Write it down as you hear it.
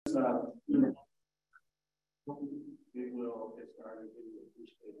We will get started. We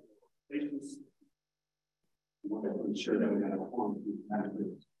appreciate your patience. We want to ensure that we're going to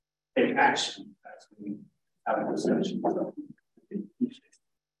take action as we have a discussion. So,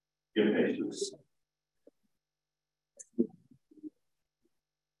 your patience.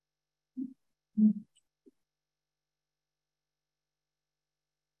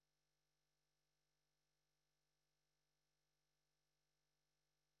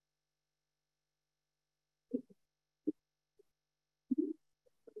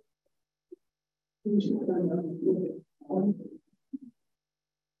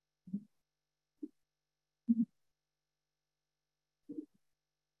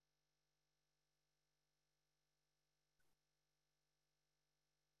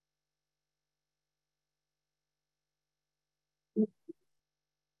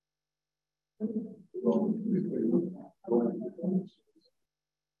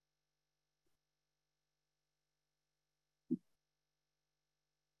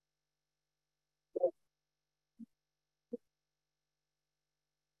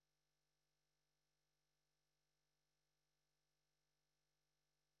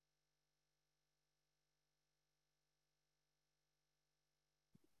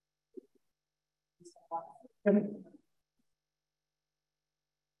 All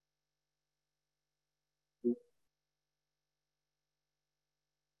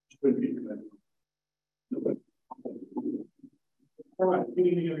right, good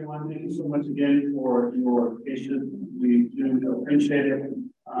evening, everyone. Thank you so much again for your patience. We do appreciate it.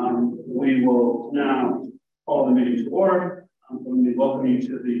 We will now call the meeting to order. I'm going to welcome you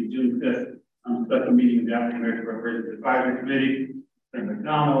to the June 5th special meeting of the African American Representative Advisory Committee. Frank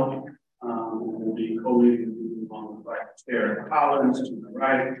McDonald will be co-leading along with Vice Chair Collins to the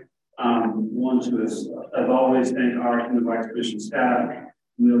right. Want to, as always, thank our Vice Commission staff.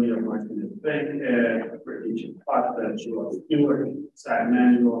 Amelia Martinez Bankhead, Brittany Plata, Joel Stewart, Side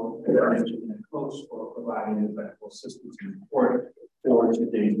Manuel, and Coach for providing effective assistance and support for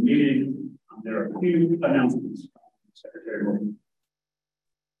today's meeting. There are a few announcements. Secretary.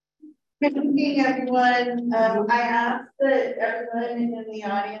 Good evening, everyone. I ask that everyone in the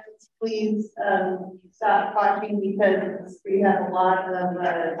audience please stop talking because we have a lot of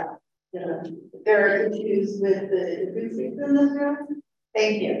there are issues with the acoustics in this room.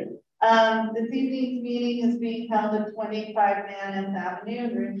 Thank you. This evening's meeting is being held at 25 Manus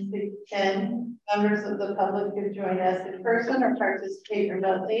Avenue, room 610. Members of the public can join us in person or participate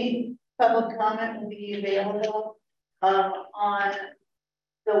remotely. Public comment will be available on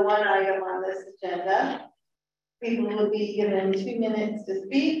the one item on this agenda. People will be given 2 minutes to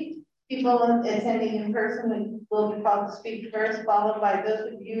speak. People attending in person will be called to speak first, followed by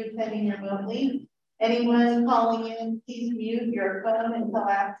those of you attending remotely. Anyone calling in, please mute your phone until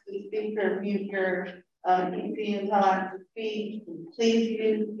asked to speak, or mute your PC until asked to speak. Please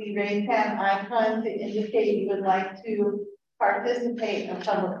use the raise hand icon to indicate you would like to participate in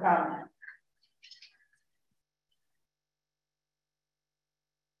public comment.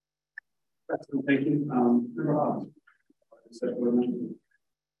 Thank you.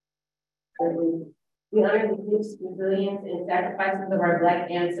 We honor the gifts, resilience, and sacrifices of our Black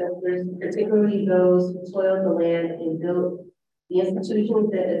ancestors, particularly those who toiled the land and built the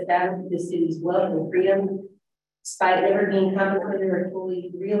institutions that established the city's wealth and freedom. Despite never being compensated or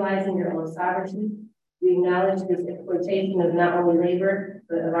fully realizing their own sovereignty, we acknowledge this exploitation of not only labor,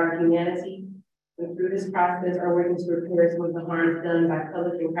 but of our humanity. And through this process, are working to repair some of the harms done by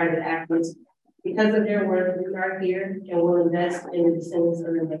public and private actors. Because of their work, we are here and will invest in the descendants of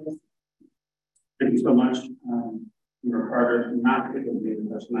their legacy. Thank you so much. Member Carter, not going to be the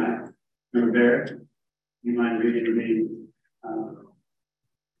person tonight. Member Barrett, you mind reading the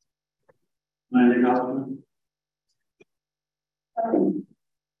land acknowledgement?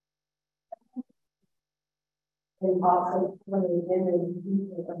 And also, when we did the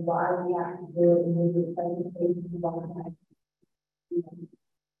of why we have to do it, and we presentation about that.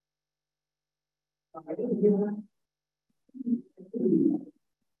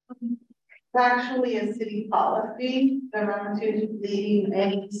 It's actually a city policy. The Roman leading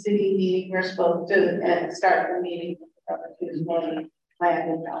any city meeting, we're supposed to start the meeting with land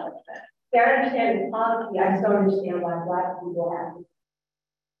acknowledgement. Yeah, I understand the policy. I just don't understand why Black people have.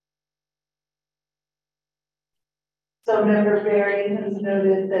 So Member Berry has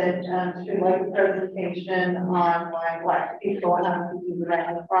noted that she'd like a presentation on why Black people have to do the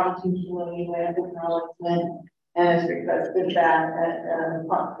land prostitution land acknowledgement, and has requested that at the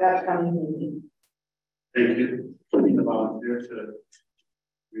upcoming meeting. Thank you. I need a volunteer to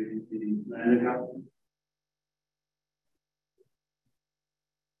read the land acknowledgement.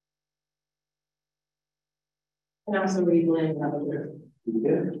 And also read land development.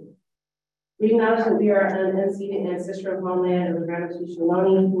 Okay. We acknowledge that we are an unceded ancestral homeland of the Ramaytush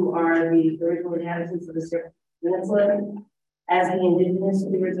Ohlone, who are the original inhabitants of the Circle Peninsula. As the indigenous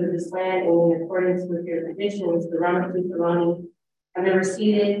stewards of this land and in accordance with their traditions, the Ramaytush Ohlone have never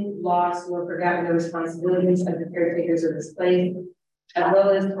ceded, lost, nor forgotten the responsibilities of the caretakers of this place, as well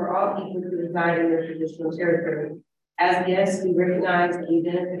as for all people who reside in their traditional territory. As guests, we recognize that we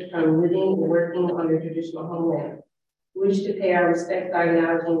benefit from living and working on their traditional homeland. We wish to pay our respects by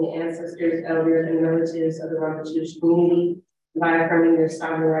acknowledging the ancestors, elders, and relatives of the Ramaytush community by affirming their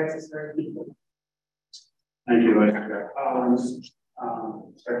sovereign rights as first people. Thank you, Vice Chair Collins.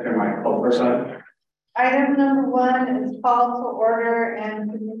 Secretary Mike, call first item. Item number 1 is call to order and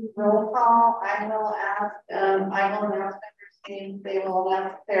committee roll call. I will announce members' names. They will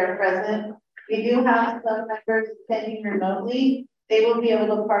announce if they're present. We do have some members attending remotely. They will be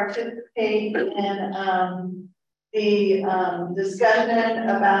able to participate in the discussion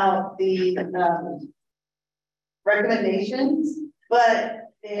about the recommendations, but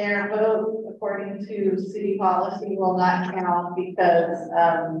their vote, according to city policy, will not count because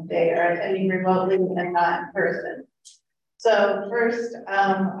they are attending remotely and not in person. So first,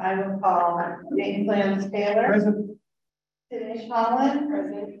 I will call James Lance Taylor. Present. Dinesh Holland.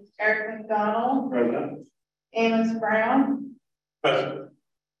 Present. Eric McDonald. Present. Amos Brown. Present.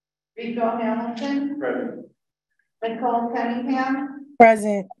 Rico Hamilton. Present. Nicole Cunningham.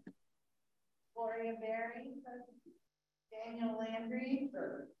 Present. Gloria Berry. Daniel Landry.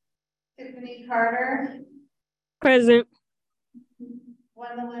 Tiffany Carter. Present.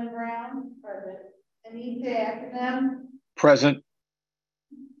 Gwendolyn Brown. Present. Anita Akinem. Present.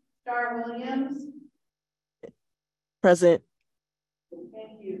 Star Williams. Present.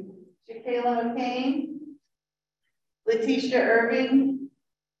 Thank you. Shakayla McCain. Letitia Irving.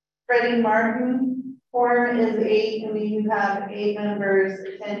 Freddie Martin. Quorum is 8, and we have 8 members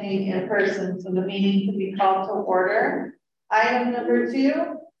attending in person, so the meeting can be called to order. Item number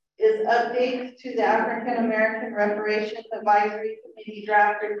 2 is updates to the African American Reparations Advisory Committee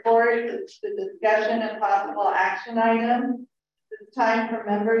draft report. It's the discussion and possible action item. It's time for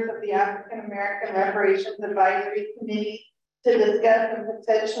members of the African American Reparations Advisory Committee to discuss and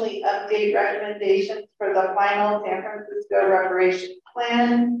potentially update recommendations for the final San Francisco reparations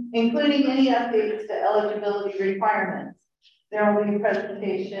plan, including any updates to eligibility requirements. There will be a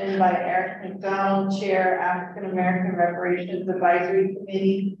presentation by Eric McDonald, Chair, African American Reparations Advisory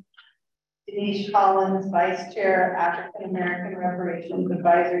Committee, Denise Collins, Vice Chair, African American Reparations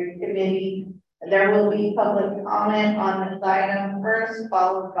Advisory Committee. There will be public comment on this item first,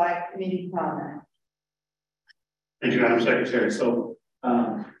 followed by committee comment. Thank you, Madam Secretary. So,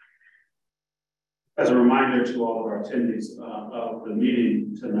 as a reminder to all of our attendees of the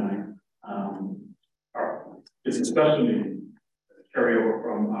meeting tonight, it's a special meeting, a carryover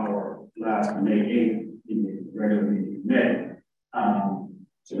from our last May 8th meeting, regular meeting in May.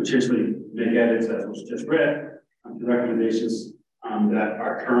 To potentially make edits, as was just read, to recommendations that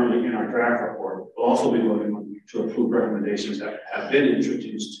are currently in our draft report. We'll also be voting on to approve recommendations that have been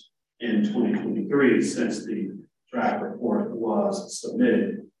introduced in 2023 since the draft report was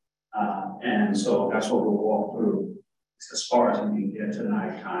submitted. And so that's what we'll walk through as far as we can get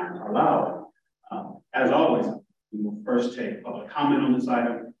tonight, time allowed. As always, we will first take public comment on this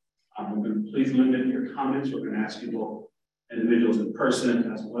item. We're going to please limit your comments. We're going to ask you both individuals in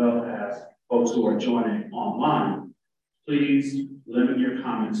person as well as folks who are joining online. Please limit your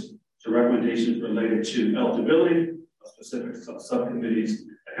comments to recommendations related to eligibility of specific subcommittees,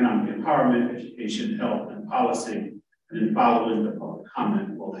 economic empowerment, education, health, and policy. And then following the public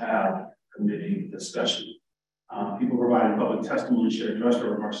comment, we'll have committee discussion. People providing public testimony should address the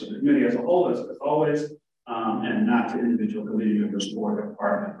remarks of the committee as a whole, as always, and not to individual committee members or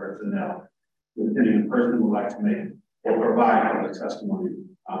department personnel. If any person would like to make or provide public testimony,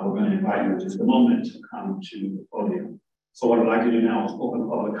 we're going to invite you in just a moment to come to the podium. So what I'd like to do now is open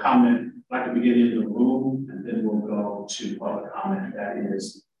public comment. I'd like to begin in the room, and then we'll go to public comment that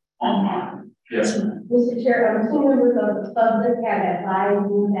is online. Yes, ma'am. Mr. Chair, two members of the public have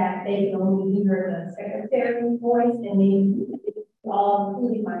advised me that they can only hear the secretary's voice, and they all,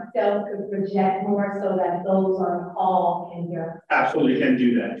 including myself, could project more so that those on the call can hear. Absolutely can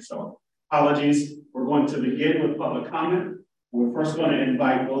do that. So apologies. We're going to begin with public comment. We're first going to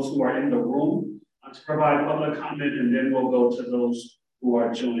invite those who are in the room to provide public comment, and then we'll go to those who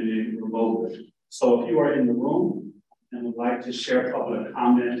are joining remotely. So if you are in the room and would like to share public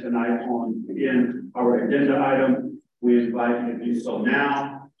comment tonight on, again, our agenda item, we invite you to do so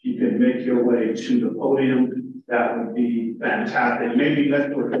now. If you can make your way to the podium, that would be fantastic. Maybe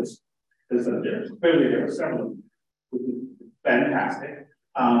let's do this. Clearly there are several which is fantastic.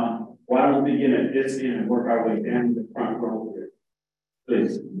 Why don't we begin at this end and work our way down the front row here,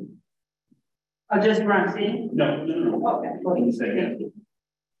 please? Just Francine? No. Okay. One second.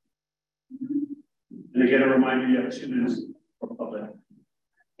 And again, a reminder, you have 2 minutes for public.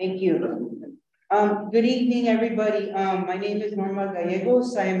 Thank you. Good evening, everybody. My name is Norma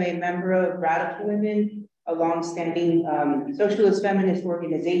Gallegos. I am a member of Radical Women, a longstanding socialist feminist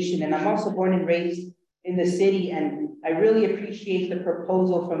organization, and I'm also born and raised in the city. And I really appreciate the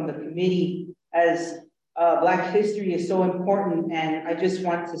proposal from the committee, as Black history is so important. And I just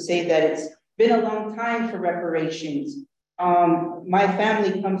want to say that it's been a long time for reparations. My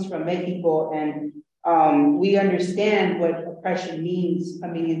family comes from Mexico, and we understand what oppression means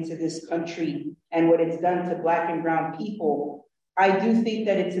coming into this country and what it's done to Black and brown people. I do think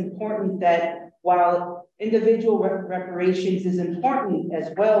that it's important that while individual reparations is important,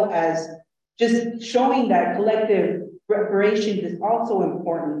 as well as just showing that collective reparations is also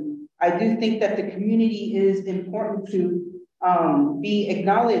important, I do think that the community is important to be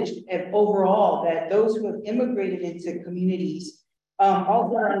acknowledged, and overall that those who have immigrated into communities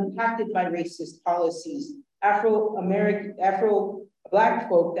also are impacted by racist policies. Afro-Black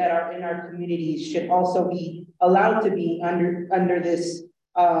folk that are in our communities should also be allowed to be under this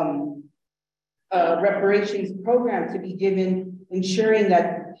reparations program, to be given, ensuring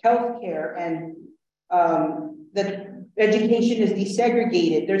that healthcare and that education is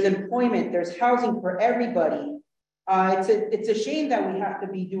desegregated. There's employment, there's housing for everybody. It's a shame that we have to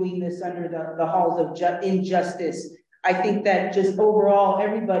be doing this under the halls of injustice. I think that just overall,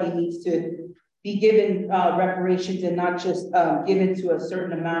 everybody needs to be given reparations and not just given to a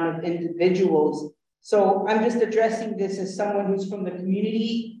certain amount of individuals. So I'm just addressing this as someone who's from the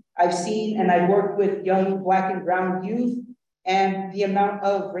community. I've seen and I've worked with young Black and brown youth, and the amount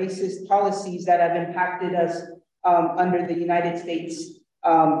of racist policies that have impacted us under the United States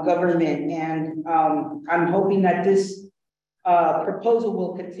government. And I'm hoping that this proposal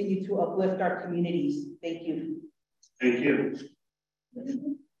will continue to uplift our communities. Thank you. Thank you.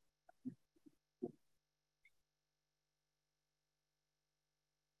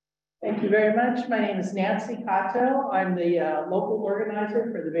 Thank you very much. My name is Nancy Cato. I'm the local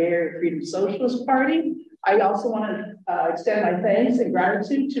organizer for the Bay Area Freedom Socialist Party. I also want to extend my thanks and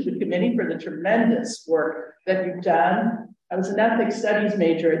gratitude to the committee for the tremendous work that you've done. I was an ethics studies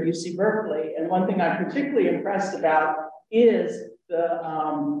major at UC Berkeley, and one thing I'm particularly impressed about is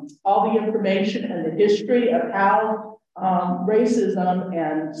all the information and the history of how racism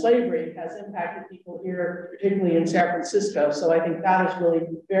and slavery has impacted people here, particularly in San Francisco. So I think that is really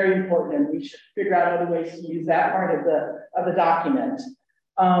very important, and we should figure out other ways to use that part of the document.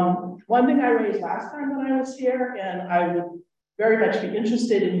 One thing I raised last time when I was here, and I would very much be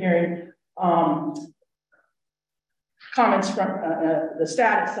interested in hearing comments from the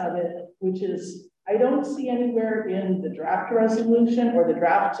status of it, which is, I don't see anywhere in the draft resolution or the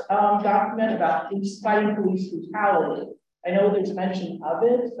draft document about fighting police brutality. I know there's mention of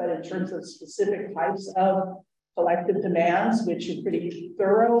it, but in terms of specific types of collective demands, which are pretty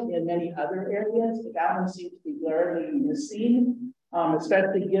thorough in many other areas, but that one seems to be glaringly missing,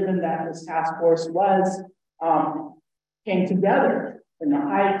 especially given that this task force came together in the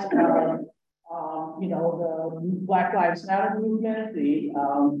height of the Black Lives Matter movement, the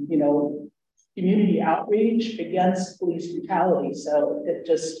community outreach against police brutality. So it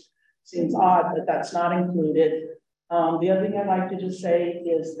just seems odd that that's not included. The other thing I'd like to just say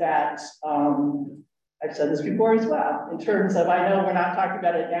is that I've said this before as well, in terms of, I know we're not talking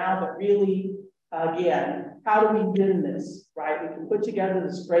about it now, but really, again, how do we win this, right? We can put together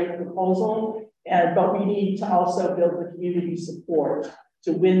this great proposal, but we need to also build the community support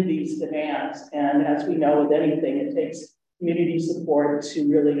to win these demands. And as we know with anything, it takes community support to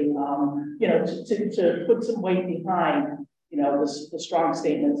really, to put some weight behind, the strong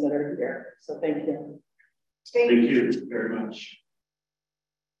statements that are here. So thank you. Thank you very much.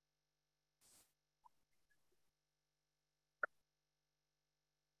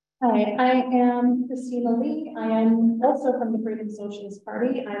 Hi, I am Christina Lee. I am also from the Freedom Socialist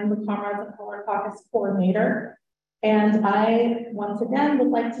Party. I'm the Comrades of Color Caucus coordinator. And I, once again, would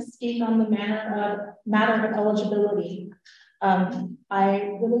like to speak on the matter of eligibility.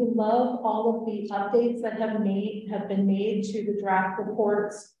 I really love all of the updates that have been made to the draft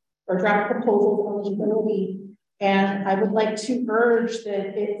reports or draft proposals eligibility. And I would like to urge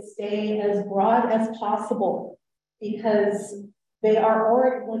that it stay as broad as possible, because they are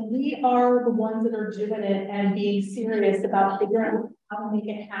already, when we are the ones that are doing it and being serious about figuring out how to make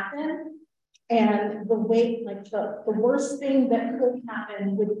it happen. And the way, like the worst thing that could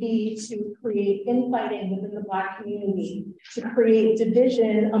happen would be to create create infighting within the Black community, to create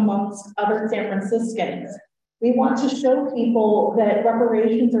division amongst other San Franciscans. We want to show people that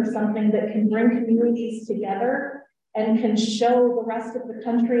reparations are something that can bring communities together and can show the rest of the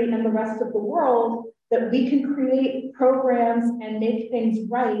country and the rest of the world that we can create programs and make things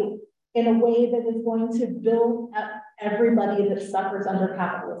right in a way that is going to build up everybody that suffers under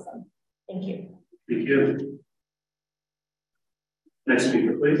capitalism. Thank you. Thank you. Next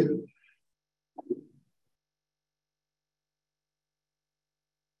speaker, please.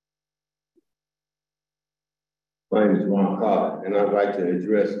 My name is Ron Carter, and I'd like to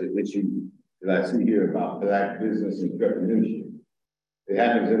address the issue that I see here about Black business entrepreneurship. It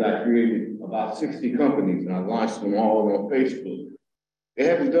happens that I created about 60 companies and I launched them all on Facebook. They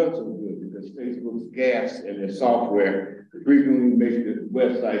haven't done so good because Facebook's gaps in their software frequently make the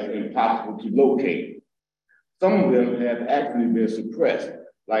websites impossible to locate. Some of them have actually been suppressed,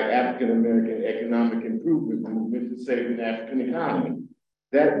 like African American Economic Improvement Movement to Save an African Economy.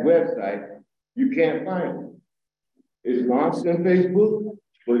 That website, you can't find it. It's launched on Facebook,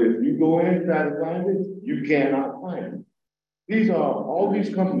 but if you go in and try to find it, you cannot find it. All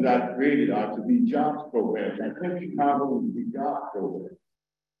these companies I've created are to be jobs programs. I think Chicago would be jobs programs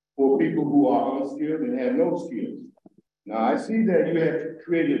for people who are unskilled and have no skills. Now I see that you have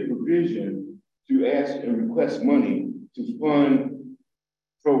created a provision to ask and request money to fund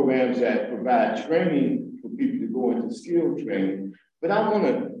programs that provide training for people to go into skill training, but I want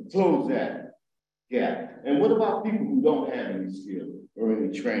to close that gap. And what about people who don't have any skill or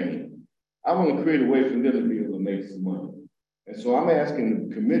any training? I want to create a way for them to be able to make some money. And so I'm asking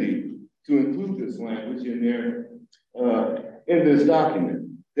the committee to include this language in this document,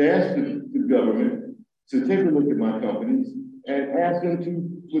 to ask the government to take a look at my companies and ask them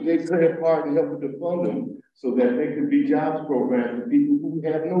would they play a part in helping to fund them so that they could be jobs programs for people who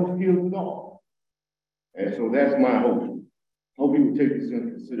have no skills at all. And so that's my hope. Hope you will take this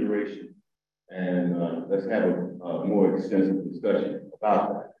into consideration. And let's have a more extensive discussion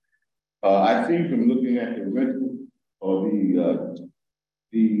about that. I see from looking at the rental or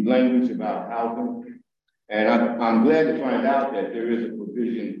the language about housing, and I'm glad to find out that there is a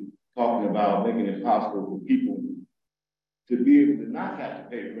provision talking about making it possible for people to be able to not have to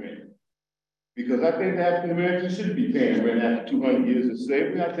pay rent. Because I think African Americans should be paying rent after 200 years of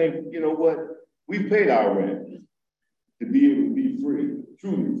slavery. I think, you know what, we paid our rent to be able to be free,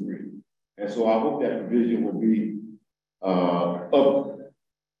 truly free. And so I hope that provision will be uplifted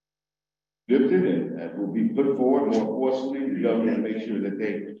and will be put forward more forcefully. The government make sure that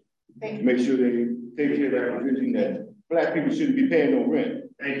they take care of that provision that Black people shouldn't be paying no rent.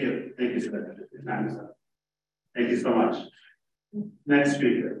 Thank you. Thank you, sir. Your time is up. Thank you so much. Next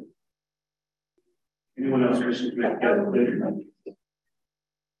speaker. Anyone else wishing to make a comment?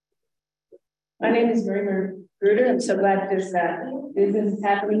 My name is Marie Gruder. I'm so glad this business is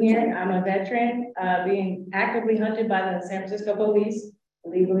happening here. I'm a veteran being actively hunted by the San Francisco police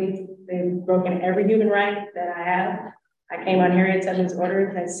illegally. They've broken every human right that I have. I came on Harriet Tubman's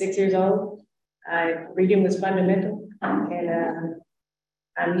order at 6 years old. Reading was fundamental. And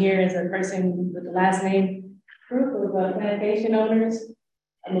I'm here as a person with the last name proof of plantation owners.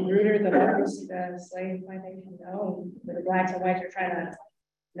 I'm a Gruder, the largest slave plantation owned, where the Blacks and whites are trying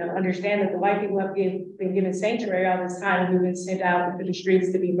to understand that the white people have been given sanctuary all this time and we've been sent out into the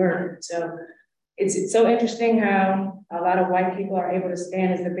streets to be murdered. So it's so interesting how a lot of white people are able to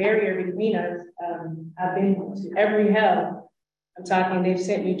stand as the barrier between us. I've been to every hell. I'm talking, they've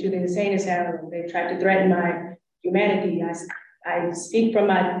sent me to the insane asylum. They've tried to threaten my humanity. I speak from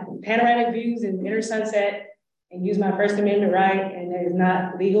my panoramic views in Inner Sunset and use my First Amendment right, and it is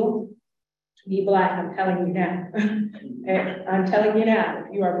not legal to be Black. I'm telling you now. I'm telling you now,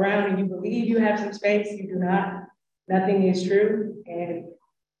 if you are brown and you believe you have some space, you do not. Nothing is true. And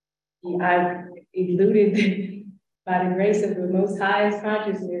I've eluded by the grace of the Most High's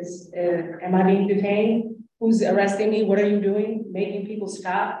consciousness. Am I being detained? Who's arresting me? What are you doing? Making people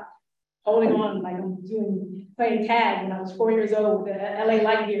stop? Holding on like I'm playing tag when I was 4 years old with the LA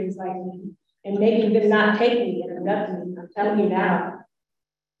light years, like, and making them not take me and abduct me. I'm telling you now,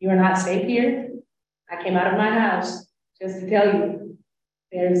 you are not safe here. I came out of my house just to tell you,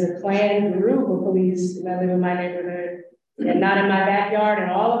 there's a Klan group of police that live in my neighborhood and not in my backyard and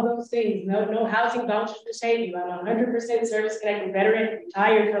all of those things. No housing vouchers to save you. I'm 100% service-connected veteran,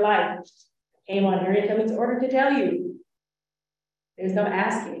 retired for life. Came on Harriet Tubman's order to tell you, there's no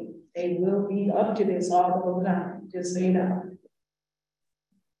asking. They will be up to this all the time, just so you know.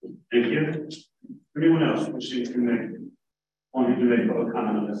 Thank you. Anyone else wishing to make public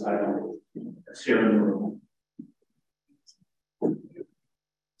comment on this item? Let's hear in the room.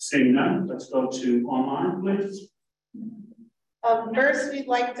 Seeing none, let's go to online, please. First, we'd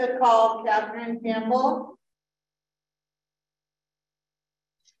like to call Catherine Campbell.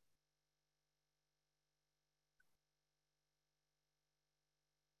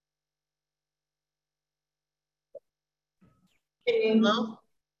 Hello.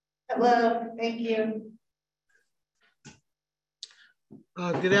 Hello, thank you.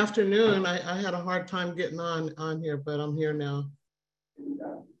 Good afternoon. I had a hard time getting on here, but I'm here now.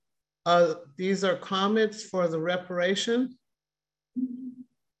 These are comments for the reparation?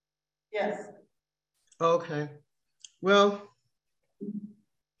 Yes. Okay. Well,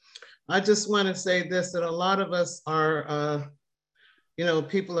 I just want to say this, that a lot of us are, you know,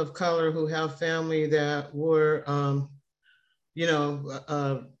 people of color who have family that were, you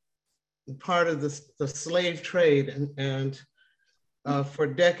know, part of the slave trade, and for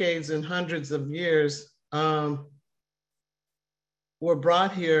decades and hundreds of years were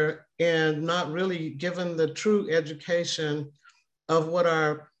brought here and not really given the true education of what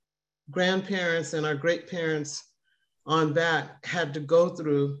our grandparents and our great parents on back had to go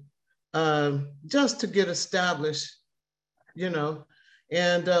through just to get established, you know.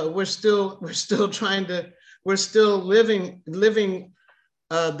 And we're still living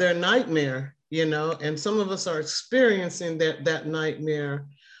their nightmare, you know, and some of us are experiencing that nightmare.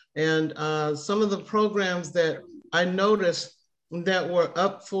 And some of the programs that I noticed that were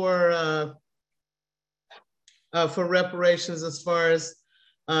up for reparations, as far as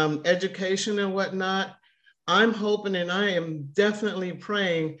education and whatnot, I'm hoping and I am definitely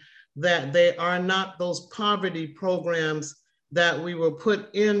praying that they are not those poverty programs that we were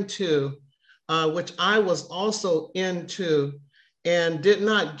put into, which I was also into, and did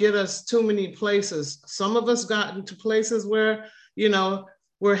not get us too many places. Some of us got into places where, you know,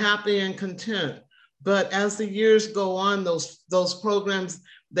 we're happy and content. But as the years go on, those programs,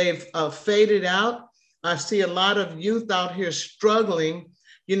 they've faded out. I see a lot of youth out here struggling,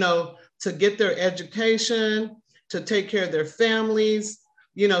 you know, to get their education, to take care of their families,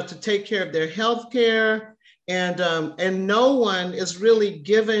 you know, to take care of their health care. And no one is really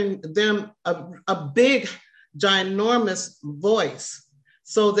giving them a big, ginormous voice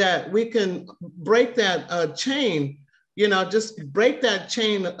so that we can break that chain, you know, just break that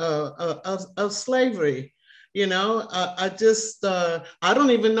chain of slavery. You know, I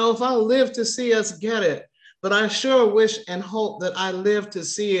don't even know if I'll live to see us get it, but I sure wish and hope that I live to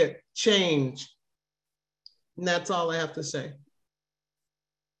see it change. And that's all I have to say.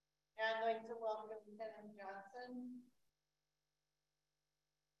 I'd like to welcome Lieutenant Johnson.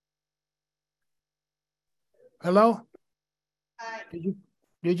 Hello? Hi.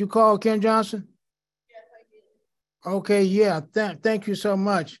 Did you call Ken Johnson? Yes, I did. Okay, yeah, thank you so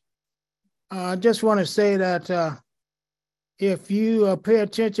much. I just want to say that if you pay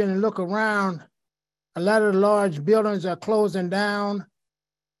attention and look around, a lot of the large buildings are closing down.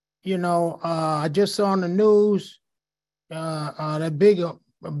 You know, I just saw on the news that big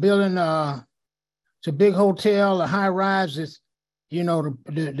building, it's a big hotel, a high rise. Is, you know,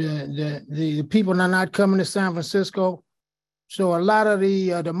 the people are not coming to San Francisco, so a lot of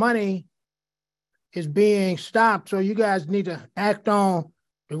the money is being stopped. So you guys need to act on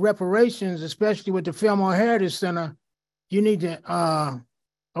the reparations, especially with the Fillmore Heritage Center. You need to, I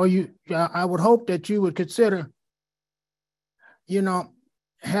would hope that you would consider, you know,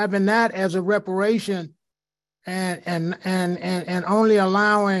 having that as a reparation, and only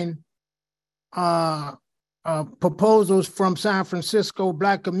allowing proposals from San Francisco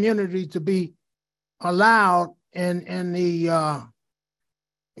Black community to be allowed in the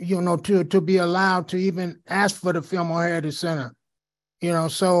you know, to be allowed to even ask for the Fillmore Heritage Center. You know,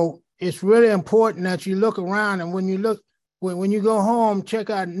 so it's really important that you look around, and when you look, when you go home, check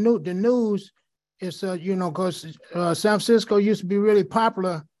out the news. It's you know, because San Francisco used to be really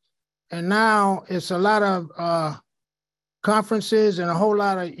popular, and now it's a lot of conferences and a whole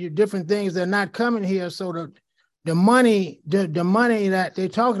lot of different things that are not coming here. So the money that they're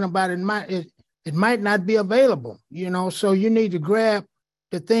talking about, it might not be available. You know, so you need to grab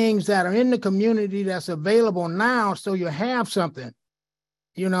the things that are in the community that's available now, so you have something.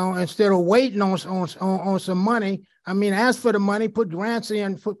 You know, instead of waiting on some money. I mean, ask for the money, put grants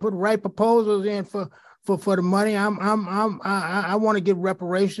in, put right proposals in for the money. I want to get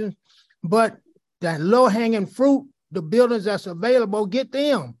reparations, but that low hanging fruit, the buildings that's available, get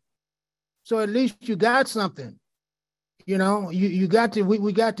them. So at least you got something. You know, we got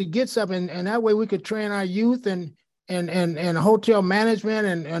to get something, and that way we could train our youth and hotel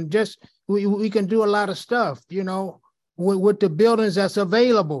management and just we can do a lot of stuff. You know, with the buildings that's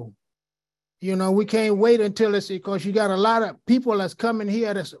available. You know, we can't wait until it's, because you got a lot of people that's coming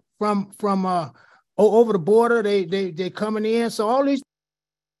here that's from over the border. They coming in. So all these.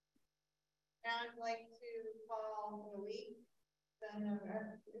 Now I'd like to call Malik.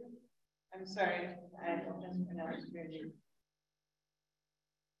 I'm sorry, I mispronounced your name.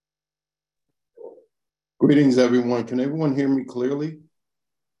 Greetings, everyone. Can everyone hear me clearly?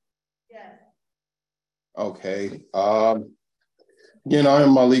 Yes. Okay. Again, I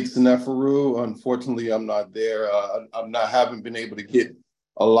am Malik Seneferu. Unfortunately, I'm not there. Haven't been able to get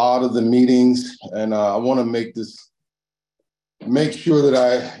a lot of the meetings, and I want to make sure that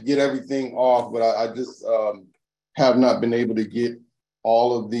I get everything off, but I just have not been able to get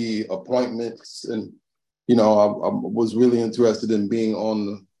all of the appointments. And, you know, I was really interested in being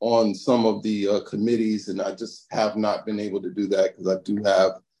on some of the committees, and I just have not been able to do that because I do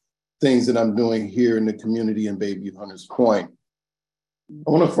have things that I'm doing here in the community in Bayview Hunters Point. I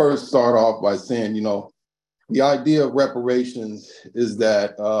want to first start off by saying, you know, the idea of reparations is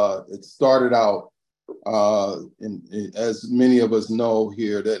that it started out, as many of us know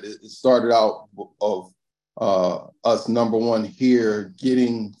here, that it started out of us, number one, here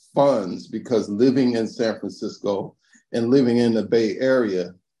getting funds, because living in San Francisco and living in the Bay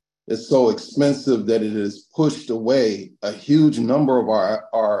Area is so expensive that it has pushed away a huge number of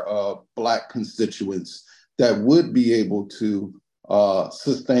our Black constituents that would be able to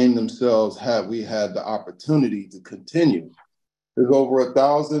sustain themselves had we had the opportunity to continue. There's over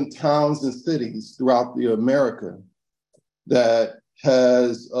 1,000 towns and cities throughout the America that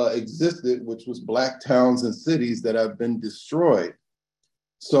has existed, which was Black towns and cities that have been destroyed.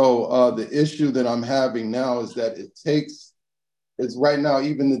 So the issue that I'm having now is that it's right now,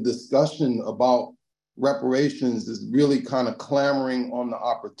 even the discussion about reparations is really kind of clamoring on the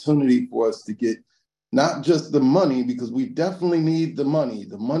opportunity for us to get not just the money, because we definitely need the money.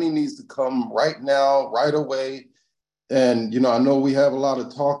 The money needs to come right now, right away. And, you know, I know we have a lot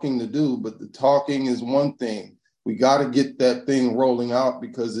of talking to do, but the talking is one thing. We got to get that thing rolling out,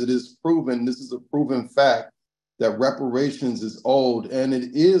 because it is proven, this is a proven fact, that reparations is owed, and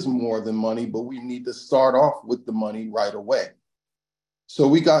it is more than money, but we need to start off with the money right away. So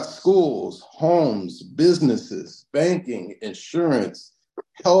we got schools, homes, businesses, banking, insurance,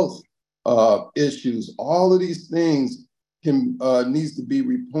 health issues. All of these things needs to be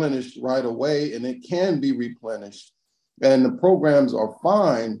replenished right away, and it can be replenished. And the programs are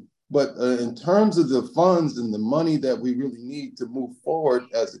fine, but in terms of the funds and the money that we really need to move forward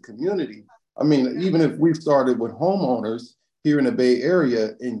as a community, I mean, even if we started with homeowners here in the Bay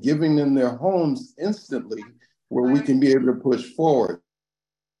Area and giving them their homes instantly, where we can be able to push forward.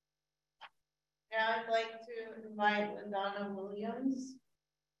 Now I'd like to invite LaDonna Williams.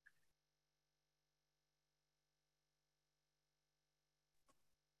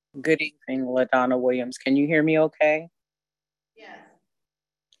 Good evening, LaDonna Williams. Can you hear me okay? Yes.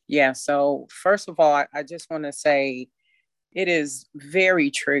 Yeah, so first of all, I just want to say it is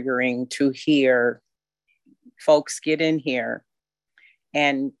very triggering to hear folks get in here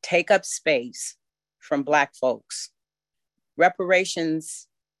and take up space from Black folks. Reparations,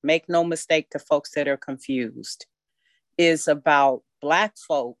 make no mistake to folks that are confused, is about Black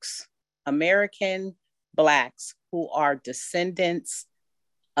folks, American Blacks who are descendants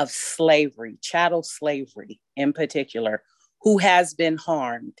of slavery, chattel slavery in particular, who has been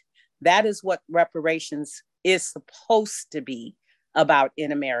harmed. That is what reparations is supposed to be about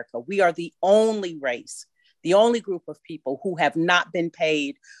in America. We are the only race, the only group of people who have not been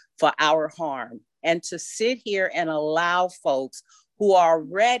paid for our harm. And to sit here and allow folks who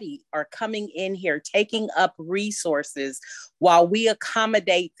already are coming in here, taking up resources while we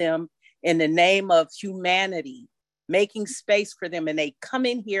accommodate them in the name of humanity, making space for them, and they come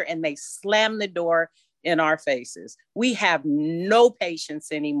in here and they slam the door in our faces. We have no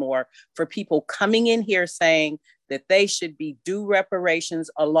patience anymore for people coming in here saying that they should be due reparations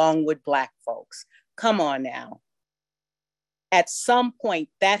along with Black folks. Come on now. At some point,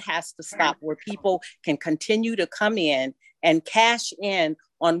 that has to stop, where people can continue to come in and cash in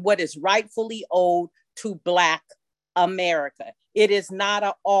on what is rightfully owed to Black America. It is not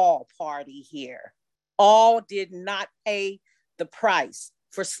an all party here. All did not pay the price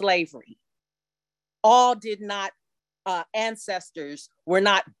for slavery. All did not, ancestors were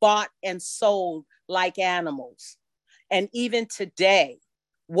not bought and sold like animals. And even today,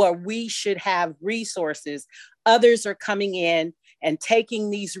 where we should have resources, others are coming in and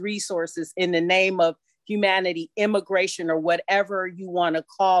taking these resources in the name of humanity, immigration, or whatever you want to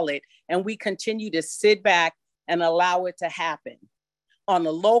call it. And we continue to sit back and allow it to happen. on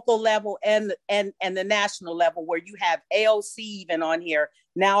the local level and the national level, where you have AOC even on here.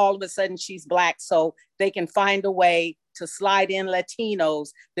 Now all of a sudden she's Black, so they can find a way to slide in Latinos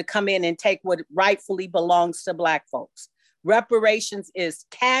to come in and take what rightfully belongs to Black folks. Reparations is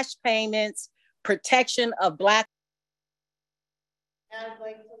cash payments, protection of Black. I'd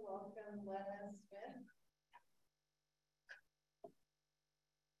like to welcome Lennon Smith.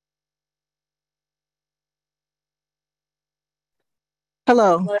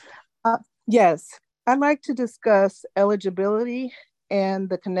 Hello. Yes, I'd like to discuss eligibility and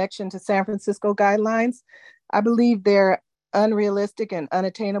the connection to San Francisco guidelines. I believe they're unrealistic and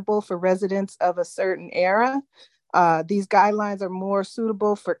unattainable for residents of a certain era. These guidelines are more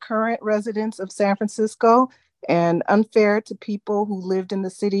suitable for current residents of San Francisco and unfair to people who lived in the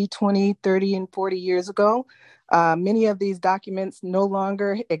city 20, 30, and 40 years ago. Many of these documents no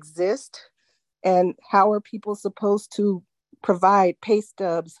longer exist. And how are people supposed to provide pay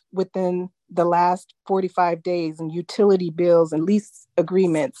stubs within the last 45 days and utility bills and lease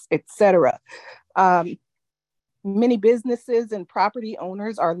agreements, et cetera? Many businesses and property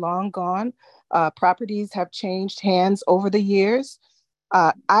owners are long gone. Properties have changed hands over the years.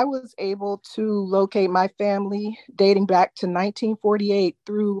 I was able to locate my family dating back to 1948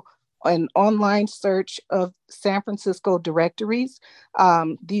 through an online search of San Francisco directories.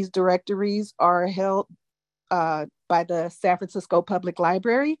 These directories are held by the San Francisco Public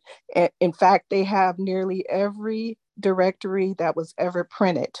Library. In fact, they have nearly every directory that was ever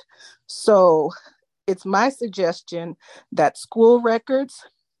printed. So it's my suggestion that school records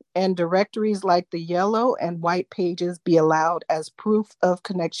and directories like the yellow and white pages be allowed as proof of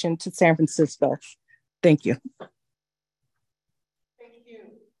connection to San Francisco. Thank you. Thank you.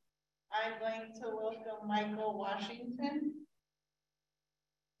 I'd like to welcome Michael Washington.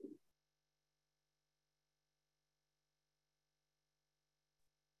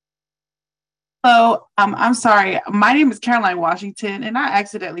 Hello, I'm sorry. My name is Caroline Washington, and I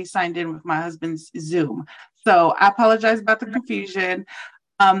accidentally signed in with my husband's Zoom. So I apologize about the confusion.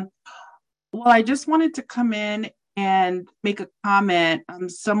 Well, I just wanted to come in and make a comment.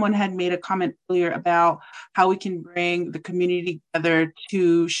 Someone had made a comment earlier about how we can bring the community together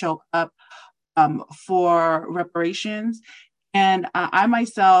to show up for reparations. And I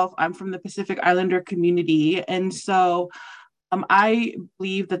myself, I'm from the Pacific Islander community. And so I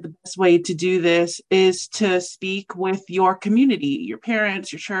believe that the best way to do this is to speak with your community, your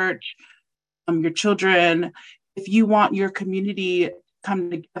parents, your church, your children. If you want your community to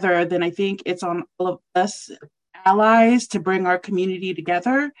come together, then I think it's on all of us allies to bring our community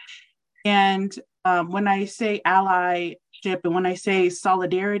together. And when I say allyship and when I say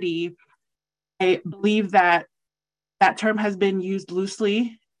solidarity, I believe that that term has been used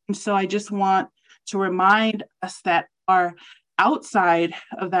loosely. And so I just want to remind us that are outside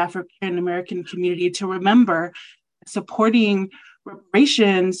of the African American community to remember supporting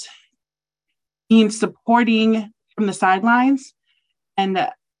reparations means supporting from the sidelines. And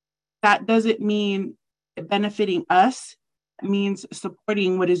that doesn't mean benefiting us. It means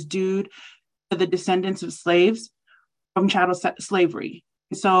supporting what is due to the descendants of slaves from chattel slavery.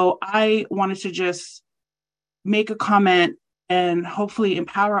 And so I wanted to just make a comment and hopefully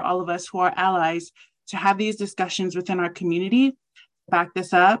empower all of us who are allies to have these discussions within our community, back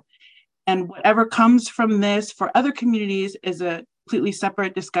this up. And whatever comes from this for other communities is a completely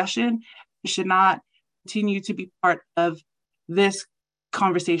separate discussion. It should not continue to be part of this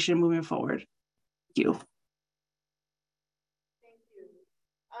conversation moving forward. Thank you. Thank you.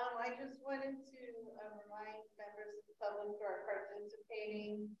 I just wanted to remind members of the public who are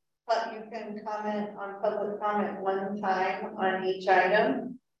participating, but you can comment on public comment one time on each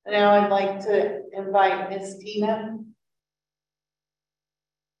item. And now I'd like to invite Ms. Tina.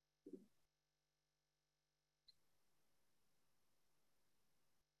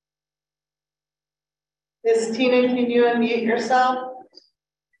 Ms. Tina, can you unmute yourself?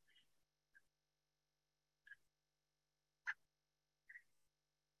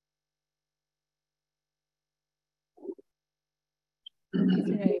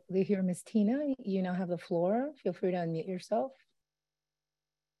 I believe you're Ms. Tina. You now have the floor. Feel free to unmute yourself.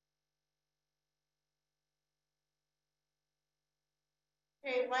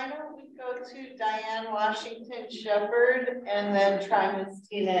 Okay, why don't we go to Diane Washington Shepherd and then try Ms.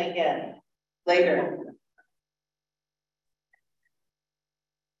 Tina again later.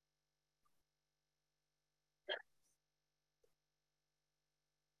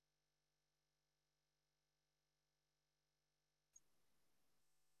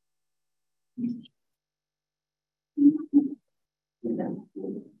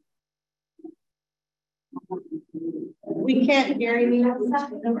 We can't hear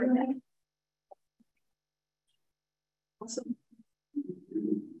you.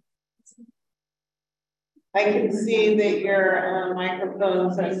 I can see that your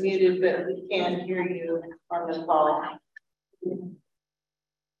microphones are muted, but we can't hear you on the call.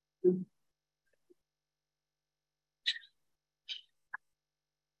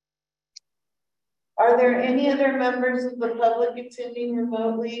 Are there any other members of the public attending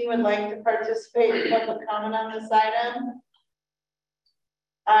remotely who would like to participate in public comment on this item?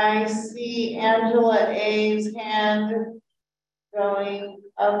 I see Angela A's hand going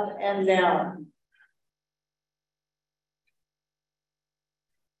up and down.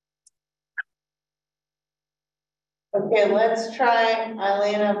 Okay, let's try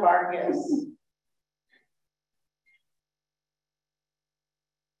Elena Vargas.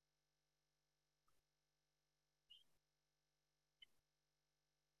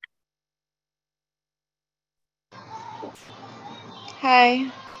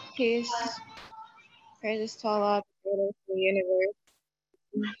 Hi, peace, praises to Allah, creator of the universe.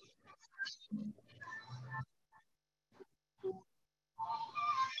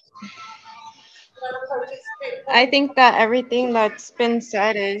 I think that everything that's been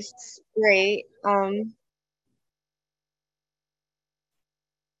said is great.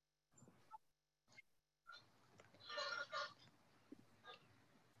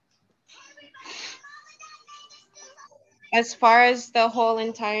 As far as the whole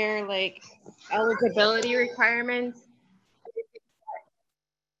entire like eligibility requirements,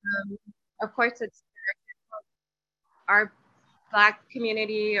 of course it's our Black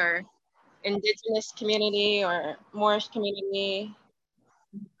community or Indigenous community or Moorish community,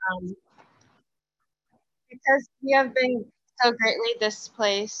 because we have been so greatly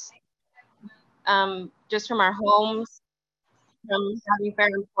displaced just from our homes, from having fair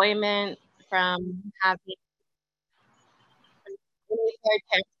employment, from having really fair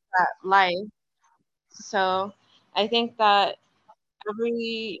chance at life. So I think that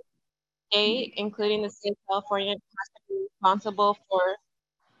every state, including the state of California, has to be responsible for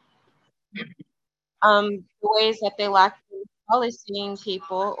the ways that they lack policing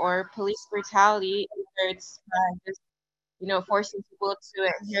people or police brutality, whether it's by just forcing people to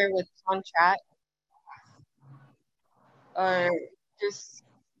adhere with contract or just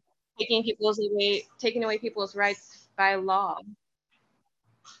taking away people's rights by law,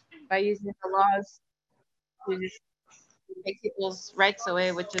 by using the laws to just take people's rights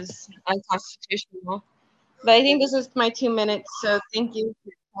away, which is unconstitutional. But I think this is my 2 minutes, so thank you for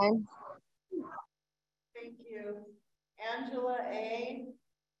your time. Thank you. Angela A.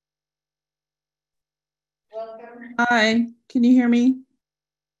 Welcome. Hi, can you hear me?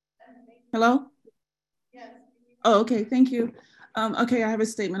 Hello? Yes. Oh, okay, thank you. Okay, I have a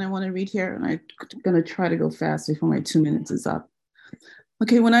statement I want to read here, and I'm going to try to go fast before my 2 minutes is up.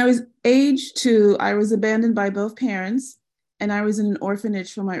 Okay, when I was age 2, I was abandoned by both parents, and I was in an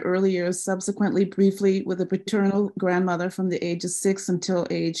orphanage for my early years, subsequently briefly with a paternal grandmother from the age of 6 until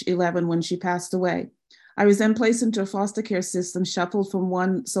age 11 when she passed away. I was then placed into a foster care system, shuffled from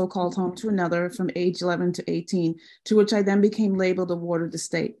one so-called home to another from age 11 to 18, to which I then became labeled a ward of the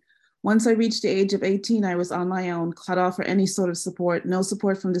state. Once I reached the age of 18, I was on my own, cut off for any sort of support, no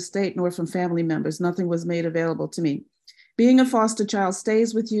support from the state nor from family members. Nothing was made available to me. Being a foster child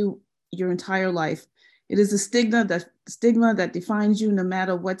stays with you your entire life. It is a stigma that defines you no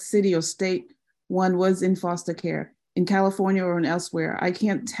matter what city or state one was in foster care, in California or in elsewhere. I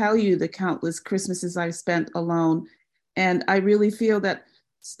can't tell you the countless Christmases I've spent alone. And I really feel that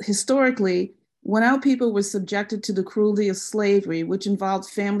historically, when our people were subjected to the cruelty of slavery, which involved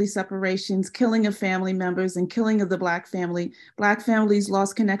family separations, killing of family members, and killing of the Black family, Black families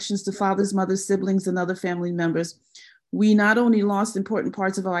lost connections to fathers, mothers, siblings, and other family members. We not only lost important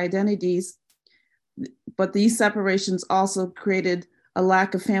parts of our identities, but these separations also created a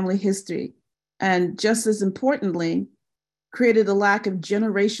lack of family history. And just as importantly, created a lack of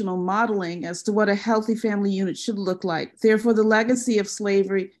generational modeling as to what a healthy family unit should look like. Therefore, the legacy of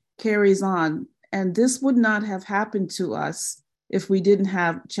slavery carries on. And this would not have happened to us if we didn't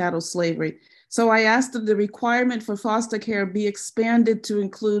have chattel slavery. So I asked that the requirement for foster care be expanded to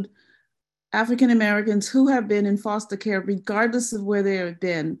include African Americans who have been in foster care, regardless of where they have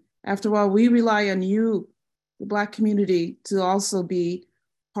been. After all, we rely on you, the Black community, to also be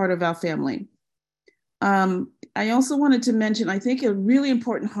part of our family. I also wanted to mention, I think a really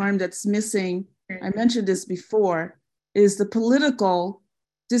important harm that's missing, I mentioned this before, is the political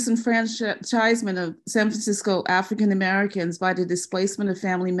disenfranchisement of San Francisco African Americans by the displacement of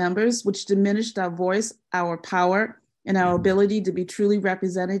family members, which diminished our voice, our power, and our ability to be truly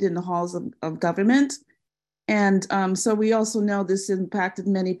represented in the halls of government And so we also know this impacted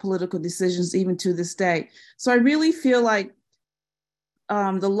many political decisions even to this day. So I really feel like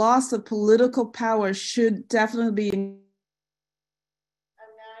the loss of political power should definitely be.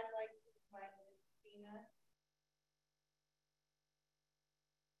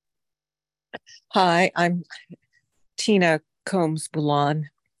 Hi, I'm Tina Combs Bulan,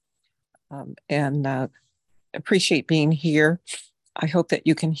 and appreciate being here. I hope that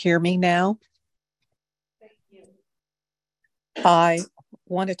you can hear me now. Thank you. I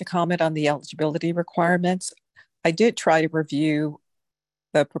wanted to comment on the eligibility requirements. I did try to review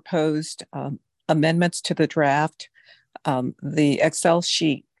the proposed amendments to the draft. The Excel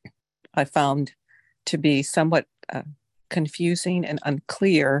sheet I found to be somewhat confusing and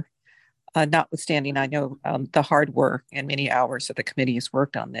unclear, notwithstanding I know the hard work and many hours that the committee has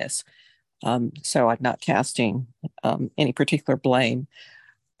worked on this. So I'm not casting any particular blame.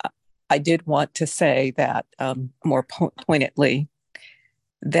 I did want to say that more pointedly,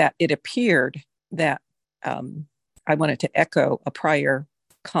 that it appeared that I wanted to echo a prior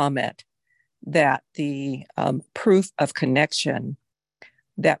comment that the proof of connection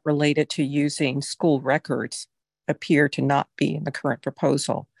that related to using school records appear to not be in the current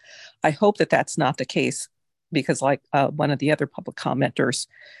proposal. I hope that that's not the case, because like one of the other public commenters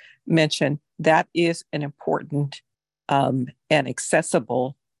mentioned, that is an important and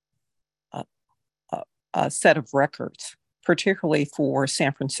accessible set of records, particularly for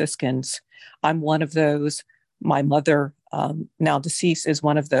San Franciscans. I'm one of those. My mother, now deceased, is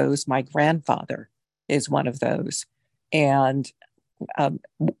one of those. My grandfather is one of those. And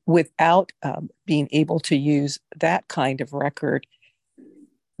without being able to use that kind of record,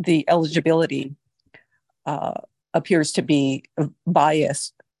 the eligibility appears to be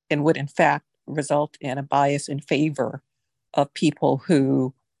biased and would in fact result in a bias in favor of people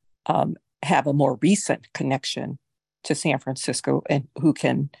who have a more recent connection to San Francisco and who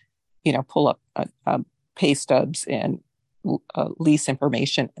can, pull up pay stubs and lease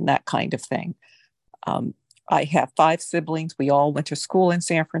information and that kind of thing. I have 5 siblings. We all went to school in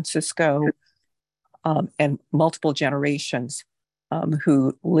San Francisco, and multiple generations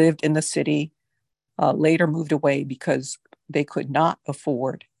who lived in the city, later moved away because they could not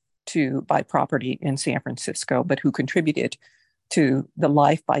afford to buy property in San Francisco, but who contributed to the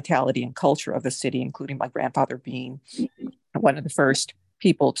life, vitality, and culture of the city, including my grandfather being one of the first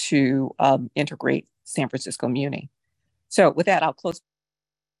people to integrate San Francisco Muni. So with that, I'll close.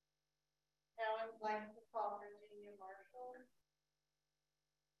 Now I'd like to call Virginia Marshall.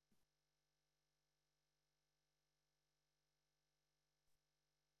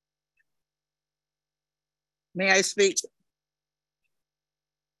 May I speak?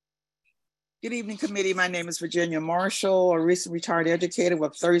 Good evening, committee. My name is Virginia Marshall, a recent retired educator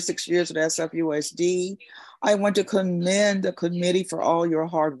with 36 years at SFUSD. I want to commend the committee for all your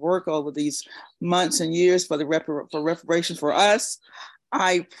hard work over these months and years for reparations for us.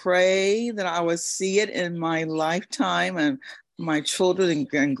 I pray that I will see it in my lifetime and my children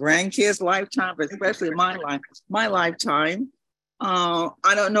and grandkids' lifetime, but especially my lifetime.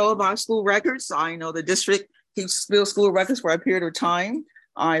 I don't know about school records. I know the district keeps school records for a period of time.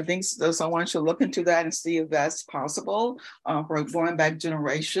 I think someone should look into that and see if that's possible for going back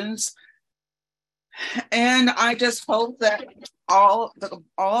generations. And I just hope that all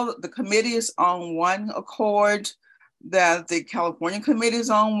the committee is on one accord, that the California committee is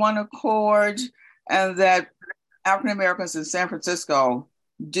on one accord, and that African Americans in San Francisco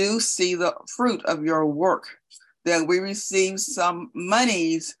do see the fruit of your work, that we receive some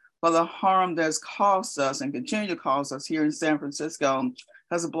monies for the harm that's caused us and continue to cause us here in San Francisco,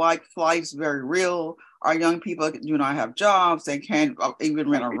 because Black flight is very real. Our young people do not have jobs. They can't even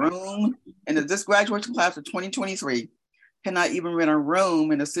rent a room. And this graduation class of 2023 cannot even rent a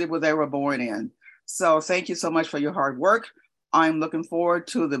room in the city where they were born in. So thank you so much for your hard work. I'm looking forward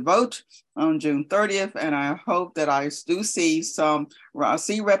to the vote on June 30th, and I hope that I do see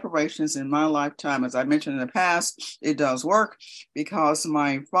reparations in my lifetime. As I mentioned in the past, it does work because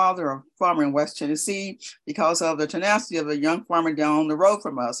my father, a farmer in West Tennessee, because of the tenacity of a young farmer down the road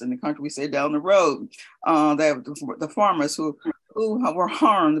from us, in the country we say down the road, the farmers who were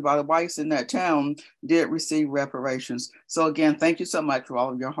harmed by the whites in that town did receive reparations. So again, thank you so much for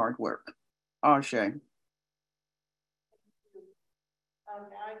all of your hard work. Ashe. Now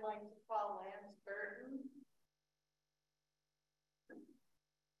I'd like to call Lance Burton.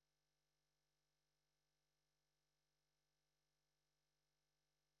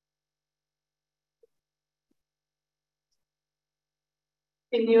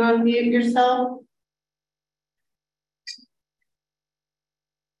 Can you unmute yourself?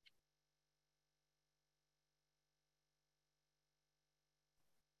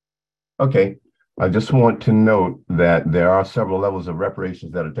 Okay. I just want to note that there are several levels of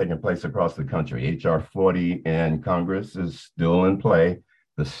reparations that are taking place across the country. H.R. 40 in Congress is still in play.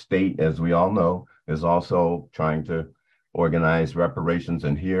 The state, as we all know, is also trying to organize reparations.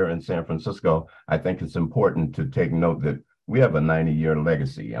 And here in San Francisco, I think it's important to take note that we have a 90-year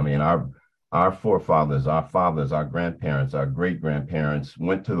legacy. I mean, our forefathers, our fathers, our grandparents, our great-grandparents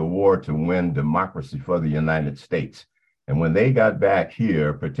went to the war to win democracy for the United States. And when they got back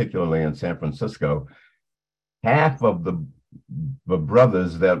here, particularly in San Francisco, half of the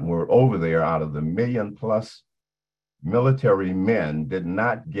brothers that were over there out of the 1 million+ military men did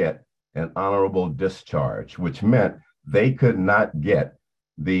not get an honorable discharge, which meant they could not get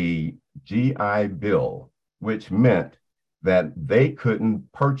the GI Bill, which meant that they couldn't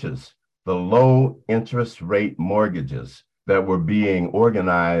purchase the low interest rate mortgages that were being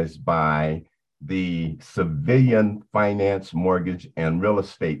organized by the civilian finance, mortgage, and real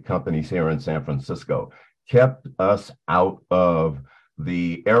estate companies here in San Francisco, kept us out of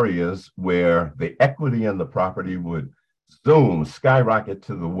the areas where the equity in the property would skyrocket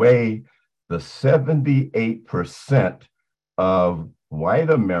to the way the 78% of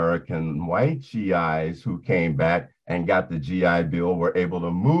white GIs who came back and got the GI Bill were able to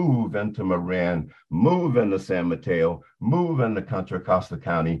move into Marin, move into San Mateo, move into Contra Costa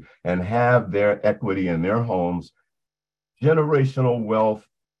County, and have their equity in their homes, generational wealth,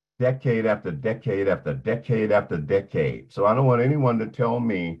 decade after decade after decade after decade. So I don't want anyone to tell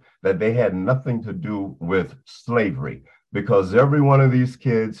me that they had nothing to do with slavery, because every one of these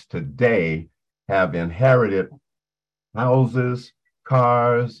kids today have inherited houses,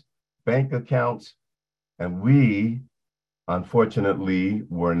 cars, bank accounts, and we, unfortunately,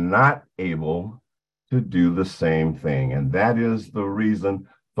 were not able to do the same thing. And that is the reason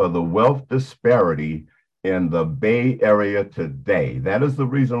for the wealth disparity in the Bay Area today. That is the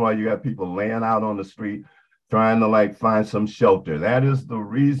reason why you have people laying out on the street trying to find some shelter. That is the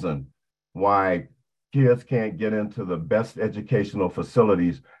reason why kids can't get into the best educational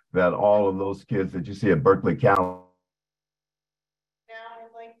facilities that all of those kids that you see at Berkeley County.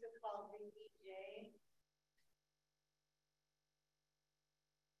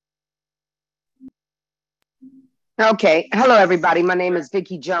 Okay. Hello, everybody. My name is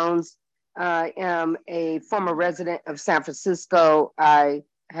Vicki Jones. I am a former resident of San Francisco. I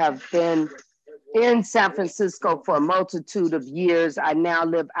have been in San Francisco for a multitude of years. I now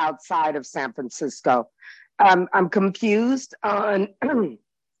live outside of San Francisco. I'm confused on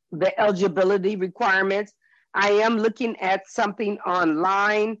the eligibility requirements. I am looking at something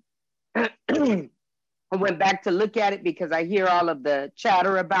online. I went back to look at it because I hear all of the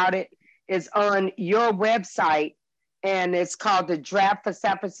chatter about it. It's on your website, and it's called the Draft for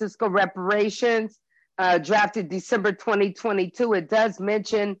San Francisco Reparations, drafted December 2022. It does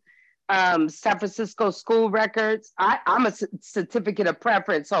mention San Francisco school records. I'm a certificate of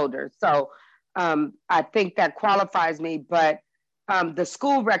preference holder, so I think that qualifies me, but the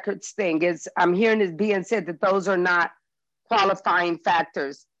school records thing is, I'm hearing it being said that those are not qualifying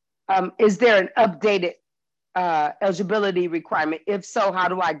factors. Is there an updated eligibility requirement? If so, how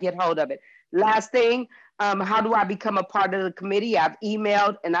do I get hold of it? Last thing, how do I become a part of the committee? I've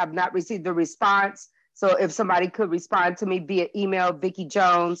emailed and I've not received a response. So if somebody could respond to me via email, Vicki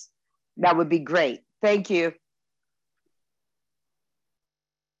Jones, that would be great. Thank you.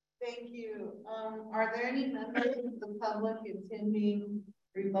 Thank you. Are there any members of the public attending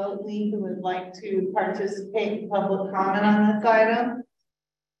remotely who would like to participate in public comment on this item?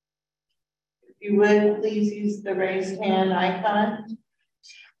 If you would, please use the raised hand icon.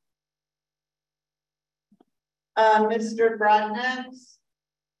 Mr. Broadnax.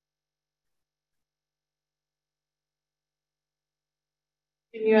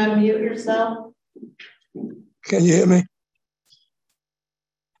 Can you unmute yourself? Can you hear me?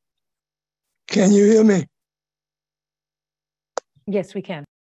 Can you hear me? Yes, we can.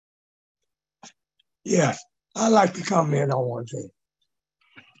 Yes, I'd like to comment on one thing.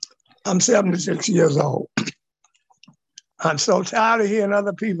 I'm 76 years old. I'm so tired of hearing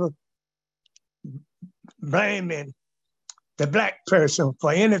other people blaming the Black person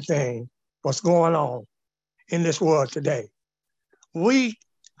for anything what's going on in this world today. We,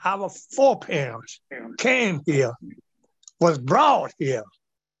 our foreparents, came here, was brought here.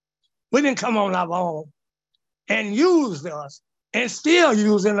 We didn't come on our own, and used us and still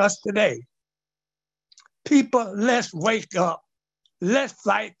using us today. People, let's wake up. Let's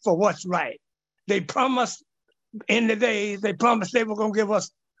fight for what's right. They promised in the days, they promised they were going to give us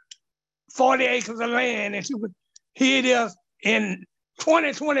 40 acres of land. And here it is in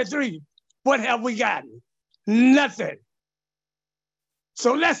 2023. What have we gotten? Nothing.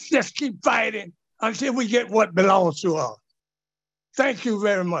 So let's just keep fighting until we get what belongs to us. Thank you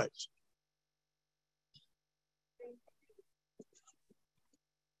very much.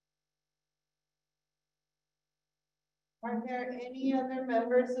 Are there any other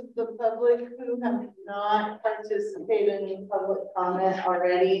members of the public who have not participated in public comment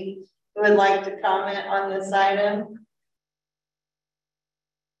already who would like to comment on this item?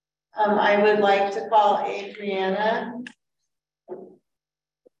 I would like to call Adriana.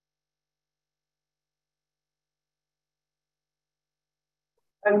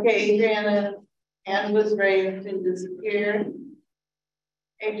 Okay, Adriana, hand was raised and disappeared.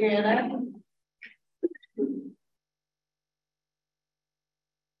 Adriana?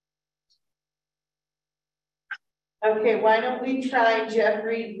 Okay, why don't we try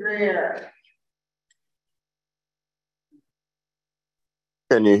Jeffrey Greer?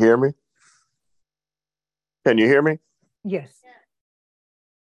 Can you hear me? Can you hear me? Yes.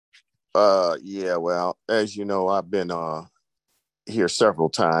 Yeah, well, as you know, I've been here several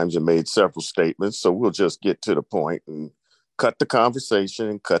times and made several statements, so we'll just get to the point and cut the conversation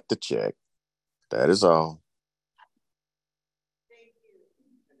and cut the check. That is all. Thank you.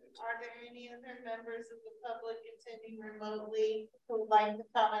 Are there any other members of the public attending remotely who would like to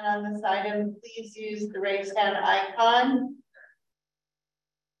comment on this item? Please use the raise hand icon.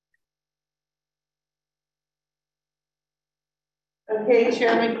 Okay,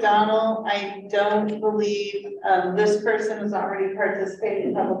 Chair McDonald, I don't believe this person has already participated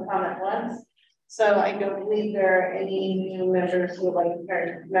in public comment once. So I don't believe there are any new members who would like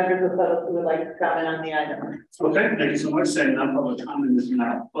to, members of the public who would like to comment on the item. Okay, thank you so much. Saying non-public comment is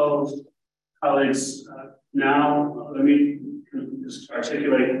now closed. Colleagues, now let me just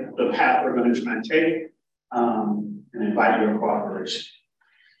articulate the path we're going to try and take and invite your cooperation.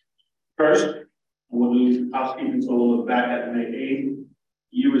 First, we'll do housekeeping, so we'll look back at May 8th.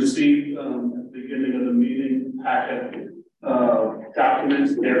 You received at the beginning of the meeting packet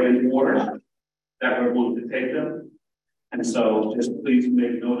documents, they're in order that we're going to take them. And so just please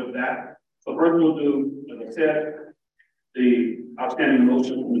make note of that. So first we'll do, as I said, the outstanding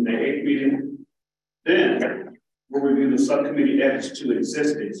motion from the May 8th meeting. Then we'll review the subcommittee edits to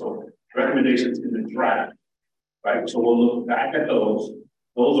existing, so recommendations in the draft, right? So we'll look back at those.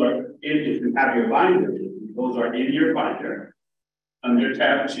 Those are, if you have your binder, those are in your binder under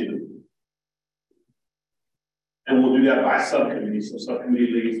tab 2. And we'll do that by subcommittee. So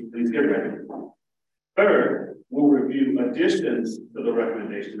subcommittee leads, please get ready. Third, we'll review additions to the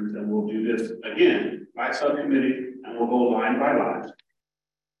recommendations, and we'll do this again by subcommittee, and we'll go line by line.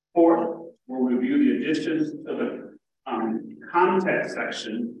 Fourth, we'll review the additions to the context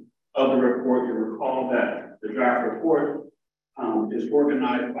section of the report. You'll recall that the draft report is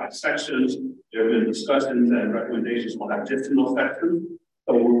organized by sections. There have been discussions and recommendations on additional sections.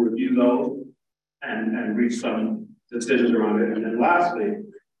 So we'll review those and reach some decisions around it. And then lastly,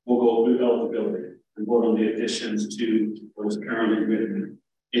 we'll go through eligibility and vote on the additions to what is currently written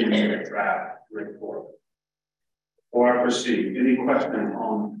in the draft report. Before I proceed, any questions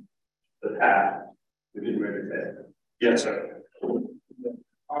on the path we've been ready to take? Yes, sir.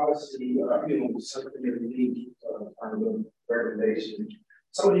 Obviously, something that we need on the recommendation.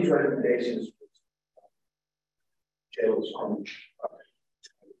 Some of these recommendations jails on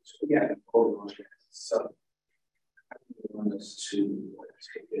so yeah, vote on that. So I want us to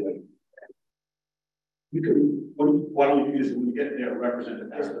you can, why don't you just, when we get there, represent it?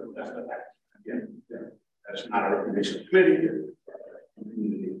 That's the fact. Again, that's not a recommendation committee.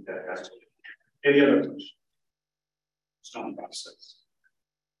 That's any other questions? It's not a process.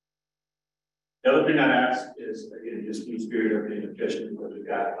 The other thing I'd ask is, again, just in the spirit of being efficient, because we've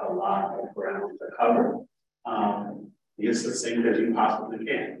got a lot of ground to cover. Be as succinct as you possibly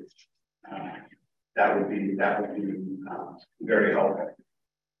can. That would be very helpful.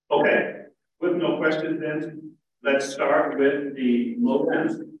 Okay, with no questions then, let's start with the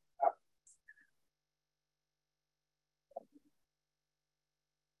motions.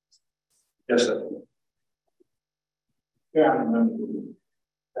 Yes, sir. yeah, I remember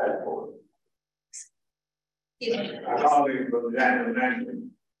that board. I always go down to the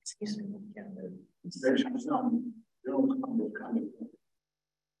excuse me.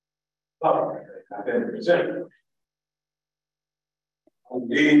 I've been presented.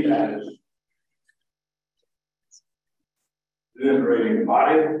 Indeed, as deliberating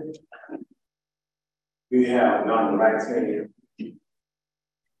body, we have done the right thing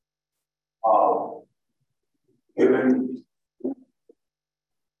of giving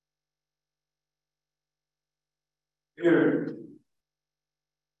here.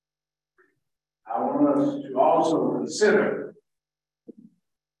 I want us to also consider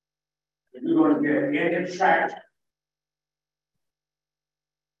going to get any traction.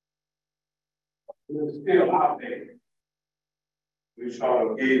 It's still out there. We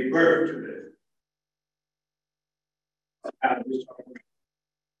sort of gave birth to this.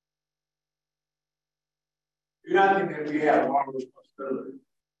 Do not think that we have our responsibility.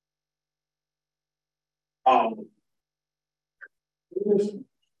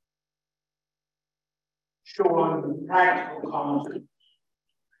 Showing the practical consequences.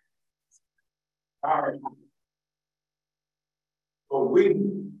 But we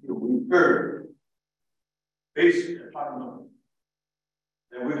heard basically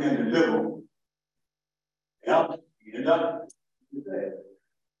that we can deliver. Help, you end up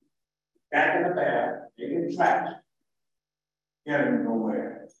back in the bath, taking traction, getting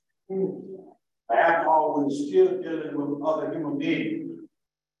nowhere. After all, we're still dealing with other human beings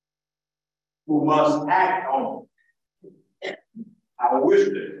who must act on our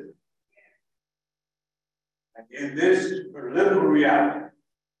wisdom. And in this political reality,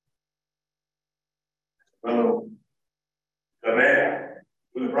 Brother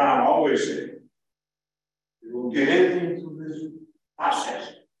Willie Brown always said, you will get anything through this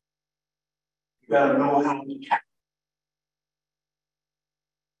process. You better know how to capture.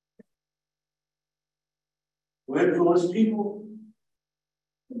 To influence people,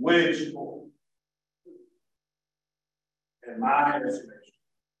 wage for. In my estimation,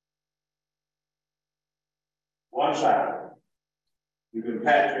 one side, you can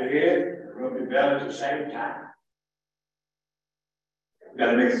pat your head and rub your belly at the same time. You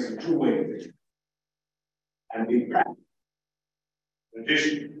gotta make it a two-way thing and be practical. In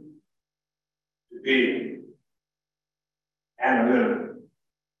addition to being analytical,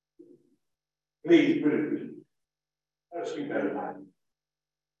 please, please, let's keep that in mind.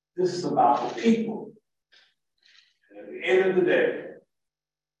 This is about the people. And at the end of the day,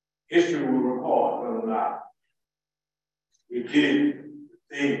 history will record whether or not we did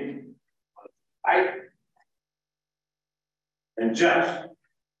the thing right and just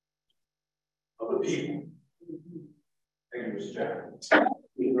of the people. Thank you, Mr. Chairman.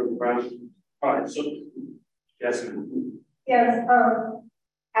 All right, so yes. Yes,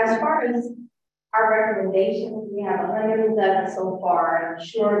 as far as our recommendations, we have 111 so far. I'm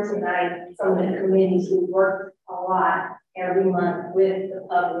sure tonight some of the committees who work a lot every month with the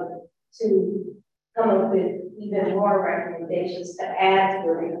public to come up with even more recommendations to add to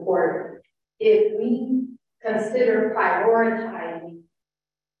the report. If we consider prioritizing,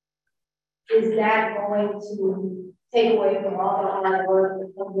 is that going to take away from all the hard work the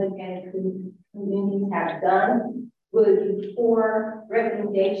public and communities have done? Will it be 4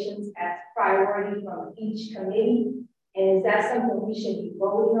 recommendations as priority from each committee? And is that something we should be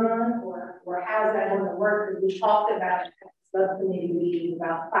voting on, or how is that going to work? Because we talked about it at the subcommittee meeting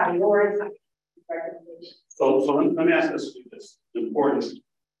about prioritizing recommendations. So let me ask this important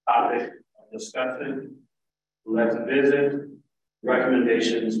topic of discussion. Let's visit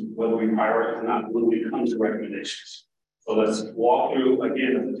recommendations, whether we prioritize or not, when we come to recommendations. So let's walk through,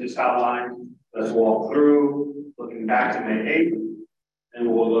 again, as I just outlined, let's walk through, looking back to May 8th, and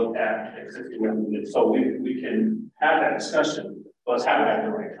we'll look at existing recommendations. So we can have that discussion, but let's have it at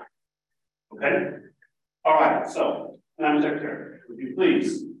the right time. Okay? All right, so, Madam Secretary, would you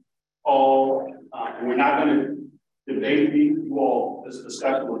please all, and we're not going to debate you all, this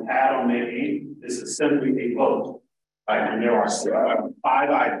discussion was had on May 8th. This is simply a vote, right? And there are 5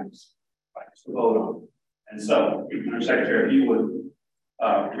 items, right, to vote on. And so, Madam Secretary, if you would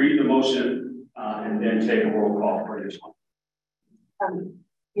read the motion and then take a roll call for this one.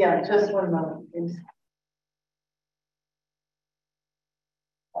 Yeah, just one moment, please.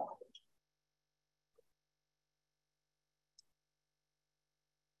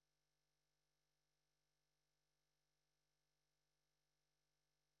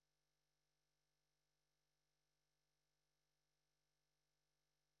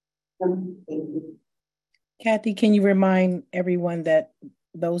 Kathy, can you remind everyone that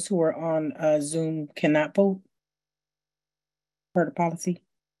those who are on Zoom cannot vote per the policy?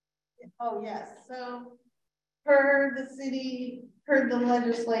 Oh, yes. So per the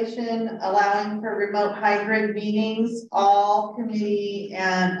legislation allowing for remote hybrid meetings, all committee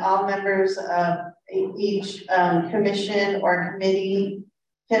and all members of each commission or committee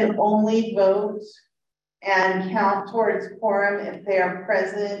can only vote and count towards quorum if they are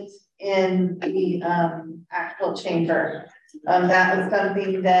present in the actual chamber. That was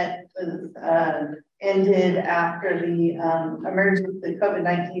something that was ended after the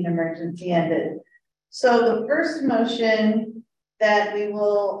COVID-19 emergency ended. So the first motion that we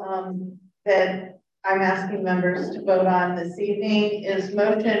will, that I'm asking members to vote on this evening is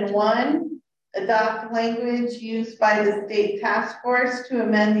motion 1 adopt language used by the state task force to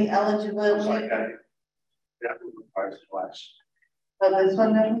amend the eligibility. That requires twice. Oh, this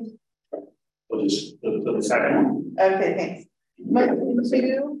one then? For the second one. Okay, thanks. Motion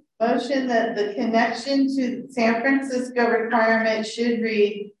two, motion that the connection to San Francisco requirement should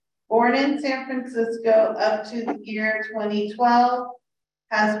read, born in San Francisco up to the year 2012,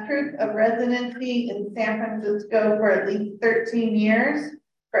 has proof of residency in San Francisco for at least 13 years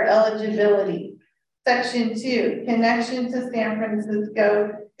for eligibility. Section 2, connection to San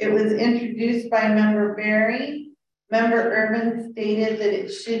Francisco. It was introduced by Member Berry. Member Urban stated that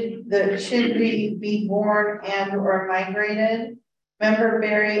it should be born and or migrated. Member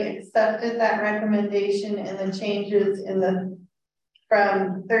Berry accepted that recommendation and the changes in the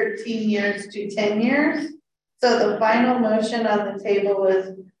from 13 years to 10 years. So the final motion on the table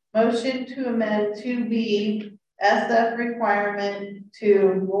was motion to amend 2B SF requirement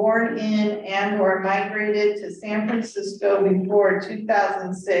to born in and or migrated to San Francisco before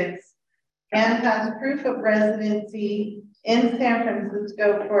 2006 and has proof of residency in San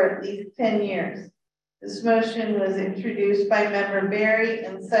Francisco for at least 10 years. This motion was introduced by Member Berry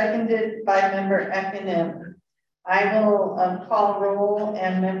and seconded by Member Ekanim. I will call roll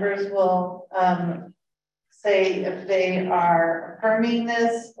and members will say if they are affirming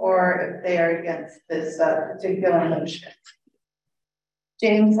this or if they are against this particular motion.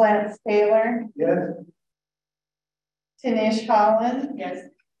 James Lance Taylor. Yes. Tanish Holland. Yes.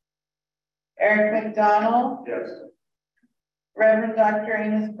 Eric McDonald. Yes. Reverend Dr.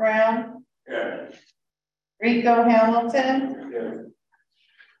 Amos Brown. Yes. Rico Hamilton. Yes.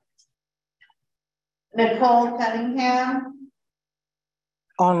 Nicole Cunningham.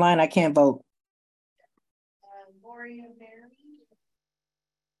 Online, I can't vote. Gloria Berry.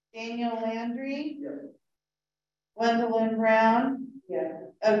 Daniel Landry. Yes. Gwendolyn Brown. Yes.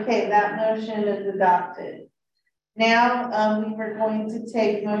 Okay, that motion is adopted. Now we were going to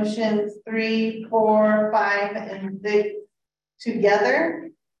take motions 3, 4, 5, and 6 together.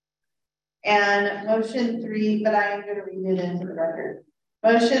 And motion 3, but I am going to read it into the record.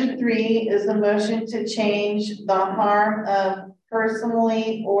 Motion 3 is a motion to change the harm of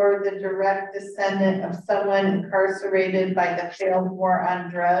personally or the direct descendant of someone incarcerated by the failed war on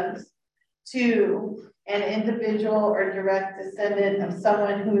drugs to an individual or direct descendant of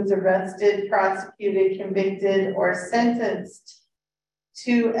someone who is arrested, prosecuted, convicted, or sentenced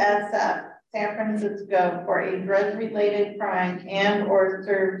to SF, San Francisco, for a drug-related crime and or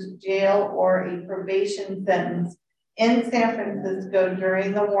served jail or a probation sentence in San Francisco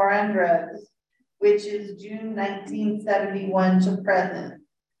during the war on drugs, which is June 1971 to present.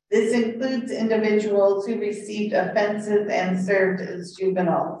 This includes individuals who received offenses and served as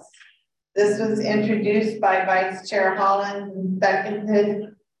juveniles. This was introduced by Vice Chair Holland and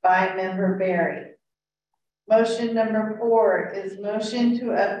seconded by Member Berry. Motion number 4 is motion to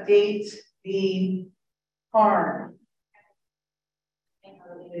update the harm.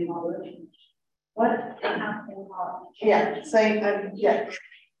 What? Yeah, say, yeah.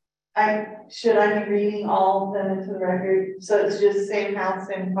 Should I be reading all of them into the record? So it's just same house,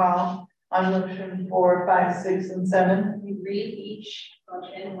 same file on motion 4, 5, 6, and 7. You read each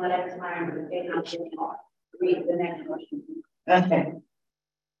motion one at a time, but they not read the next motion. Okay.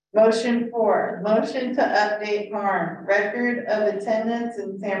 Motion 4, motion to update harm. Record of attendance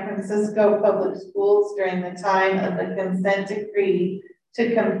in San Francisco public schools during the time of the consent decree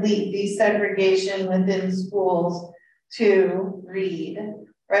to complete desegregation within schools to read.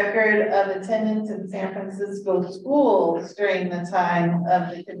 Record of attendance in San Francisco schools during the time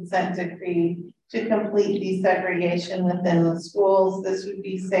of the consent decree to complete desegregation within the schools. This would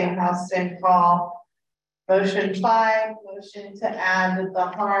be same house, same call. Motion 5, motion to add the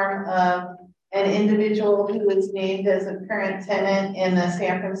harm of an individual who is named as a current tenant in the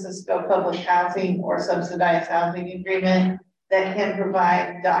San Francisco public housing or subsidized housing agreement that can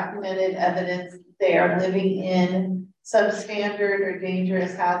provide documented evidence that they are living in substandard or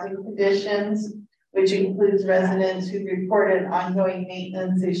dangerous housing conditions, which includes residents who reported ongoing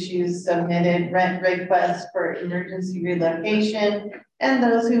maintenance issues, submitted rent requests for emergency relocation, and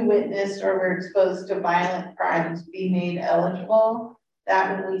those who witnessed or were exposed to violent crimes be made eligible.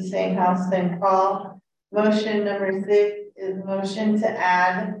 That would be same house, same call. Motion number 6 is motion to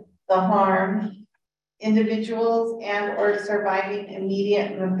add the harm. Individuals and or surviving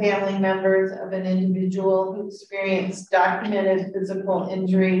immediate family members of an individual who experienced documented physical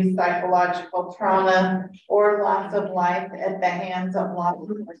injury, psychological trauma, or loss of life at the hands of law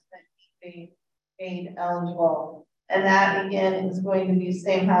enforcement be made eligible. And that again is going to be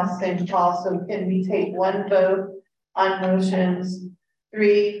same house, same call. So can we take one vote on motions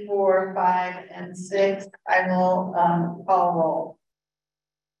 3, 4, 5, and 6. I will call roll.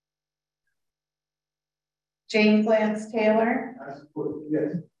 James Lance Taylor.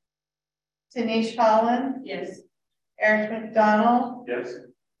 Yes. Tanish Holland. Yes. Eric McDonald. Yes.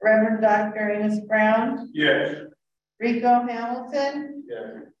 Reverend Dr. Amos Brown. Yes. Rico Hamilton.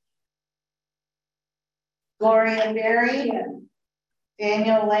 Yes. Gloria Berry.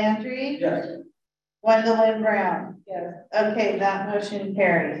 Daniel Landry. Yes. Gwendolyn Brown. Yes. Okay, that motion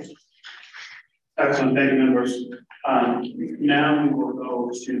carries. Excellent, thank you, members. Now we will go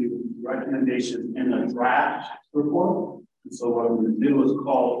to recommendations in the draft report. And so what I'm going to do is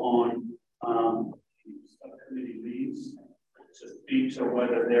call on subcommittee leads to speak to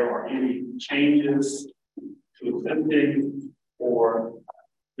whether there are any changes to existing or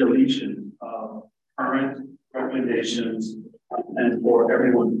deletion of current recommendations. And for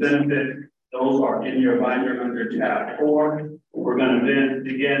everyone's benefit, those are in your binder under tab 4. We're going to then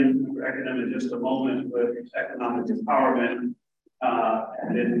begin reckoning in just a moment with economic empowerment,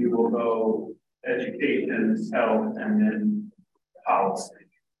 and then we will go education, health, and then policy.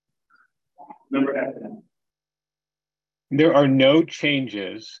 Member Efton. There are no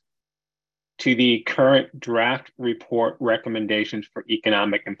changes to the current draft report recommendations for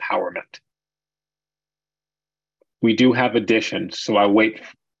economic empowerment. We do have additions, so I wait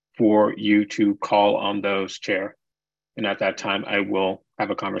for you to call on those, Chair. And at that time, I will have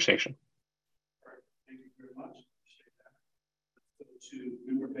a conversation. Thank you very much. Let's go to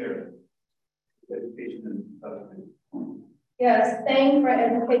Member Barrett, education and Yes, staying for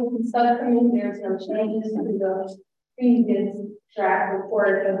education subcommittee, there's no changes to the previous draft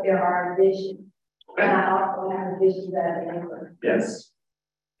report, but there are additions. Okay. And I also have additions that I answer. Yes.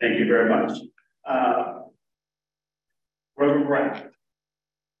 Thank you very much. Reverend Brown.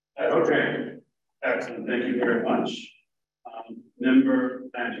 Okay. Excellent. Thank you very much. Member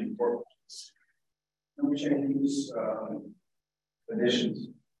Managing Board. No changes, additions.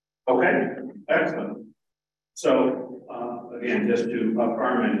 Okay. Excellent. So again, just to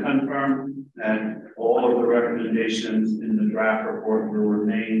affirm and confirm that all of the recommendations in the draft report will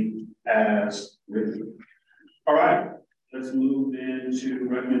remain as written. All right. Let's move into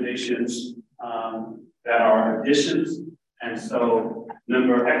recommendations that are additions. And so,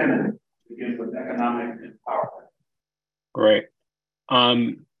 Member Economic, begin with economic empowerment. Great.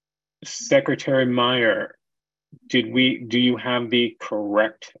 Secretary Meyer, do you have the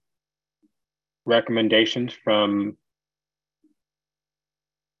correct recommendations from?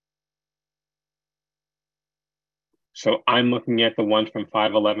 So I'm looking at the one from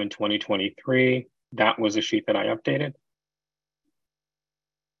 5/11/2023. That was a sheet that I updated.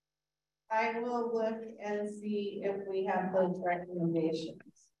 I will look and see if we have those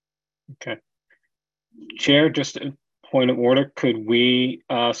recommendations. Okay. Chair, just a point of order. Could we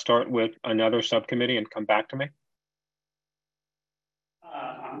start with another subcommittee and come back to me?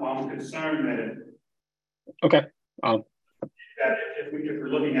 I'm concerned that Okay. that if we're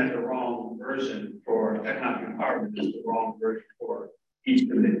looking at the wrong version for economic empowerment, is the wrong version for each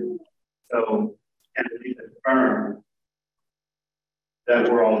committee. So can we confirm that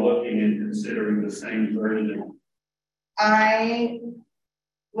we're all looking and considering the same version? I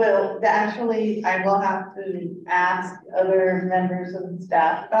will have to ask other members of the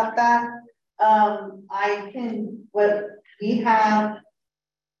staff about that. We have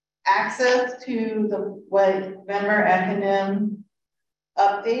access to what Member Econom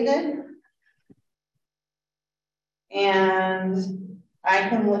updated. And I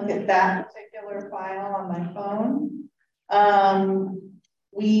can look at that particular file on my phone.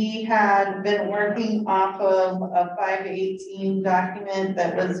 We had been working off of a 518 document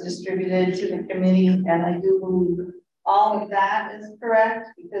that was distributed to the committee, and I do believe all of that is correct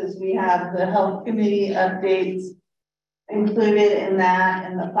because we have the health committee updates included in that,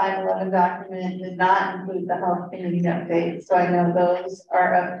 and the 511 document did not include the health committee updates. So I know those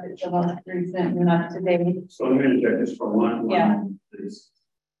are up to the most recent and up to date. So I'm going to check this for one. Yeah. Please.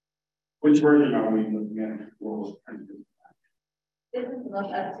 Which version are we looking at? What was printed? This is the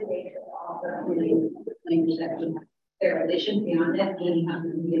most up to date of all the language that we have. There are additions beyond that, and you have to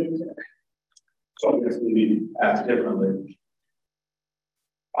get into the. So I guess we need to ask differently.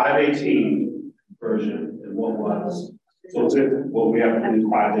 518 version and what was? So what we have to do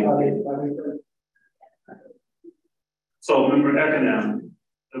 518. So remember Econom,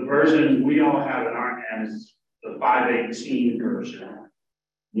 the version we all have in our hands, the 518 version.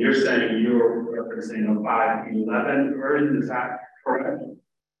 You're saying you're referencing a 511 version, is that correct?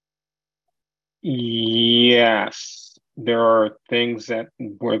 Yes, there are things that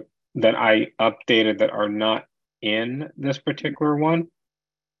I updated that are not in this particular one.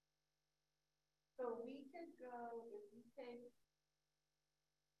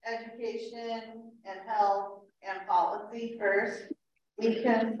 education and health and policy first. We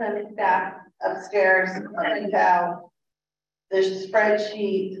can send staff upstairs and print out the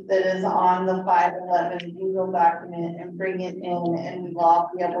spreadsheet that is on the 511 Google document and bring it in, and we will all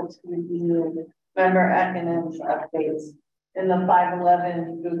be able to review member economics updates in the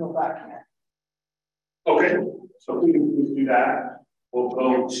 511 Google document. Okay, so we can do that. We'll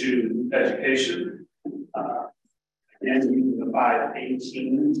go to education. And using the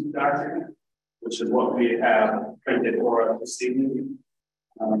 518 document, which is what we have printed for us this evening.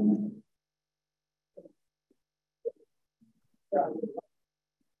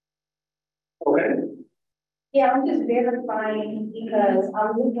 Okay. Yeah, I'm just verifying because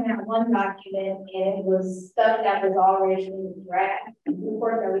I'm looking at one document and it was stuff that was already in the draft. Of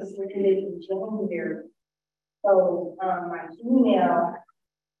course, I was submitted in January. So my email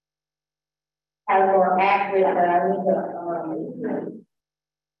has more accurate than I need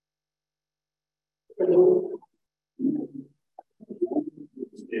to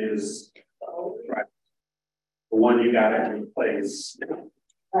is right. The one you got in place.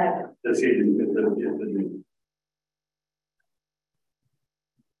 Right. This evening is the new.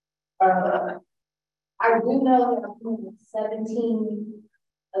 I do know that 17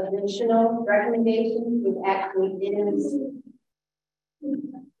 additional recommendations, which actually is in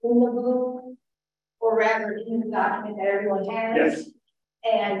the book, or rather in the document that everyone has. Yes.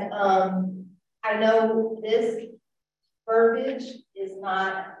 And I know this verbiage is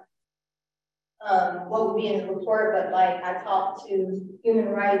not what would be in the report, but like I talked to Human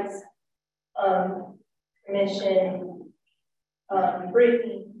Rights Commission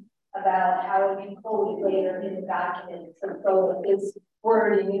briefing about how it would be quoted later in the document. So it's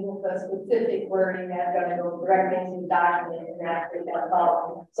wording, even the specific wording that's going to go directly into the document and that's that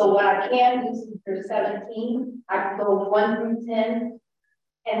following. So what I can do is for 17, I can go 1 through 10.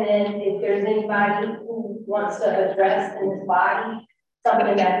 And then if there's anybody who wants to address in this body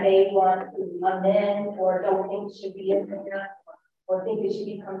something that they want to amend or don't think should be in there or think it should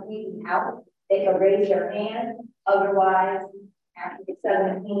be completely out, they can raise their hand. Otherwise, after the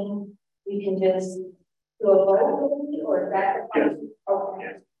 17, we can just do a vote, or is that the yes. Okay.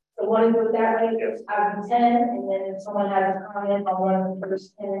 Yes. So want to do it that way? Yes. I'll do 10, and then if someone has a comment on one of the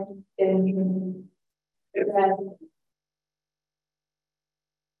first 10, then you can do that.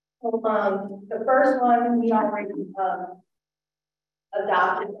 So, the first one we already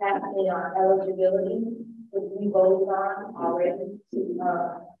adopted that in our eligibility, which we voted on already to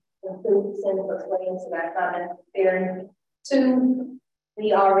include Senator Swain, so that's not necessary. 2,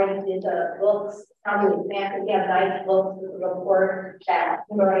 we already did the books. How many examples? We have nice books with the report that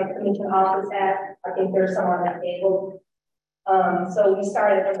Human Rights Commission office has. I think there's some on that table. So we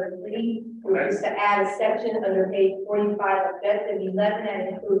started at number 3. We used to add a section under page 45 of objective 11 and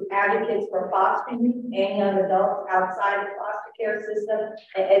include advocates for foster youth and young adults outside the foster care system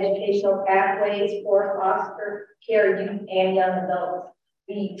and educational pathways for foster care youth and young adults.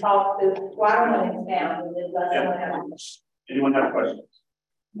 We talked to, well, I don't want to expound this, but someone has. Anyone have questions?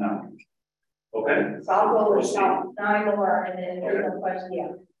 No. Okay. So I'll go with 9 more and then there's no question.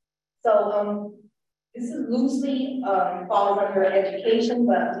 Yeah. So this is loosely falls under education,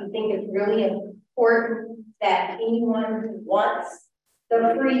 but we think it's really important that anyone who wants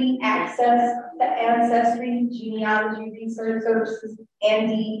the free access to ancestry, genealogy, research services, and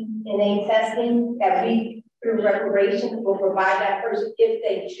DNA testing, that we, through reparations, will provide that person if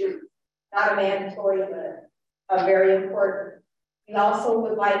they choose. Not a mandatory, but very important. We also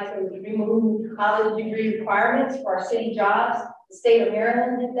would like to remove college degree requirements for our city jobs. The state of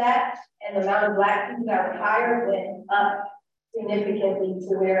Maryland did that, and the amount of Black people that were hired went up significantly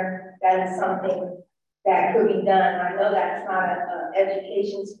to where that is something that could be done. I know that's not an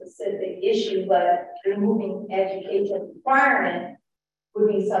education specific issue, but removing education requirement would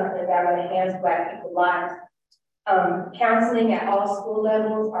be something that would enhance Black people's lives. Counseling at all school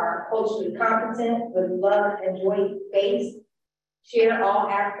levels are culturally competent with love and joy-based. Share all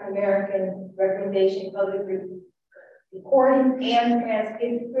African-American recommendation public recording and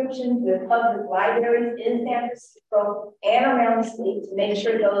transcriptions with public libraries in San Francisco and around the state to make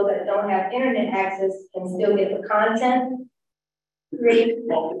sure those that don't have internet access can still get the content.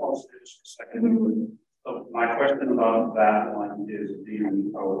 So my question about that one is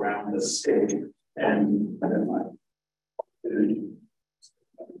being around the state and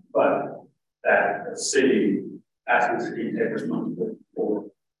but that the city, asking the city to take responsibility for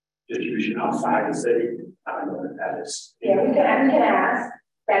distribution outside the city. I don't know if that is. Yeah, we can ask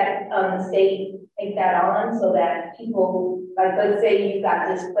that the state take that on so that people, like, let's say you got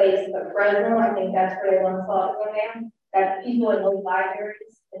displaced at Fresno, I think that's where they want to start going now, that people in those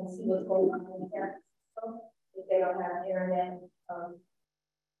libraries can see what's going on in San Francisco if they don't have internet,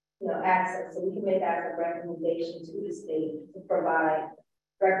 access. So we can make that as a recommendation to the state to provide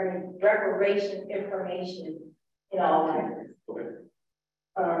reparation information in all libraries. Okay.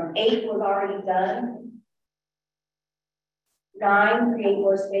 8 was already done. 9, create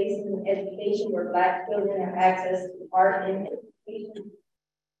more spaces in education where Black children have access to art and education.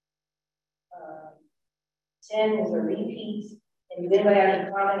 10 is a repeat. And does anybody have any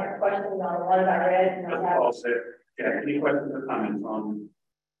comment or questions on the ones I read? Yeah, any questions or comments on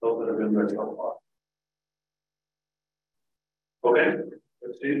those that have been read so far? Okay,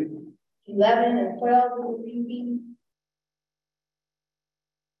 let's see. 11 and 12 is a repeat.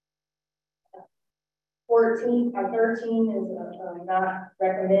 13 is not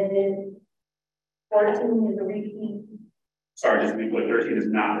recommended. 14 is a repeat. Sorry, just to be clear, 13 is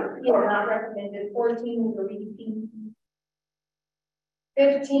not recommended. Yeah, not recommended. 14 is a repeat.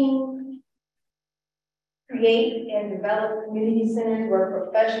 15, create and develop community centers where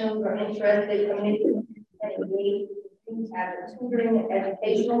professionals are interested, community and engage as a tutoring and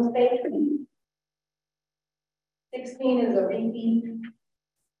educational space. 16 is a repeat.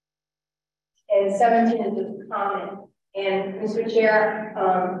 And 17 is just a comment. And Mr. Chair,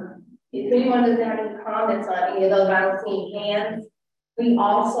 if anyone doesn't have any comments on any of those, I don't see hands. We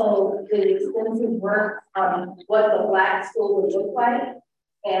also did extensive work on what the Black school would look like.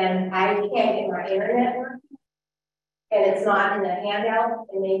 And I can't get my internet working. And it's not in the handout.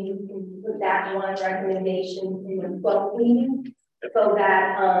 And maybe you can put that one recommendation in the 12th meeting so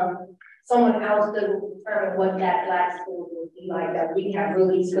that someone else doesn't determine what that Black school would be like, that we have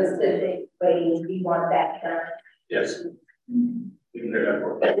really specific ways we want that done. Yes. We can hear that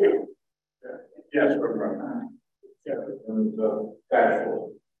for you. Yes, we're Yeah, and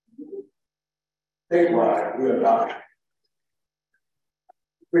factual. Think about it, we adopt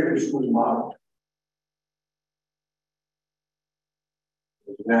previous school model.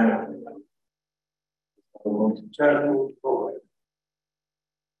 Now, technical program.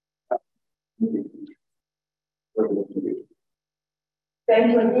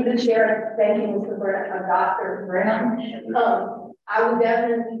 Thank you, through the chair. Thank you, Mr. Brown, Dr. Brown. I will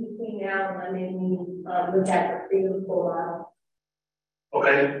definitely between now and Monday meeting look at the freedom school model.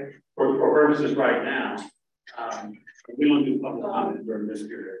 Okay, for purposes right now, we don't do public comment during this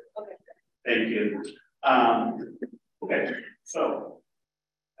period. Okay. Thank you. Okay, so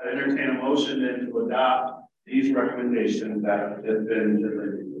I entertain a motion then to adopt these recommendations that have been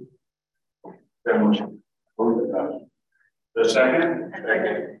delivered. That motion. The second?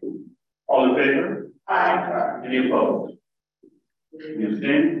 Second. All in favor? Aye. Any opposed? Any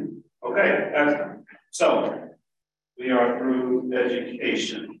abstain? Okay, excellent. So we are through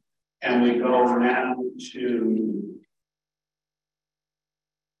education and we go now to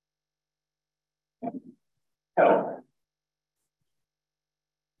health.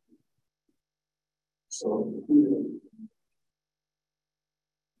 So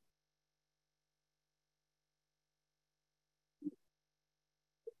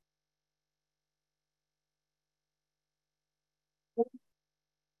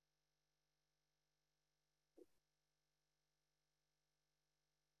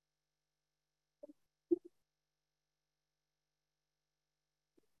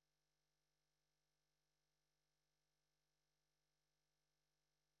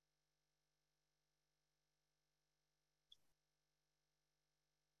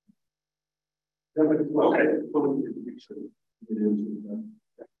okay,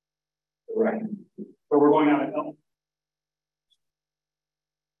 right. So we're going out of health.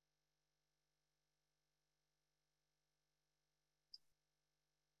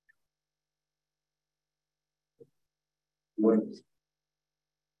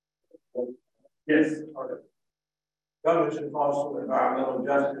 Yes. Okay. Government should foster environmental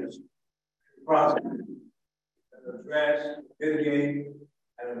justice process and address, mitigate,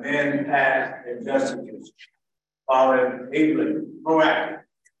 and amend past injustices, while enabling proactive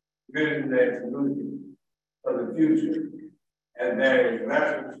community-led solutions for the future. And there is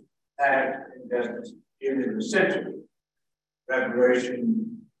reference to past injustice in an essential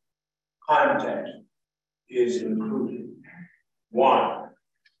reparation context is included. 1.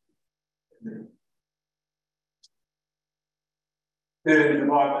 The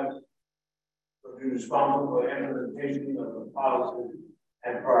department will be responsible for implementation of the policies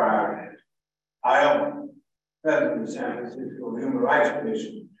and priorities. However, President of the San Francisco Human Rights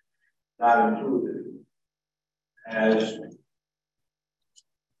Commission not included as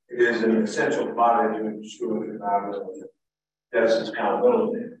It is an essential body to ensure environmental justice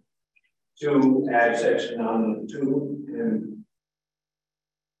accountability. 2, add section 2 in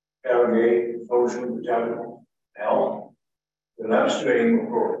Calgary social protection health, an upstream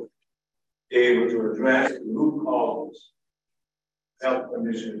approach, able to address the root causes of health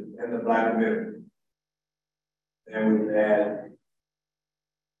conditions in the Black community. And we add,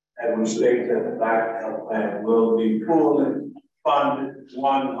 and we state that the Black Health Plan will be fully funded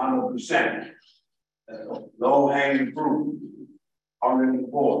 100%. That's low hanging fruit. Already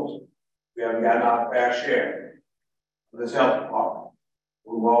reports. We haven't gotten our fair share of this health department.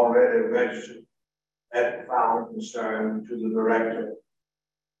 We've already registered that profound concern to the director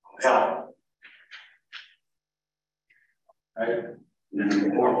of health. Right?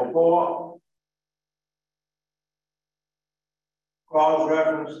 Number 4,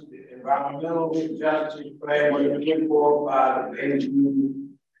 cross-reference the environmental justice framework put forth by the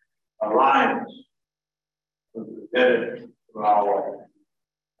AU Alliance presented to our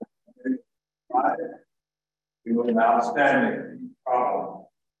we have an outstanding problem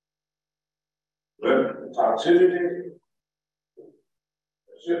with the toxicity, the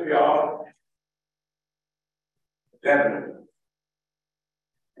shipyard, definitely,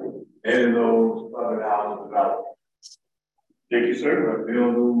 and those other houses development. Thank you, sir. But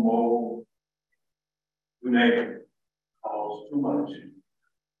build more, you name it, costs too much.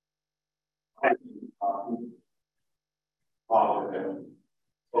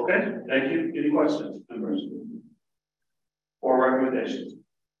 Okay, thank you. Any questions, members? Or recommendations?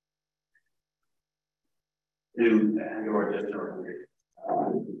 New and your district.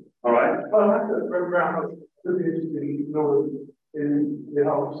 All right. Well, I could background could be interested in knowing in the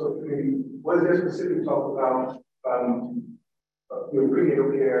health subcommittee. What is there specific talk about your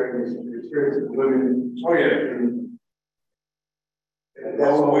prenatal care and the experience of women? Oh yeah. And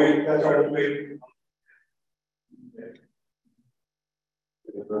that's all we. That's all we.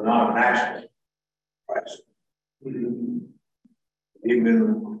 It's a non-national crisis. Even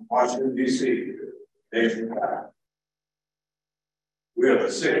in Washington, D.C., nationwide, we are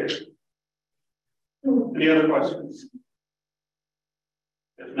the sick. Any other questions?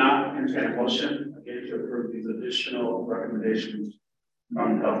 If not, entertain a motion again to approve these additional recommendations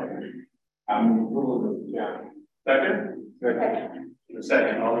from the health committee. I'm approval. Yeah. Second? Second. The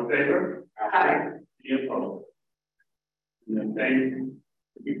second. All in favor? Aye. Any opposed? Anything?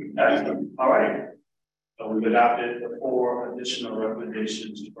 Excellent. All right. So we've adopted the 4 additional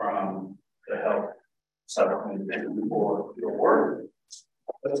recommendations from the health subcommittee. Thank you for your work.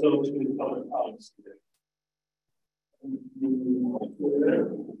 Let's go to public policy.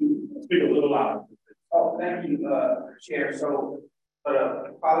 Speak a little louder. Oh, thank you, Chair. So for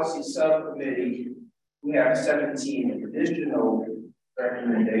the policy subcommittee, we have 17 additional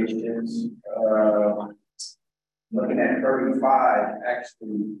recommendations. Looking at 35,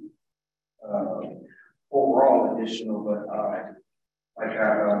 actually, overall additional, but like I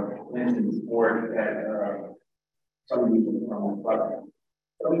mentioned before, we had some of these from the public.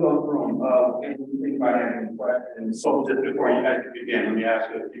 So we go through them. If you think about any questions. So just before you begin, let me ask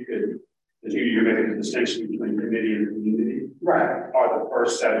you if you could, because you're making a distinction between committee and community. Right. Are the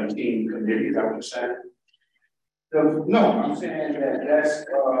first 17 committees, is that what you're saying? No, I'm saying that that's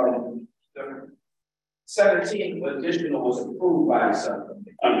the 17 additional was approved by the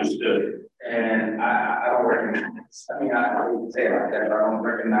subcommittee. Understood. And I don't recognize, I mean, I wouldn't say it like that, but I don't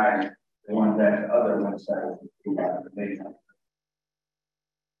recognize the ones that the other ones that was approved by the committee.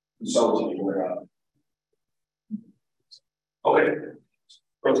 Consulted were Okay.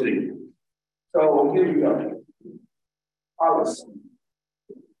 Proceed. So here we go. Policy.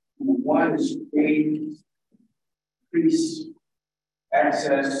 One is increase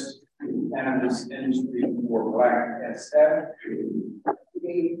access to cannabis industry for Black SF.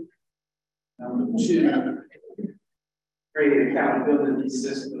 Number 2, create accountability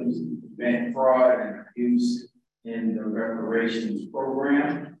systems to prevent fraud and abuse in the reparations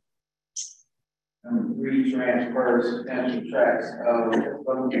program. Number 3, transfer substantial tracts of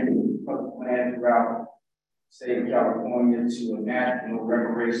public land throughout the state of California to a national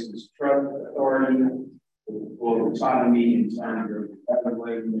reparations trust authority for autonomy in terms of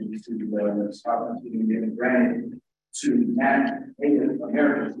evaluating to the opportunity given granted to Native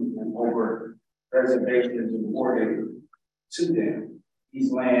American people over reservations awarded to them.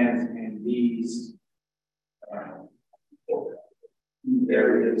 These lands and these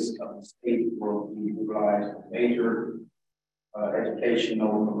areas of the state will be utilized for major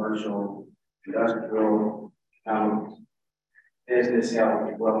educational, commercial, industrial, business,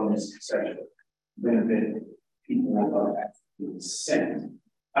 health, wellness, etc. Benefit people of African descent.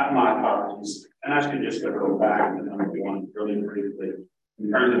 My apologies. And actually just to go back and one really briefly,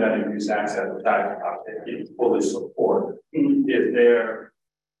 in terms of that increased access, which I fully support, is there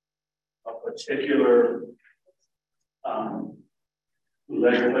a particular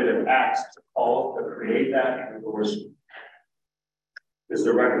legislative acts to call to create that? Of course, is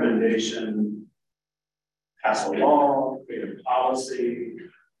the recommendation pass a law, create a policy,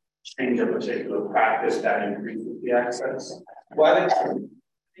 change a particular practice that increases the access? Well, I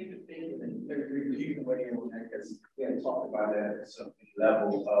think the thing that you can weigh in on that, because we haven't talked about that at some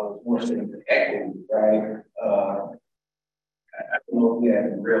level of more so the equity, right? I don't know if we have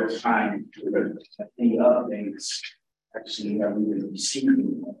in real time any updates actually have we been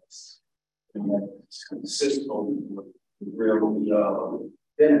receiving this, and that's consistent with real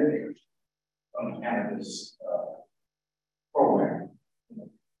benefit from cannabis program.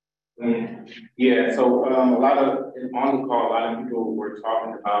 Yeah, so a lot of on the call, a lot of people were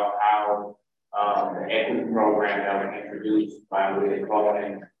talking about how the equity program that was introduced by Willie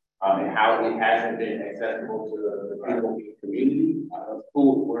Cohen and how it hasn't been accessible to the people in the community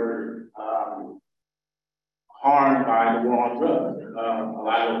who were harmed by the war on drugs. A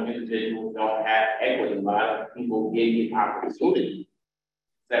lot of those individuals don't have equity. A lot of people get opportunity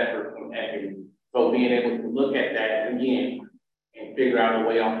separate from equity. So being able to look at that again and figure out a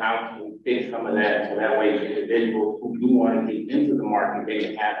way on how to fix some of that, so that way individuals who do want to get into the market, they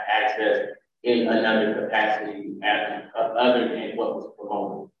can have access in another capacity other than what was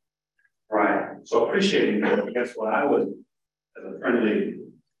promoted. Right. So appreciating that. I guess what I would, as a friendly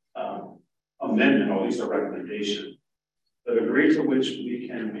amendment, or at least a recommendation, the degree to which we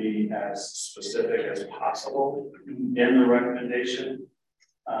can be as specific as possible in the recommendation.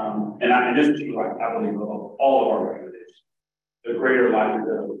 And I just like I believe of all of our recommendations, the greater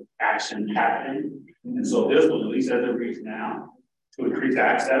likelihood of action happening. And so this one, at least as it reads now, to increase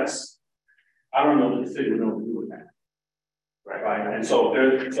access, I don't know that the city would know what to do with that. Right. And so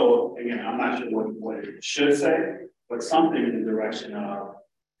so again, I'm not sure what it should say, but something in the direction of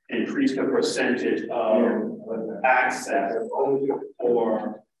increase the percentage of access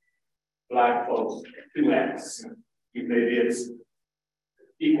for Black folks to X. Maybe it's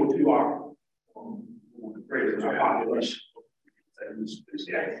equal to our greater our population.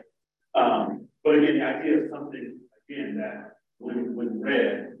 But again, the idea is something again that when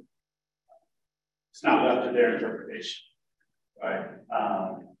read, it's not left to their interpretation, right?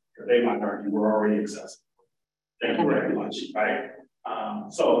 They might argue we're already accessible. Thank you very much, right?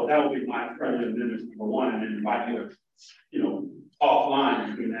 So that would be my friendly amendment number one, and then invite you,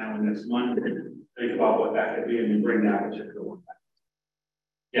 offline between now and next Monday, think about what that could be, and then bring that particular one back.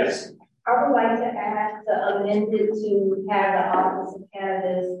 Yes. I would like to add to amend it to have the Office of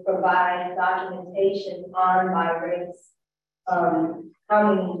Cannabis provide documentation on by race, how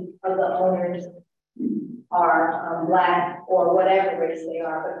many of the owners are Black or whatever race they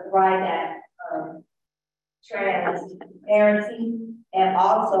are, but provide that transparency. And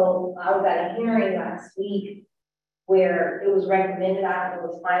also, I was at a hearing last week where it was recommended, I don't know, it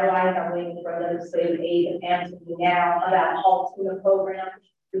was finalized. I'm waiting for legislative aid to answer me now about halting the program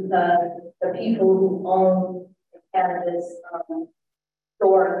because the people who own the cannabis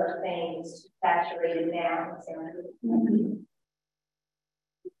stores are saying it's saturated now.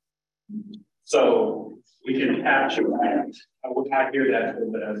 So we can capture that. I would not hear that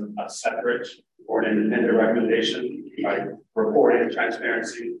as a separate or an independent recommendation, like reporting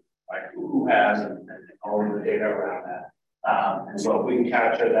transparency, like who has and all of the data around that. And so if we can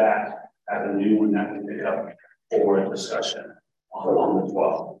capture that as a new one that we pick up for discussion on the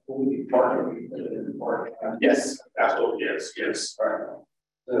 12th. Will we be part? Yes, absolutely. Yes. All right.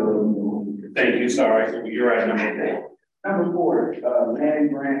 So thank you. Sorry. So you're at number 4. Number 4, land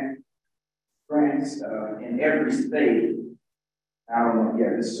grants in every state. I don't know.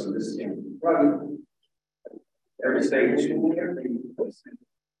 Yeah, this is every state should every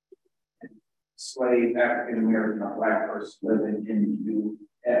slave African American or Black person living in the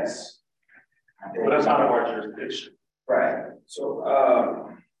U.S. Well, that's out of our jurisdiction. Right. So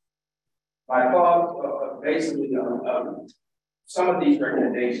my thought basically some of these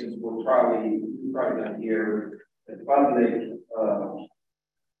recommendations will probably going to hear the public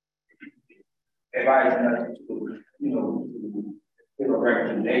advising us to to give a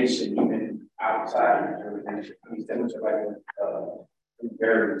recommendation even outside of the jurisdiction. Instead of like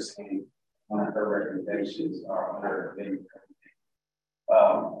various things, one of her recommendations are on her thing.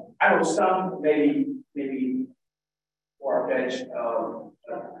 I know some maybe far-fetched.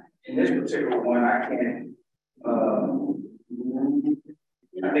 In this particular one, I can't.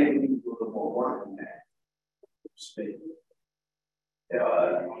 I think we need to do a little more work on that.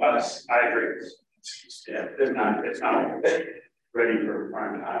 Us, I agree. Yeah, it's not ready for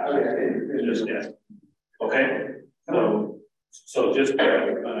prime time. Okay, just yes. Okay, so just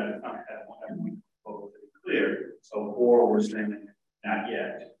we're gonna have one clear. So 4 we're saying not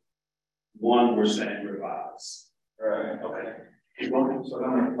yet. 1 we're saying revise. Right. Okay. So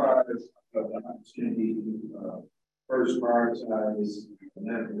number 5 is an opportunity to first prioritize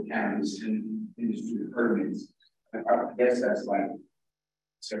medical cannabis in industry permits. I guess that's like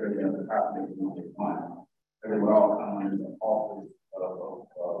several other topics on one. They would all come under the office of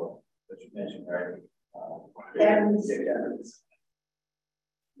that you mentioned, right? Yeah.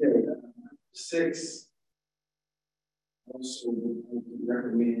 6. Also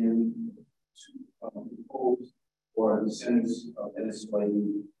recommend to propose for the sentence of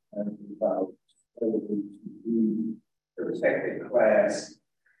legislating about the protected class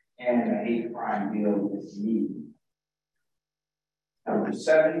and a hate crime bill is needed. Number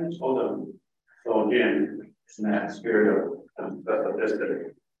 7, hold on. So again, in that spirit of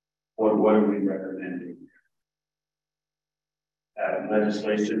specificity, what are we recommending?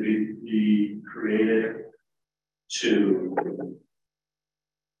 Legislation be created to.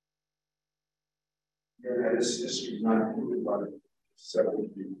 Yeah, this is not included by the 7.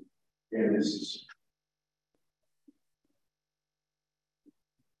 And this is.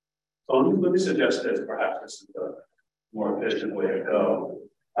 So let me suggest this. Perhaps this is a more efficient way to go.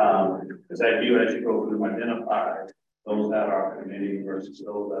 Because I do, as you go through, identify those that are committee versus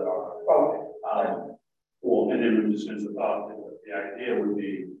those that are well, and then we just finish the thought that the idea would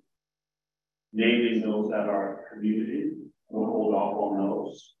be naming those that are community. We'll hold off on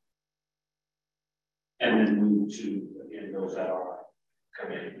those, and then move to again those that are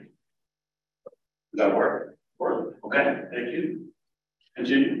committee. Does that work? Okay, thank you.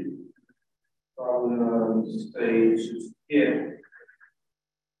 Continue. On stage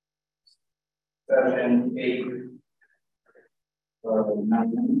 7, 8,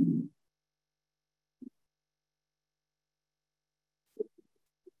 9.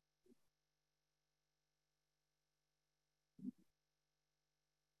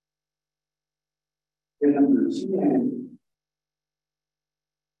 Number 10.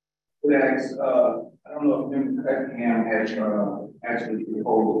 I don't know if Member Cunningham has actually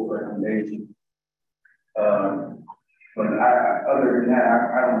proposed a recommendation. But other than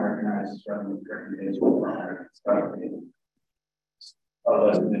that, I don't recognize this recommendation.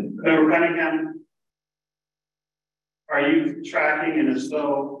 Member Cunningham, are you tracking, and if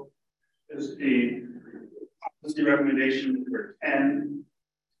so, is the policy recommendation for 10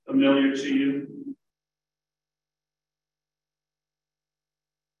 familiar to you?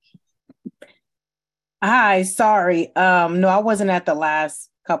 Hi, sorry. No, I wasn't at the last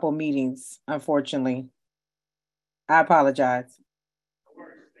couple meetings, unfortunately. I apologize. No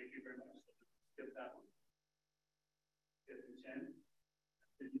worries. Thank you very much. Get that one. Get the 10.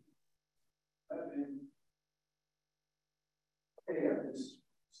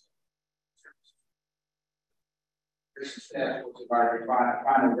 This staff was invited to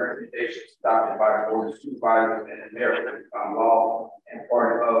final recommendations adopted by the Board of Supervisors and American law and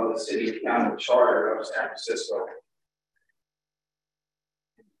part of the City and County Charter of San Francisco.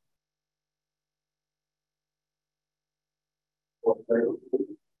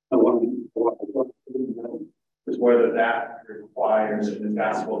 Is whether that requires, and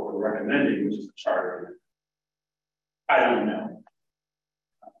that's what we're recommending, which is the charter. I don't know.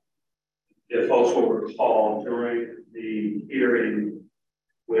 If folks will recall during the hearing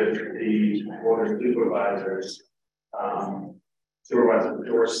with the Board of Supervisors, Supervisor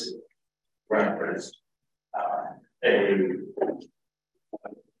Dorsey referenced a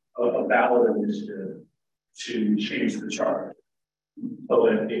ballot initiative to change the charter so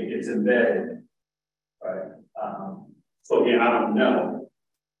that it's embedded, right? So again, I don't know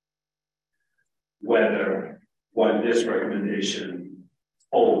whether what this recommendation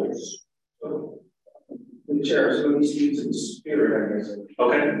holds. The chair, so he speaks in the spirit, I guess.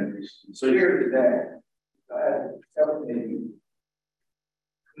 Okay. So here is that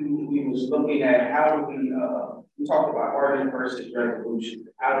we was looking at how do we talked about ordinance versus resolution.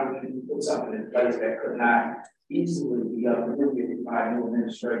 How do we put something in place that could not easily be uprooted by new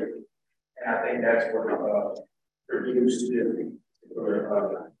administration? And I think that's what reduced to the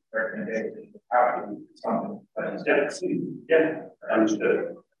recommendation. How do we put something in place? Yeah, understood.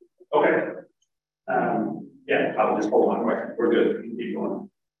 Okay. Yeah, I'll just hold on. Right. We're good. Keep going.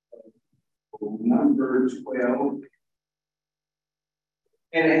 Number 12.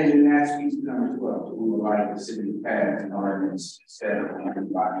 And that speaks to number 12. So we would like the city to pass an ordinance instead of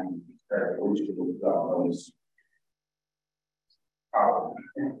providing resolution with all those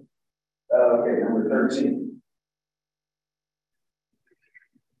Okay, number 13.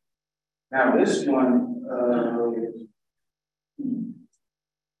 Now this one,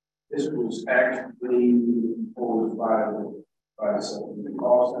 this was actually proposed by the subcommittee.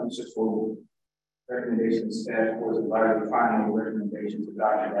 All San Francisco recommendations staff was invited to final recommendations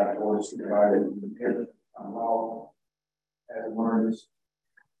adopted by the board of supervisors on law as emergence.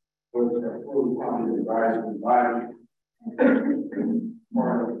 Was a fully funded advisory body and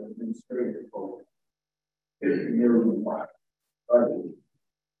part of the administrative program. $50 million budget.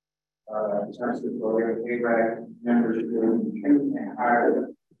 In terms of the AARAC members and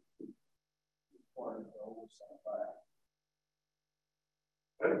hired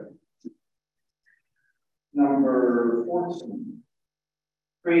Number 14,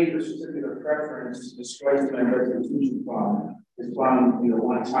 create a certificate of preference displacement restitution fund. This fund will be a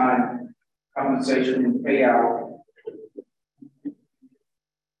one-time compensation payout,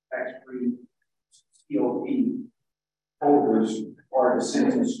 tax-free COP holders or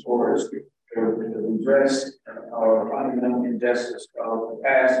descendants for the redress of fundamental injustice of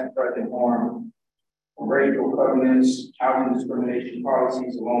past and present harm, racial covenants, housing discrimination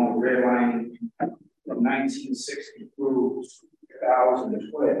policies along the red line from 1960 through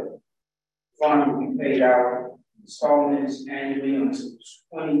 2012. Fund will be paid out installments annually until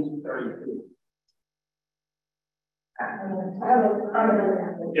 2033. I have a comment on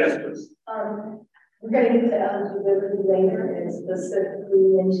that. Yes, please. We're going to get to eligibility later and specifically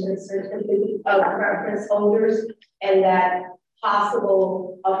mention certificate of preference holders and that a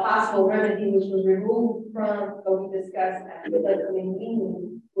possible remedy which was removed from what we discussed at the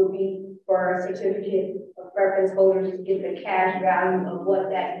meeting would be for a certificate of preference holders to get the cash value of what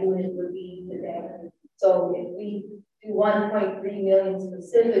that unit would be today. So if we do 1.3 million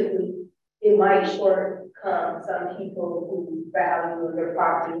specifically, it might shortcome some people who value their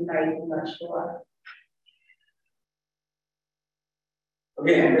property right much more.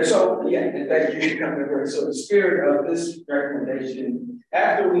 Again, so yeah, thank you for coming over. So the spirit of this recommendation,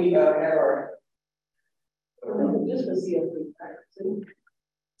 after we had our this was COP, right?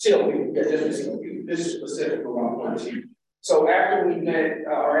 COP, yeah, this was COP. This is specific for 1.2. So after we met,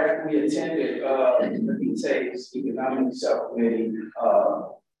 or after we attended the DTA's economic subcommittee,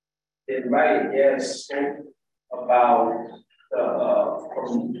 invited guests spoke about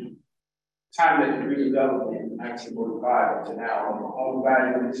from time that the redevelopment in 1945 up to now on the home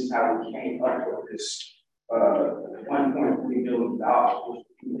value. This is how we came up with this $1.3 million, which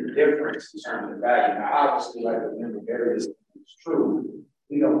would be the difference in terms of value. Now, obviously, like the member areas, it's true.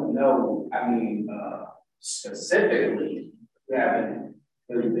 We don't know. I mean, specifically, we haven't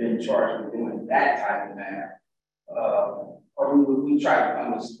really been charged with doing that type of math. Or we try to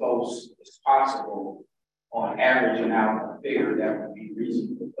come as close as possible on averaging out a figure that would be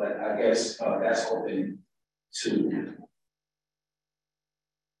reasonable, but I guess that's open to.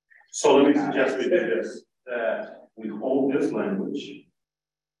 So let me suggest we do this, that we hold this language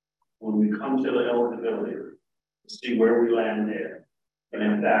when we come to the eligibility, see where we land there, and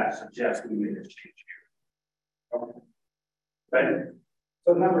in fact suggest we make a change here. Okay. Right?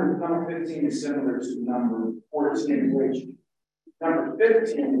 So number 15 is similar to number 14, which number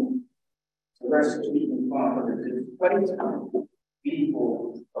 15, the restitution fund for the displacement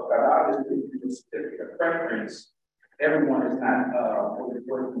people, but obviously the certificate of preference, everyone is not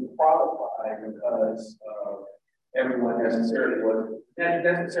qualified because everyone necessarily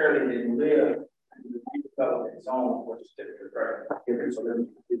didn't live in the redevelopment zone for certificate of preference. So there's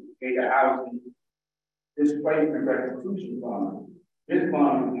a housing displacement restitution fund. This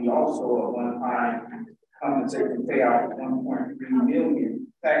fund will be also a one-time compensation payout of 1.3 million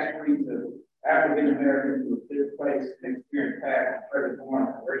tax-free to African Americans who have displaced and experienced past present harm,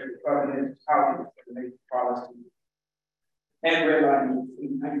 racial covenants, housing discrimination policy, and redlining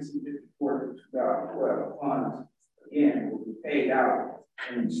between 1954 to 2012. Funds again will be paid out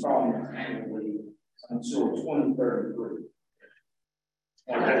in installments annually until 2033.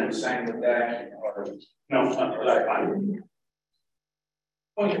 And are you saying with that? Or no, not that fine.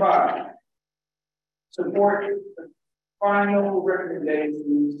 25. Support the final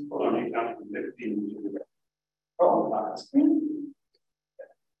recommendations. Hold on, you count from 15. Oh,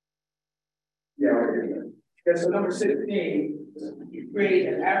 yeah, we're good. Okay, so number 16, you create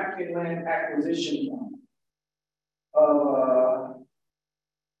an African land acquisition fund.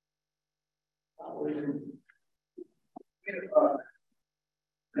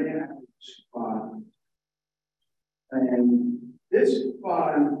 Land acquisition fund. And this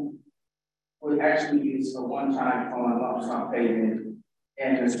fund would actually be a one-time fund, lump sum payment.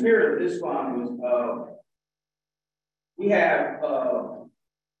 And the spirit of this fund was we have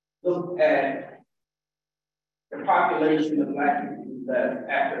little look at the population of Black people that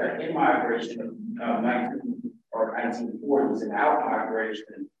after the in-migration of 1940s and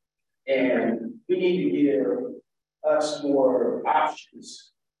out-migration, and we need to give us more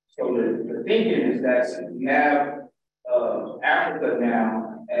options. So the thinking is that since we have Africa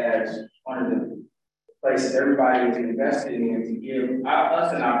now as one of the places everybody is investing in, to give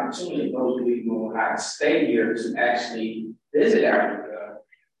us an opportunity, those who even know how to stay here, to actually visit Africa,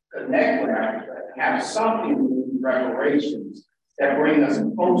 connect with Africa, and have something with reparations that bring us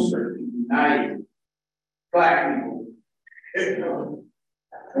closer to unite Black people.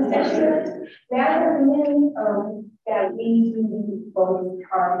 That means that we do both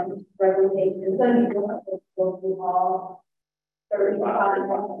parties representation, so you don't have to go through all 35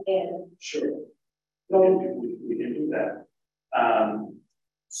 and sure. We can do that.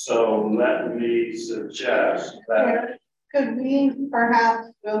 So let me suggest that. Could we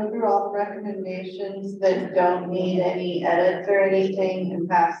perhaps go through all the recommendations that don't need any edits or anything and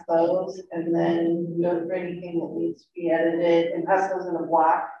pass those, and then go through anything that needs to be edited and pass those in a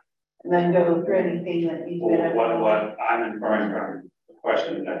block, and then go through anything that needs to be edited? What I'm inferring from the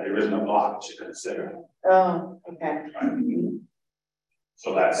question that there isn't a block to consider. Oh, okay. Right. So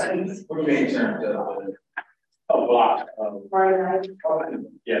that's what do you mean in terms of a block of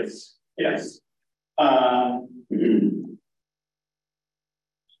yes, yes.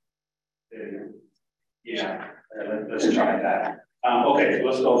 Yeah, let's try that. Okay, so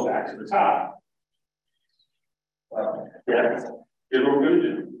let's go back to the top. Yeah, here's what we're going to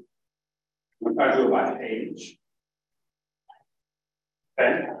do. We're going to do it by page.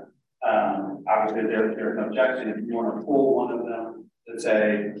 Okay. Obviously, there's an objection. If you want to pull one of them to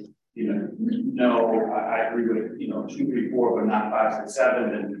say, you know, no, I agree with 2, 3, 4, but not 5, 6,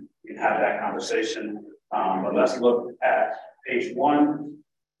 7, then we can have that conversation. But let's look at page 1,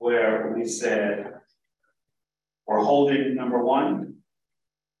 where we said we're holding number 1.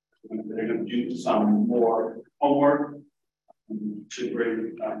 They're going to do some more homework to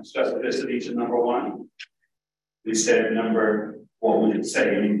bring specificity to number 1. We said well, we didn't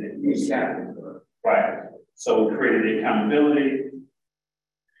say anything. Right. So we created accountability.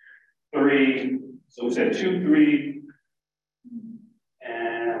 3. So we said 2, 3.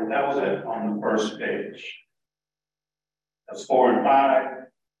 And that was it on the first page. That's 4 and 5.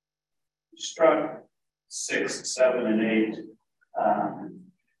 Struck. 6, 7, and 8 are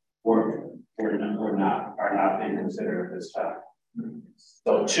not being considered at this time.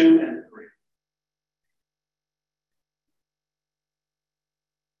 So 2 and 3.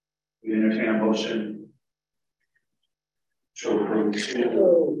 We entertain a motion to approve 2 and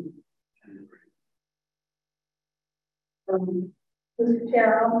 3. Mr. Chair,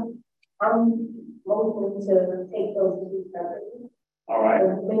 I'm motion to take those 2 separately. All right.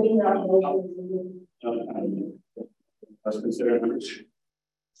 Maybe not motion. Let's consider number 2.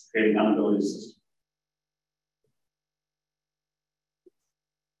 Creating accountability system.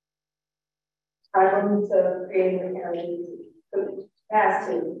 I want to create an accountability system. Pass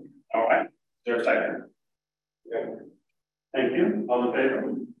 2. All right. Is there a second? Yeah. Thank you. All in favor?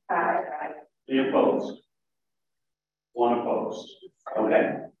 Aye. Any opposed? 1 opposed. Okay.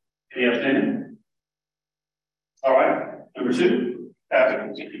 Any abstaining? All right. Number 2.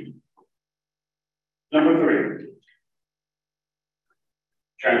 Passes. Number 3.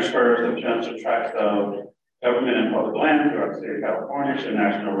 Transfers of general tracts of government and public land throughout the state of California to the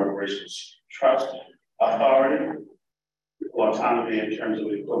National Reparations Trust Authority, autonomy in terms of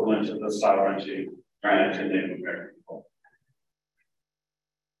equivalent to the sovereignty granted to Native American people.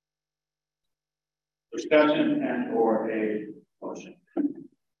 Discussion and/or a motion.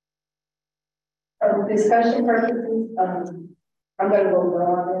 For discussion purposes, I'm going to go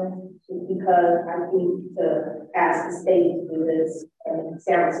on this because I need to ask the state to do this, and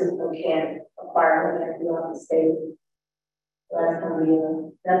San Francisco can't acquire land throughout the state. So that's going to be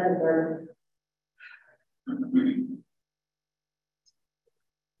that's a burden.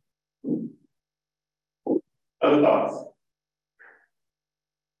 Other thoughts?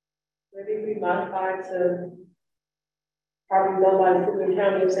 Maybe we modify to probably go by the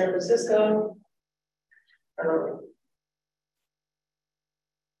County of San Francisco.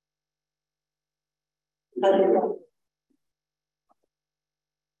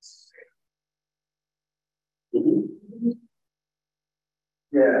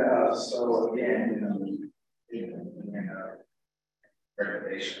 Yeah, so again,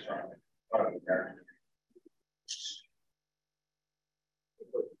 recommendation from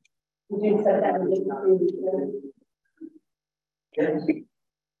Would you accept that? Yes.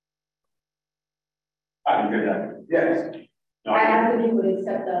 I can hear that. Yes. No, I asked if you would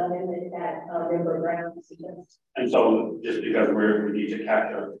accept the amendment that Member Brown suggests. and so just because we need to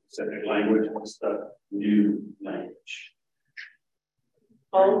capture specific language, what's the new language?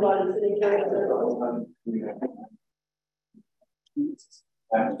 Owned by the city council.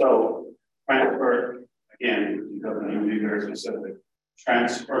 And so transfer, again, because I need to be very specific,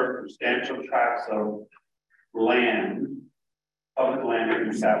 transfer substantial tracts of land, public land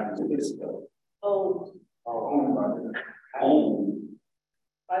in San Francisco. Owned Owned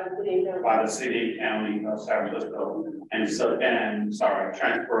by the city by the city and county. and county of San Francisco. And so, and sorry,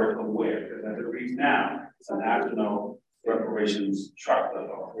 transfer to where? Because as it reads now, it's a national reparations trust. It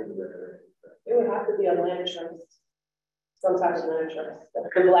would have to be a land trust, some type of land trust,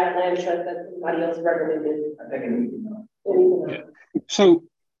 the black land trust that somebody else recommended. I think it needs to know. So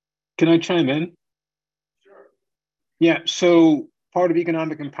can I chime in? Sure. Yeah, so part of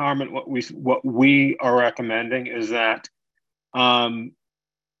economic empowerment, what we are recommending is that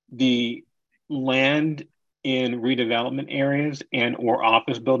the land in redevelopment areas and or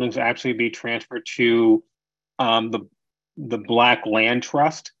office buildings actually be transferred to the Black Land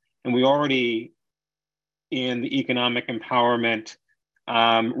Trust. And we already, in the economic empowerment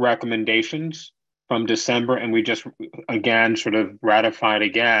recommendations from December, and we just again sort of ratified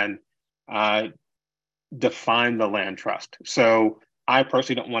again, define the land trust. So I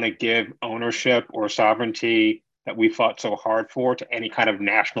personally don't want to give ownership or sovereignty that we fought so hard for to any kind of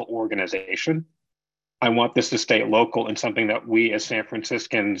national organization. I want this to stay local and something that we as San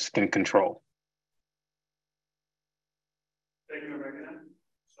Franciscans can control. Thank you, Rebecca.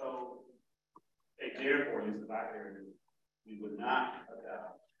 So a therefore is the back area. We would not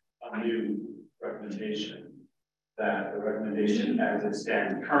adopt a new recommendation, that the recommendation as it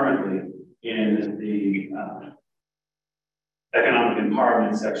stands currently in the economic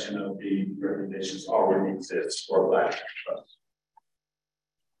empowerment section of the recommendations already exists for Black Trust.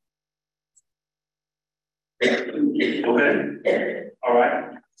 Okay, all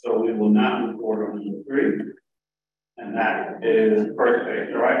right, so we will not move forward on number 3. And that is first page.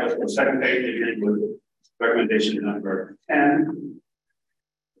 All right, let's go second page again with recommendation number 10.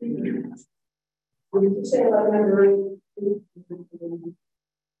 What did you say about number 8?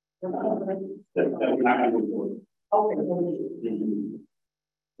 That we're not going to move forward.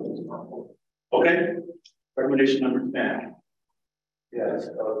 Okay, recommendation number 10. Yes,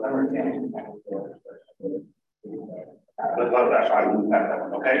 number 10. Let's let that try to move past that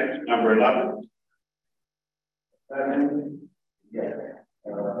one. Okay, number 11. Yes.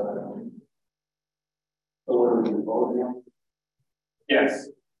 Yes.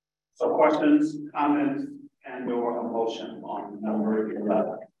 So questions, comments, and or a motion on number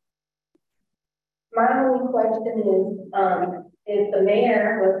 11. My only question is, if the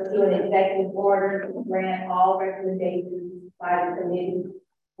mayor was to do an executive order to grant all recommendations by the committee,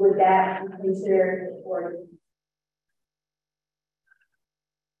 would that be considered an ordinance?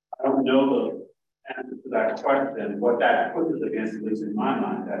 I don't know the answer to that question. What that puts us against, at least in my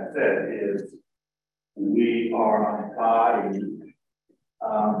mind, that said, is we are a body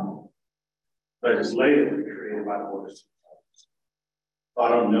legislatively created by the board. So I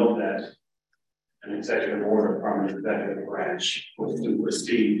don't know that an executive order from an executive branch will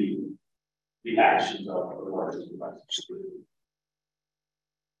supersede the actions of the board of supervisors.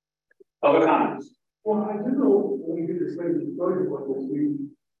 Other comments? Well, I do know when we did the slave disclosure ordinance, we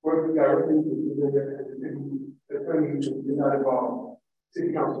worked directly with the attorneys who did not involve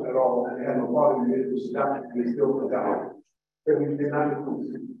city council at all, and they had no part in it. It was adopted, and they still put out. But we did not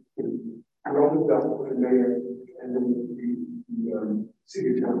include we only got for the mayor and then the city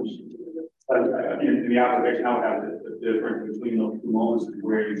attorney. In the observation, I would have the difference between those two moments and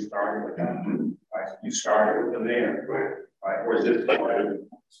where you started with that. Right? You started with the mayor, right? Or is this like, again,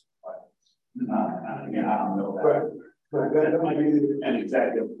 I don't know that. Right. That might be an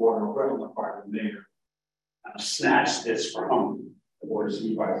executive order on the part of the mayor. Snatch this from the board of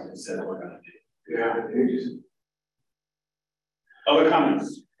supervisors and said we're going to do. Yeah. Other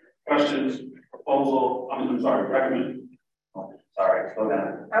comments, questions, proposal? I'm sorry, recommend. Oh, sorry, slow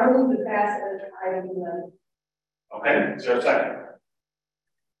down. I move to pass item 11. Okay, is there a second?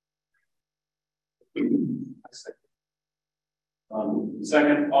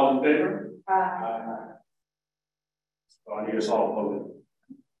 Second, all in favor? So I need us all voted.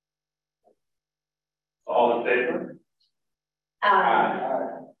 All in favor?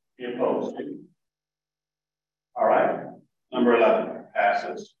 Any opposed? All right. Number 11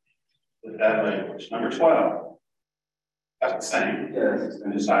 passes with that language. Number 12. That's the same. Yes. It's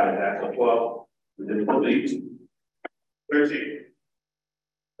been decided that. So 12, we didn't delete. 13.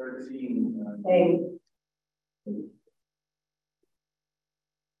 13. Hey.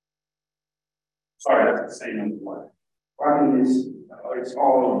 Sorry, that's the same as what? I mean, it's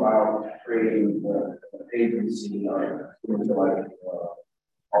all about creating the agency or like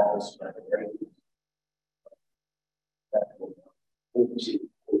office.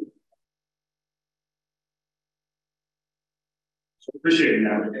 So appreciating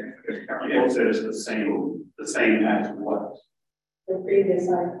that. You said it's the same as what? The previous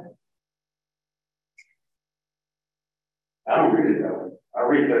item. I don't read it that way. I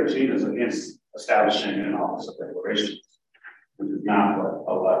read 13 as against establishing an office of declarations, which is not what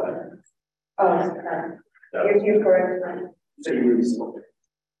 11. Oh, that's correct. You're correct. So you read something.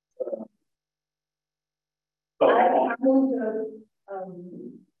 I moved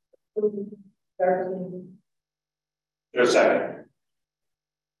to 13. Just a second.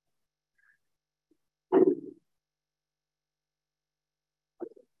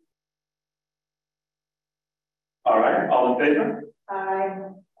 All right, all in favor? Aye.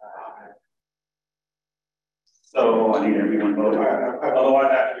 So I need everyone to vote. Otherwise,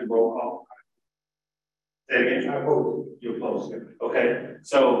 I have to do roll call. Say again. I vote. You're close. Okay,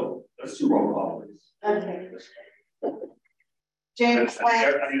 so let's do roll call, please. Okay. James I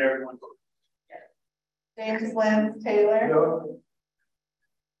Lance. need everyone to vote. James Lance Taylor. No.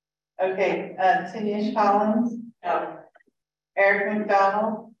 Okay, Tanish Collins. No. Eric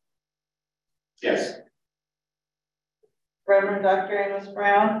McDonald. Yes. Reverend Dr. Amos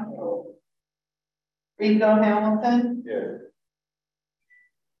Brown. No. Rico Hamilton. Yes.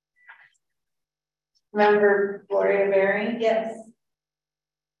 Member Gloria Berry. Yes.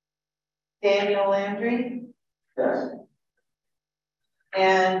 Daniel Landry. Yes.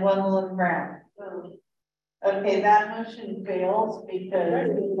 And Gwendolyn Brown. Okay, that motion fails because.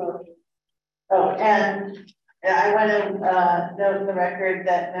 Oh, and I want to note in the record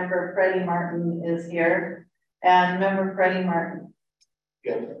that member Freddie Martin is here, and member Freddie Martin.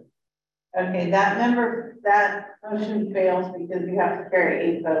 Yes. Okay, that motion fails because you have to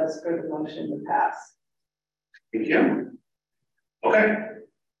carry 8 votes for the motion to pass. Thank you. Okay.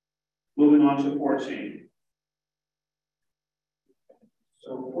 Moving on to 14.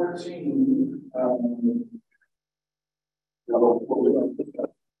 So 14,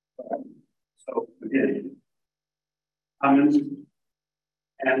 so again, comments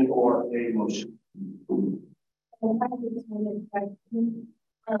and or a motion.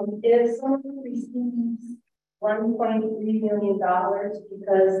 If someone receives $1.3 million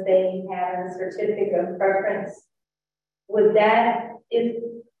because they have a certificate of preference, would that, if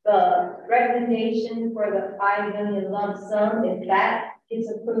the recommendation for the $5 million lump sum, if that is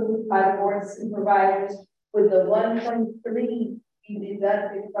approved by the board of supervisors, would the 1.3 be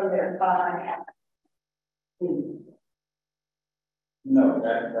deducted from their 5? no,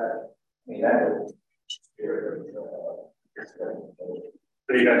 that would.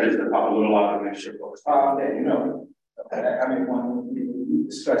 So you got just a little lot to make sure. Yeah, you know, I mean, when we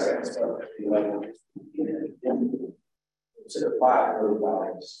discuss that stuff at the level, to the $5 million,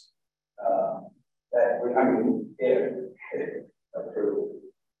 that I mean, if approved.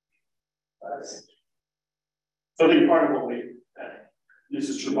 So I think part of what this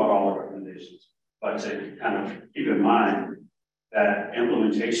is true about all the recommendations, but to kind of keep in mind that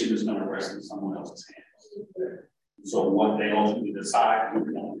implementation is going to rest in someone else's hands. So what they ultimately decide, we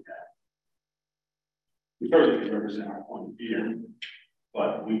can only have. We certainly can represent our point of view,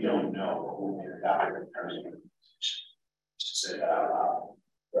 but we don't know what will be adopted in terms of implementation. Just say that out loud.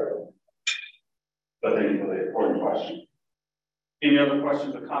 Right. But thank you for the important question. Any other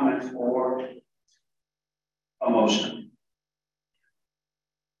questions or comments or a motion?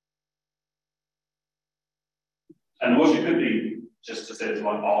 And the motion could be just to say it's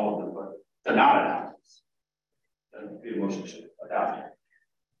like all of them, but to not adopt this. Then the motion should adopt it.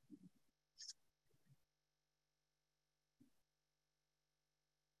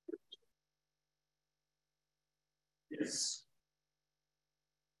 Yes.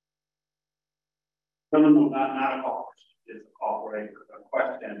 No, not a call. It's a call for a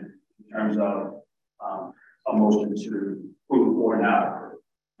question in terms of a motion to approve or not approve.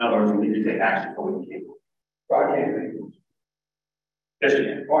 In other words, we need to take action for the cable. I can't. Yes, you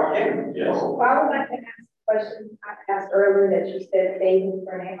can. I can. Yes. Well, I would like to ask a question I asked earlier that you said savings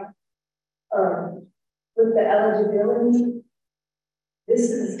for now. With the eligibility,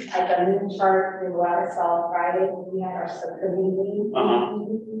 this is like a new chart from what I saw Friday when we had our subcommittee meeting.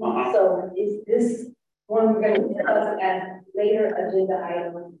 So is this one we're going to discuss as later agenda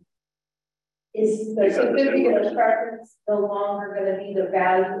item? Is the certificate of preference no longer going to be the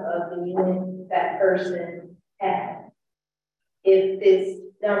value of the unit that person had? If this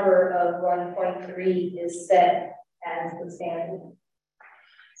number of 1.3 is set as the standard.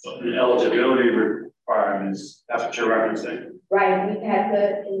 So the eligibility requirements, that's what you're referencing? Right, we had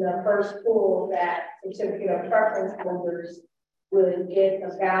put in the first pool that certificate of preference holders would get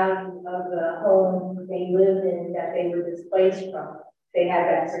the value of the home they lived in that they were displaced from. They had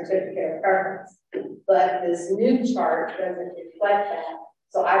that certificate of preference. But this new chart doesn't reflect that.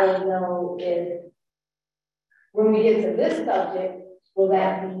 So I don't know if, when we get to this subject, will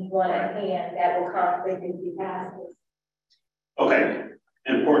that be one at hand that will conflict with the passes? Okay,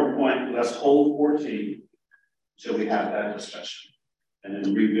 important point. Let's hold 14 till we have that discussion, and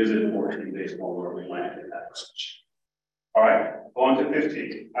then revisit 14 based on where we landed in that discussion. All right, on to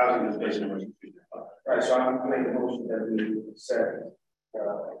 15. Housing is based on emergency. Right, so I'm making a motion that we set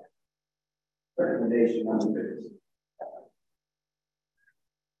recommendation on this.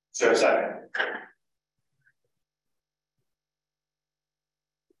 So, second.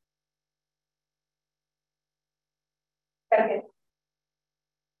 Second.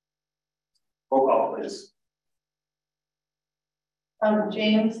 Roll call, please.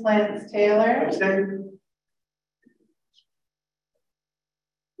 James Lance Taylor.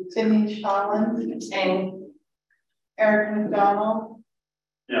 Sydney Shawlin. Eric McDonald.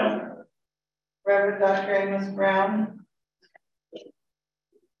 No. Reverend Dr. Amos Brown.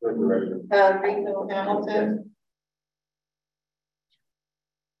 Rico Hamilton.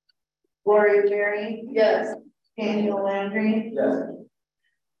 Gloria Jerry. Yes. Daniel Landry. Yes.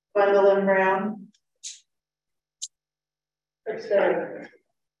 Gwendolyn Brown.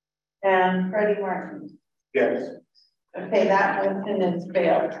 And Freddie Martin. Yes. Okay, that motion is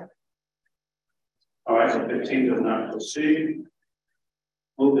failed. All right, so 15 does not proceed.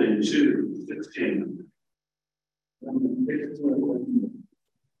 Moving to 16.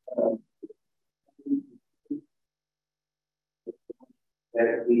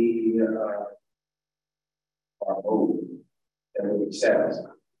 That we are old, that we accept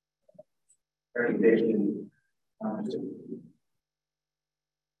recommendation.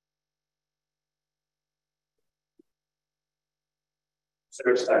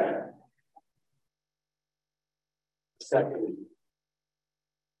 Second. Second.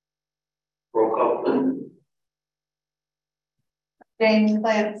 Roll call, please. James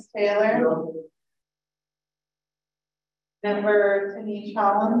Lance Taylor. No. Member Tanish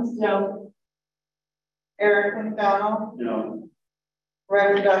Hollins. No. Eric McDonald. No.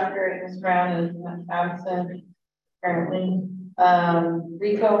 Reverend Dr. Amos Brown is absent currently.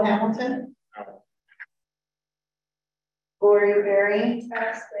 Rico Hamilton. No. Gloria Berry.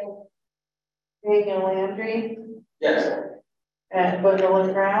 Daniel Landry. Yes. And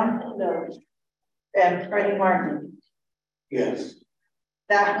Gwendolyn Brown. No. And Freddie Martin. Yes.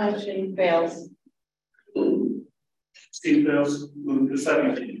 That motion fails. Steve fails. Move to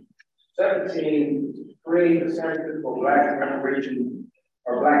 17. 17, create the Center for Black Reparation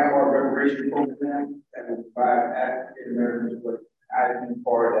or Black Card Reparation Program that will provide African Americans with ID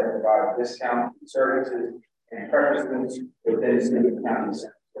card that provide discount services and preferences within the city of county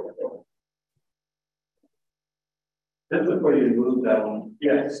center. This is where you move that one.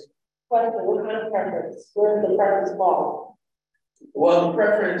 Yes. Question, what kind of preference? Where does the preference fall? Well, the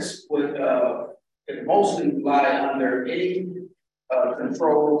preference would mostly lie under any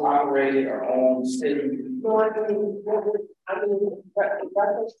controlled, operated, or owned city. No, I mean,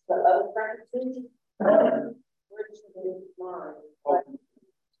 reference to the other preferences. Where does it line?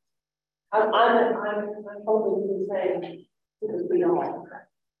 I'm hoping you're saying this is beyond.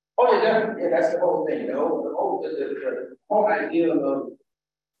 Oh, yeah, definitely. Yeah, that's the whole thing. The whole idea of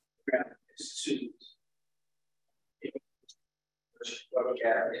is to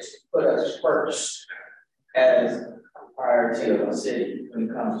put us first as a priority of the city when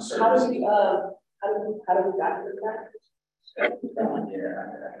it comes to service. How do we got to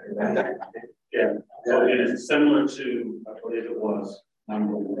that? Yeah. So it is similar to, I believe it was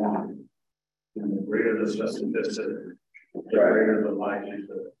number 1. And the greater the specificity, the greater the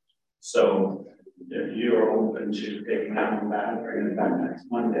likelihood. So if you are open to taking that one back and bringing it back next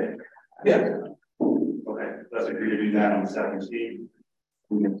Monday. Yeah. Okay, let's agree to do that on 17.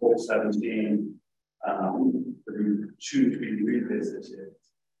 We can pull 17 to be revisited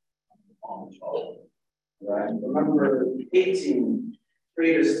on 12. Right. Number 18,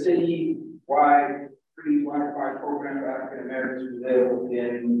 create a city-wide free Wi-Fi program for African Americans who live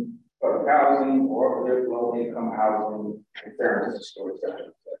within public housing or live low-income housing in San Francisco,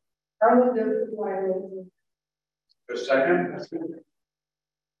 etc. For a second.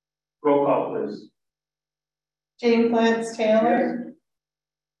 Roll call, please. James Lance Taylor.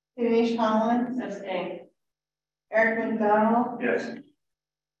 Denise Hollins. Eric McDonald. Yes.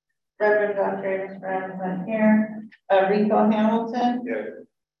 Reverend Dr. Amos Brown is not here. Rico Hamilton. Yes.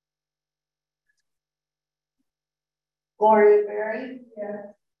 Gloria Berry?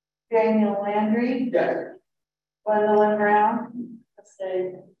 Yes. Daniel Landry? Yes. Gwendolyn Brown?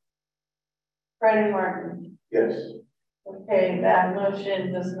 Abstain. Freddie Martin? Yes. Okay, that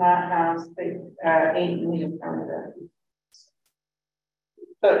motion does not have 8 in the affirmative.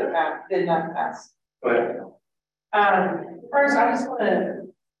 But did not pass. Go ahead. First, I just want to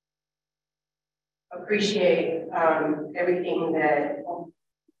appreciate everything that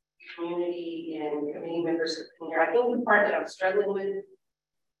community and committee members have been here. I think the part that I'm struggling with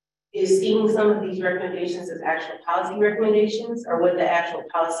is seeing some of these recommendations as actual policy recommendations, or what the actual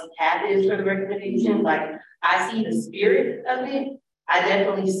policy path is for the recommendation. Like, I see the spirit of it. I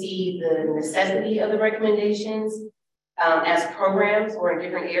definitely see the necessity of the recommendations as programs or in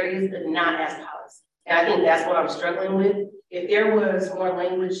different areas, but not as policy. And I think that's what I'm struggling with. If there was more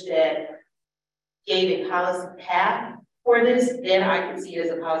language that gave a policy path for this, then I could see it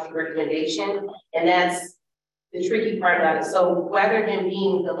as a policy recommendation. And that's the tricky part about it. So rather than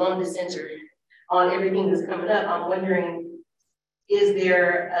being the lone dissenter on everything that's coming up, I'm wondering, is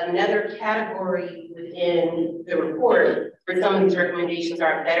there another category within the report where some of these recommendations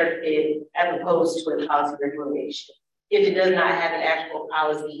are better fit as opposed to a policy recommendation, if it does not have an actual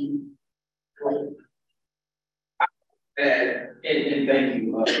policy link? And thank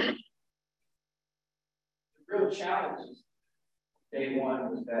you. The real challenge is day one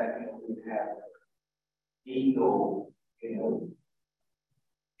was that we have legal,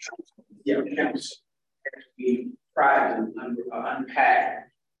 counts. We try to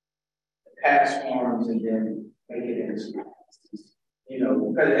unpack the past forms and then make it into,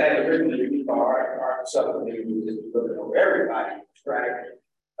 because originally we thought our subcommittee was just looking over everybody, right?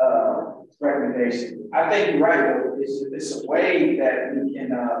 Recommendation. I think you're right, though. It's a way that we can,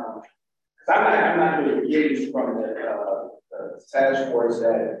 because I'm not really getting from the task force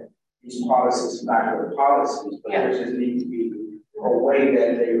that these policies are not good policies, but there just needs to be a way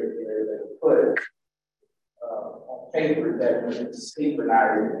that they're put on paper that we can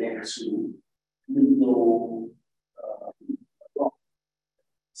synchronize it into legal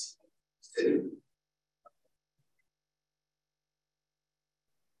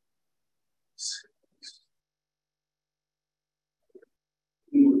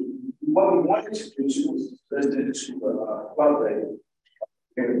what we wanted to do was listen to a public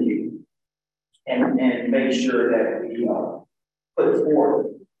interview and make sure that we put forth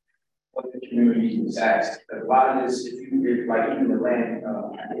what the community was asked. A lot of this, if you read, like even the land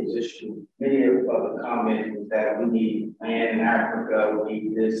acquisition, many of the comments was that we need land in Africa, we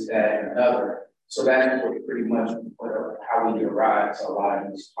need this, that, and another. So that's what pretty much how we derived a lot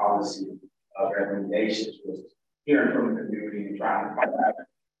of these policy recommendations was hearing from the community and trying to find out.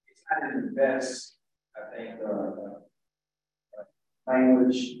 It's not in the best, I think,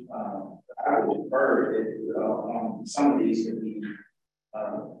 language. I would prefer that some of these could be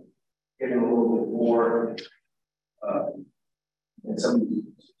given a little bit more than some of these.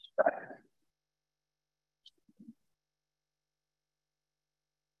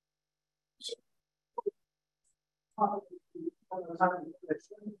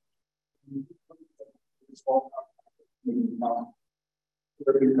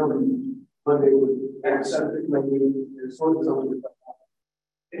 Monday and Saturday,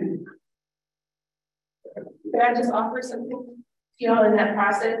 Can I just offer something, in that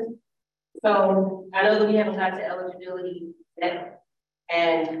process? So I know that we haven't got to eligibility yet,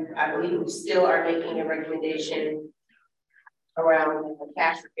 and I believe we still are making a recommendation around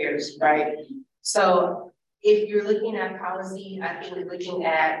cash repairs, right? So if you're looking at policy, I think looking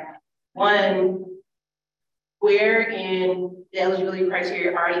at one, where in the eligibility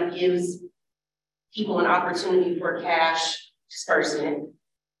criteria already gives people an opportunity for cash disbursement,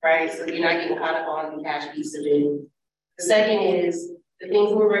 right? So you're not getting caught up on the cash piece of it. The second is the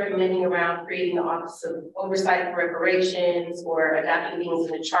things we're recommending around creating the Office of Oversight for Reparations or adopting things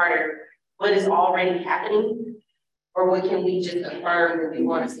in the charter. What is already happening, or what can we just affirm that we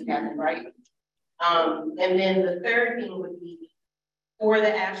want to see happen, right? And then the third thing would be, for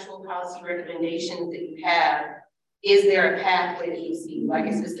the actual policy recommendations that you have, is there a pathway that you see, like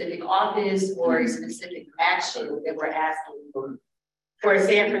a specific office or a specific action that we're asking for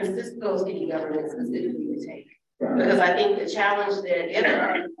San Francisco city government specifically to take? Because I think the challenge that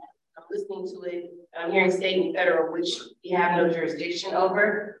I'm listening to it, I'm hearing state and federal, which we have no jurisdiction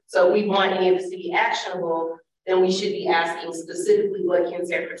over. So if we want any of this to be actionable, then we should be asking specifically what can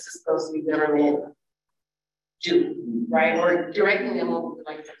San Francisco city government do, right? Or directing them over to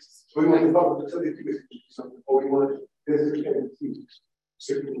like this. So we want to talk about something, or we want this is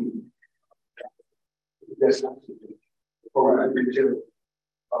certainly that's not or I agree with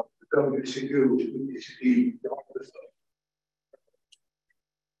the government should do, it should be the office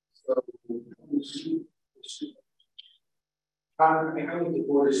How would the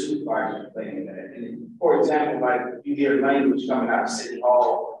board of supervisors play in that? And for example, like you hear language coming out of City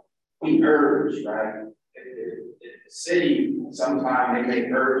Hall, we urge, right? If the city, sometimes they may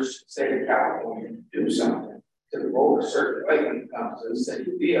urge the state of California to do something, to vote a certain way when it comes to the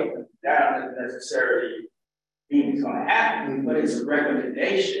city field. That doesn't necessarily mean it's going to happen, but it's a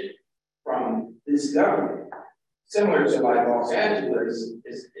recommendation from this government. Similar to like Los Angeles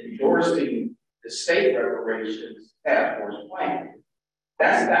is endorsing the state reparations task force plan. I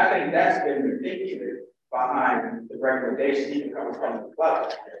think that's been ridiculous behind the recommendation even coming from the club.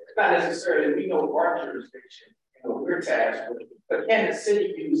 It's not necessarily we know our jurisdiction, we're tasked with, but can the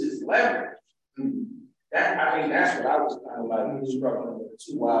city use its leverage? That that's what I was kind of like struggling with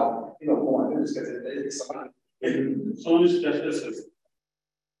too while going through this because it's a lot. So this is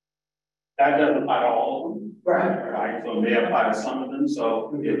that doesn't apply to all of them, right? So it may apply to some of them.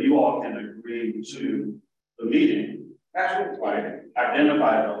 So if you all can agree to the meeting, right,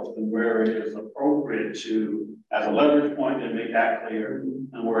 identify those and where it is appropriate to, as a leverage point, and make that clear,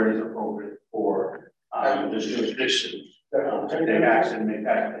 and where it is appropriate for the jurisdiction to take action, make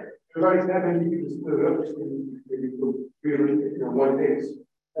that clear. Right, that means you can split it up in one case,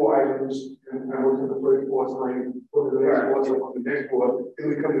 4 items, and I went to the first four, so for the next four, so on the next four, then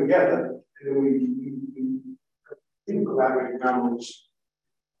we come together, and then we collaborate around those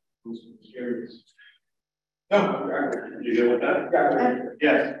areas. No, you good with that?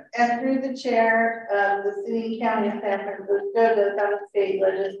 Yes. And through the chair of the City and County of San Francisco does have a state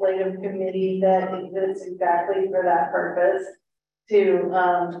legislative committee that exists exactly for that purpose. To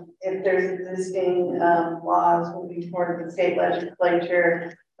if there's existing laws moving toward the state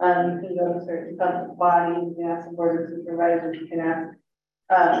legislature, you can go to certain public bodies, you can ask the board of supervisors, you can ask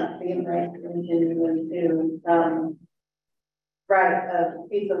the Immigrant Commission to write a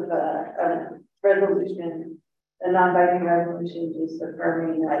piece of resolution, a non-binding resolution just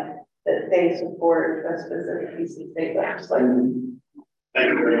affirming that they support a specific piece of state legislation. Thank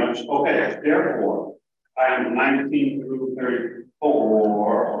you very much. Okay, therefore, item 19 through 34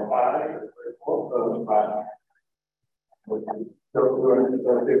 or 5,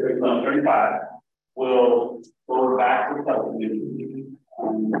 no, 35 will go back to the subcommittee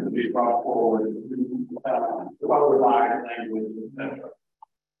to be brought forward to provide language, etc.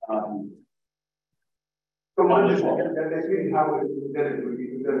 So my understanding that's really how it would be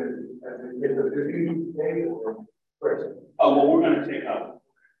presented as a meeting today or first. Oh, well, we're going to take up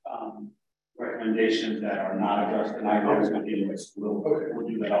recommendations that are not addressed tonight. We'll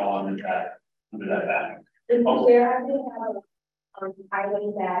do that all under that banner. Chair, I did have a item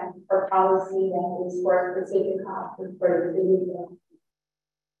that for policy that is for a specific office for the city.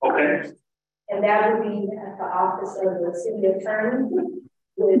 Okay. And that would be at the office of the city attorney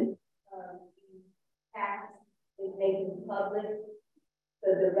with tax is making public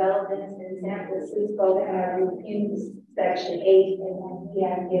the developments in San Francisco that have refused Section 8 and he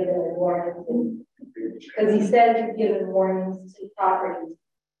has given a warning because he said he's given warnings to properties,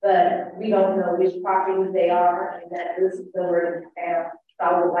 but we don't know which properties they are and that this is the word of town. So I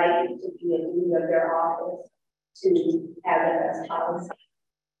would like it to be a duty of their office to have it as policy.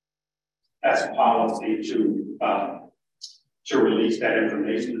 As policy to release that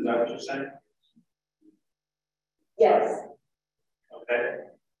information, is that what you're saying? Yes. Okay.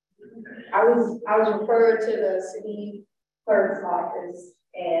 I was referred to the city clerk's office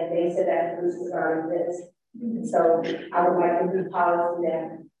and they said that this is already this. So I would like to do policy that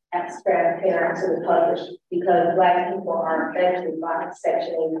that's transparent to the public because Black people are affected by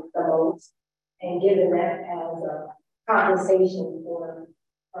Section 8 the most. And given that as a compensation for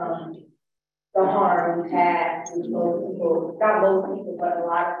the harm we've had, which most people, not most people, but a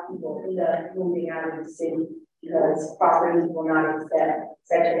lot of people end up moving out of the city because properties will not accept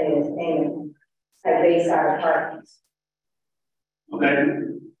Section 8 as payment at Bayside Apartments. Okay.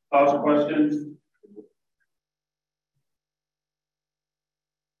 Thoughts or questions?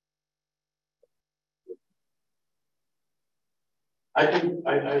 I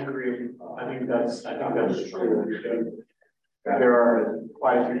agree. I think that's true. There are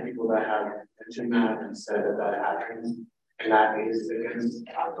quite a few people that have mentioned that and said that happens, and that is against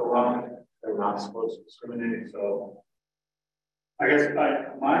the law. They're not supposed to discriminate. So, I guess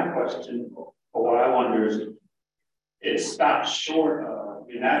my question, or what I wonder is, it stops short of. I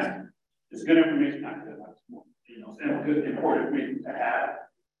mean, it's good information. Not good, it's good, important information to have.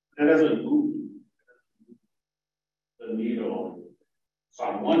 That doesn't move the needle. So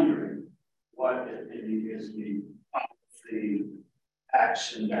I'm wondering what is the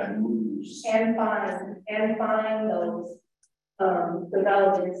action that moves and find those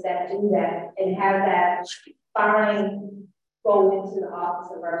developments that do that and have that fine go into the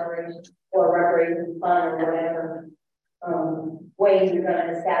Office of Reparations or Reparations Fund or whatever ways you're going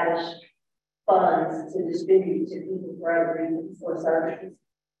to establish funds to distribute to people for other reasons or services.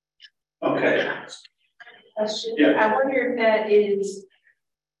 Okay. Yeah. I wonder if that is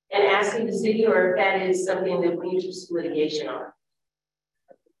an asking the city or if that is something that we need to pursue litigation on.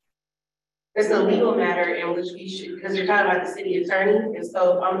 It's a legal matter in which we should, because you're talking about the city attorney. And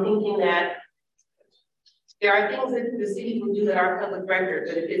so I'm thinking that there are things that the city can do that are public record,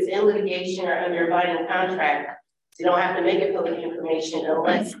 but if it's in litigation or under a binding contract, you don't have to make it public information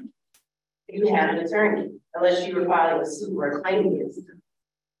unless you have an attorney, unless you are filing a suit or a claim against them.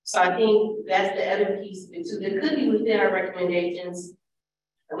 So I think that's the other piece of it too. That could be within our recommendations.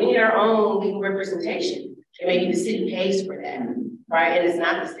 We need our own legal representation. And maybe the city pays for that, right? And it's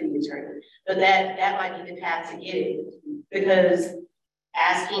not the city attorney. But that might be the path to get it. Because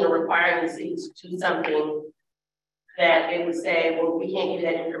asking or requiring the city to do something that they would say, well, we can't give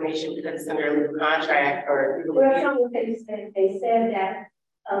that information because it's under a legal contract or. Well, that's not what they said. They said that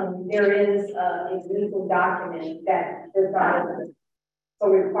there is a legal document that does not so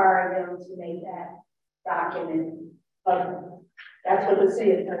require them to make that document. That's what the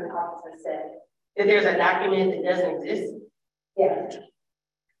city attorney's office said. If there's a document that doesn't exist. Yeah.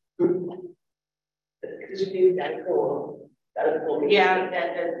 Could you do that? Cool. That is cool. Yeah, I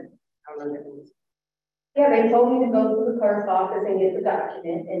don't know. Yeah, they told me to go to the clerk's office and get the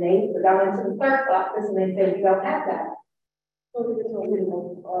document, and I went to the clerk's office and they said, you don't have that. So this is a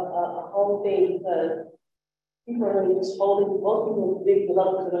whole thing because people are really just holding, most people, big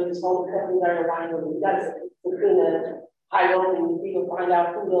developers are really just holding companies that are relying on them. That's between the high opening, people find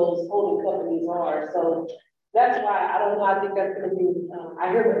out who those holding companies are. So that's why I don't know. I think that's going to be,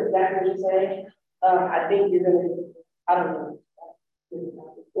 I hear exactly what you're saying. I think you're going to, I don't know.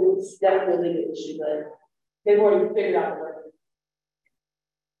 It's definitely a legal issue, but they've already figured out the work.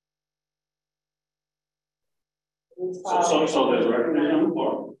 So there's a recommendation on the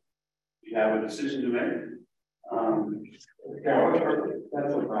floor. You have a decision to make.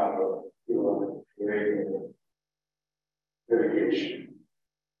 That's a problem. Litigation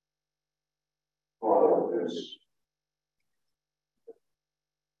for all of this.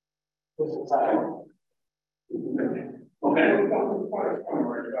 Okay.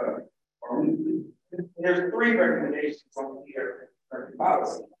 There's 3 recommendations on here for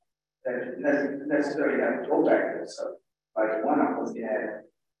policy that necessarily have to go back to this. So, like one I'm looking at,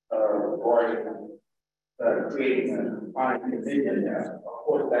 Oregon creating a fine division. Of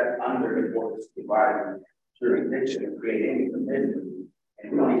course, that's under the board's divided jurisdiction to create any commitment, and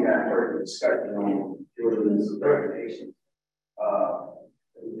we don't even have further discussion on jurisdictional recommendations.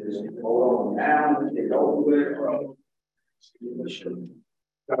 Just hold on down, get over with,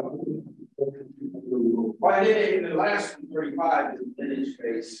 But in the last 35 is the lineage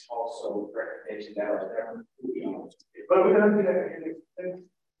space also recommendation that was never. But we're going to do that in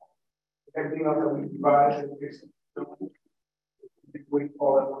everything else that we provide. We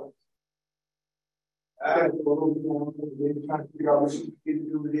call it. Trying to figure out what you can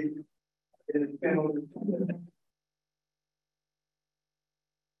do with it.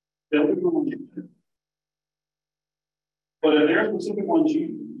 But if there are specific ones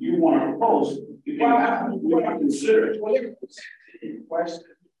you want to propose, you can consider it. Well, the question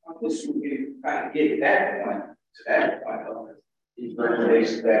on this would be trying to get that point to that point of these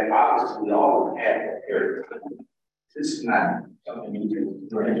recommendations that obviously we all have that area. This is not something you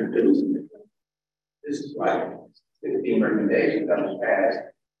can introduce. This is like 15 recommendations that was passed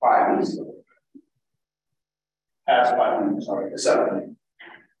 5 weeks ago. Past 5 minutes, sorry. So,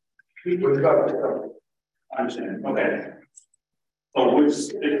 I understand. Okay. So which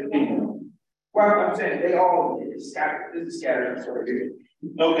 16? Well, I'm saying they all scattered. This is scattered sort of here.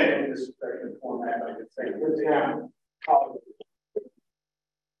 Okay. This is the format I could say.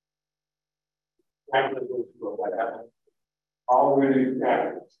 Already got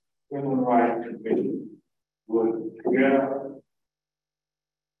human rights committee would get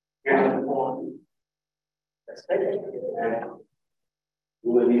the point. That's we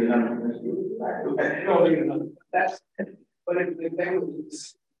would need another committee. You don't need another. That's but if they would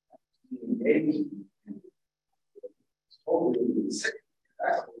just engage.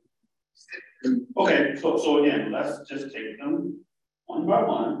 Okay, so again, let's just take them one by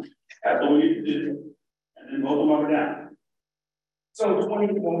one. That's what we need to do, and then vote them up or down. So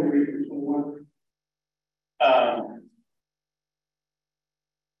 20, you want me to read 21?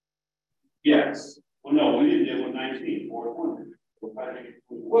 Yes. Well, no, we didn't do it with 19 or 20.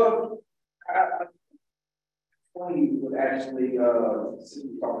 Well, 20 would actually, since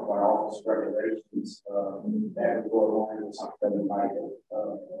we talked about office regulations, that would go along with something we might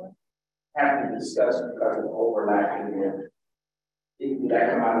have to discuss because of overlapping there. Would that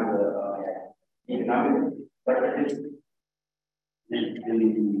come out of the economic regulation? The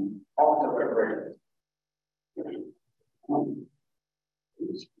office regulations.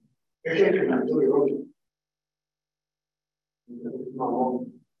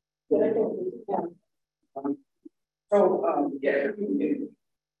 So, yeah,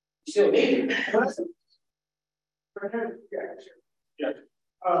 still need it. Yeah.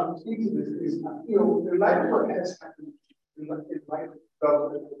 Speaking of this, you know, the light work has happened in light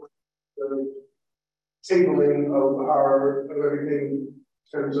of the tabling of everything in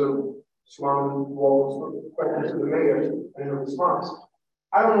terms of surrounding walls, questions to the mayor and a response.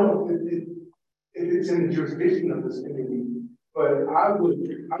 I don't know if it's in the jurisdiction of this committee, but I would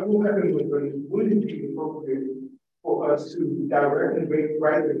recommend, would it be appropriate for us to directly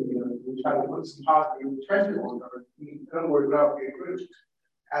write it, and try to put some positive pressure on her, in other words, without being critical.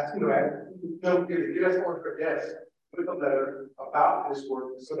 Ask, get us on her desk with a letter about this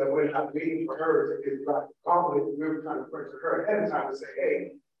work so that we're not waiting for her to get dropped the gauntlet. We're trying to pressure her ahead of time to say, hey,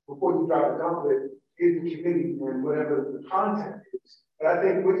 before you drop the gauntlet, here's the committee and whatever the content is. But I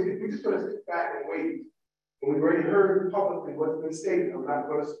think if we just going to sit back and wait, and we've already heard publicly what's been stated, I'm not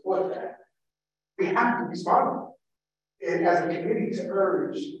going to support that. We have to respond as a committee to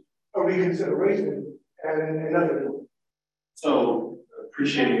urge a reconsideration and another. So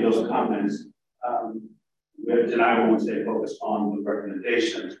appreciating those comments. And I want to stay focused on the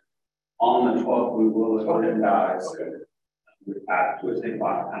recommendations. On the 12th, we will go ahead and guys. Okay. We'll think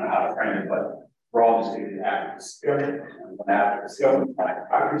about kind of how to frame it, but we're all just getting after this. I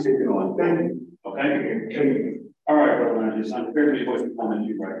appreciate you going. Thank you. Okay. Thank you. All right, brother managers. I'm fairly voice to comment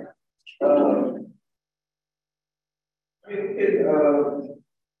you right now.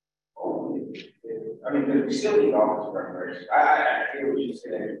 I mean, we still need office regulations. I hear what you're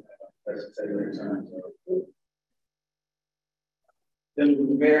saying. Then the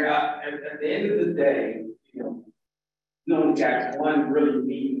mayor, at the end of the day, you only got one really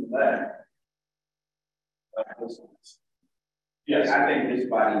meeting left. Yes, I think this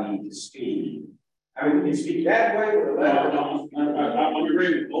body needs to speak. I mean, we can speak that way or the left. No, I'm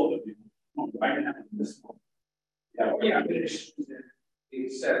agreeing with both of you. Right now, this one. Yeah,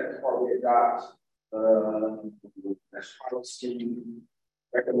 except before we adopt that's policy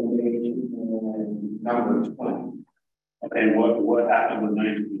recommendation and number 20. Okay, what happened with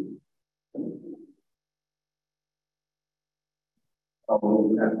 19? Oh,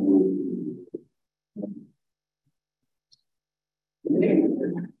 we have to move.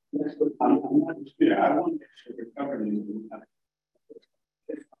 I'm not clear. I want to make sure we're covering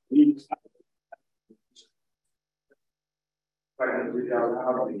these.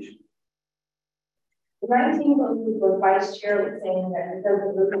 The 19 the vice chair was saying that it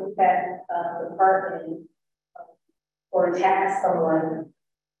doesn't look at the department or task someone.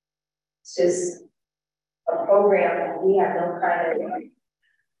 It's just a program that we have no kind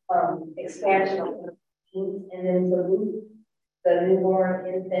of expansion of, and then to loop the newborn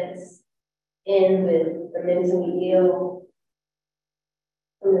infants in with the mentally ill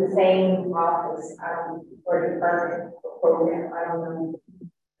in the same office or department or program. I don't know.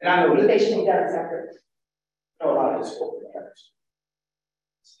 And I know they should be done separate. I know a lot of this matters.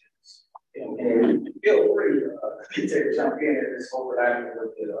 And feel free to jump in at this overlapping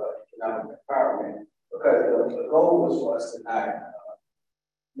with the economic empowerment, because the goal was for us to not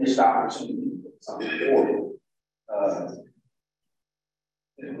miss the opportunity for something forward.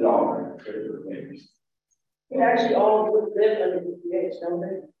 And we all are critical things. We actually all live under the PH, don't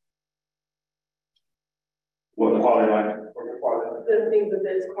they? What the quality like? The things that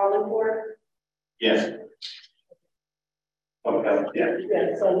it's calling for? Yes. Okay, yeah. Yeah,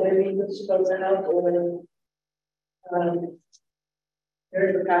 so maybe we should go to help or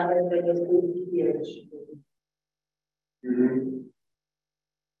there's a pattern that is PH.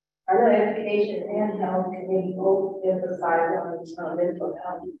 I know education and health committee both emphasize on mental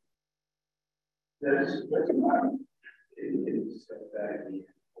health. That's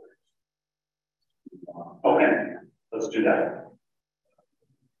okay, let's do that.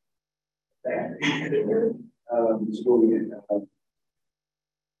 Thank you.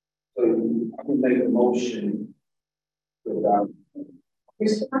 So I'm gonna make a motion without.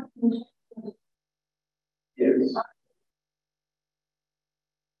 Yes.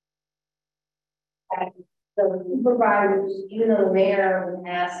 The supervisors, even though the mayor would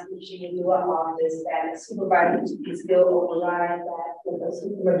ask if she can do an office, that supervisors can still override that with a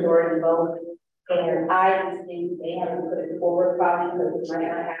supermajority vote And I just think they haven't put it forward probably because it might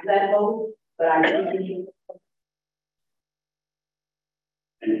not have that vote, but I really.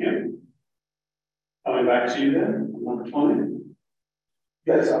 Thank you. Coming back to you then, number 20.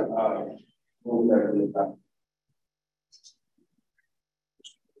 Yes, move that to the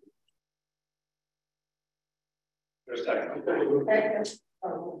There's a second.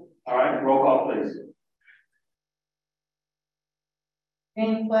 All right, roll call, please.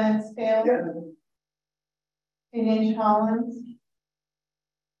 James Lansdale. Denise Hollins.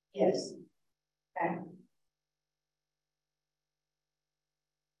 Yes. Okay.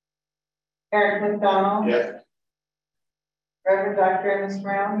 Eric McDonald. Yes. Reverend Dr. Amos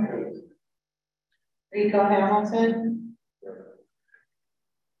Brown. Yes. Rico Hamilton. Yes.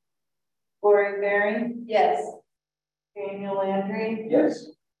 Lori Berry. Yes. Daniel Landry. Yes.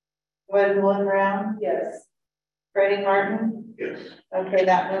 Gwendolyn Brown. Yes. Freddie Martin. Yes. Okay,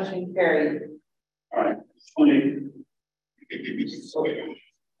 that motion carried. All right, 20. So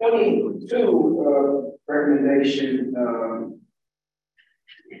 22, recommendation,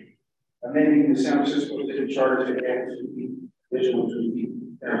 amending the San Francisco City Charter to add to the additional to the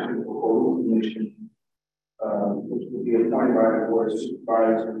San Francisco Police Commission, which will be appointed by the Board of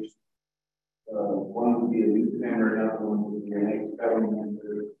Supervisors. One would be a youth member, another one would be an ex-felon member.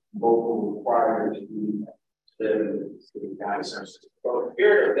 Both will require to be the city county San Francisco. So the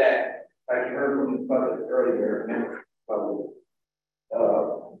spirit of that, like you heard from the public earlier,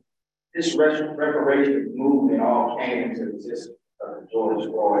 this reparation movement all came into existence of George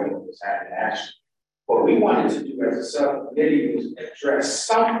Floyd and was having action. What we wanted to do as a subcommittee was address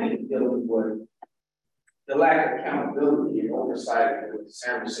something dealing with the lack of accountability and oversight with the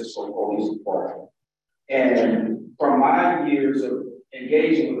San Francisco Police Department. And from my years of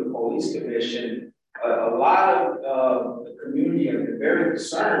engaging with the Police Commission, a lot of the community have been very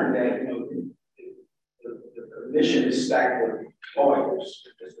concerned that the commission is stacked with lawyers,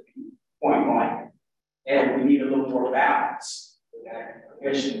 just to be point blank, and we need a little more balance with that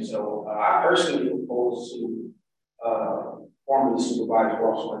commission. So I personally propose to formerly Supervisor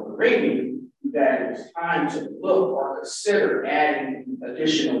Ross Green that it was time to look or consider adding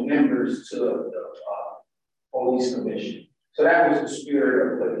additional members to the police commission. So that was the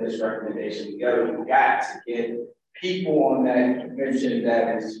spirit of putting this recommendation together. We got to get people on that commission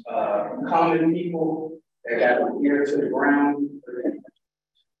that is common people that got to ear to the ground.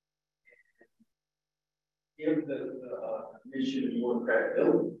 Give the commission more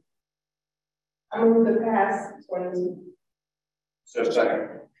credibility. I move to pass 22. So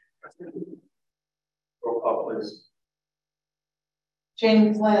second. Roll call, please.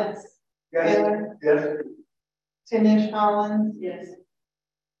 James Lentz. Yes. Taylor. Yes. Tanish Hollins. Yes.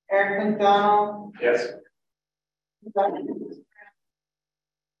 Eric McDonald. Yes.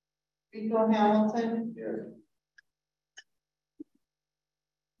 Rico Hamilton. Yes.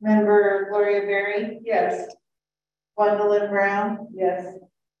 Member Gloria Berry. Yes. Gwendolyn Brown. Yes.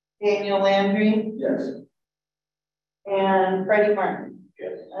 Daniel Landry. Yes. And Freddie Martin.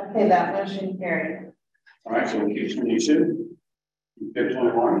 Yes. Okay, that motion carried. All right, so we keep 22. Pick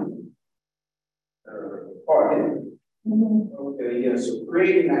 21. Okay, yeah, so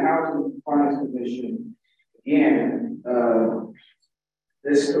creating the Housing Finance Commission, again,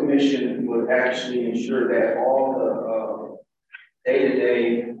 this commission would actually ensure that all the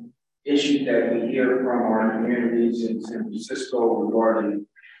day-to-day issues that we hear from our communities in San Francisco regarding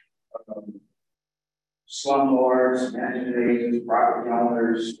slumlords, management agents, property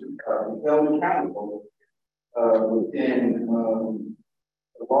owners, be held accountable within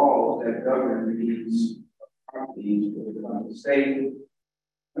the laws that govern these properties with the state,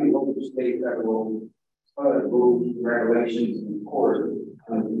 local, state, federal rules, regulations, and of course,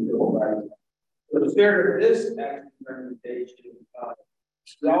 the spirit of this recommendation,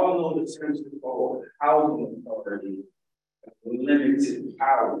 we all know the San Francisco Housing Authority limited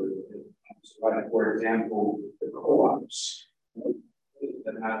power. So like, for example, the co-ops,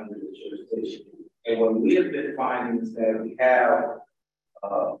 they're not under the jurisdiction. And what we have been finding is that we have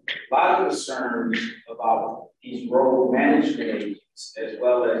a lot of concerns about these road management agents, as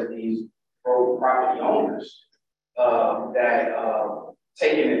well as these road property owners that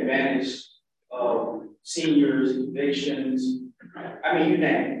taking advantage of seniors, evictions. I mean, you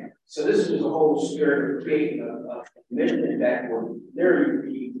name it. So this is a whole spirit of creating a commission that will literally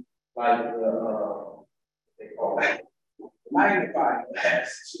be like what they call that, magnifying glass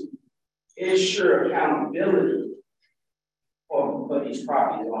to ensure accountability for these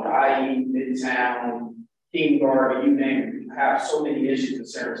properties on IE, Midtown, King Garden, you name it. You have so many issues in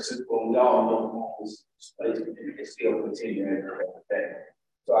San Francisco, and we all know this place can still continue at that.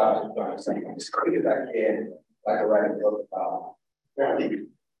 So I I was trying to say as quick as I can, like I write a book about.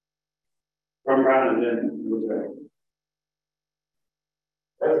 From Brown and then move back.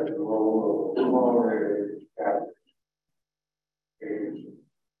 That's the role of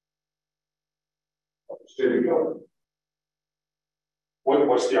city government.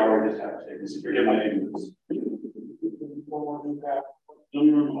 What's the already established agency? Forget my English.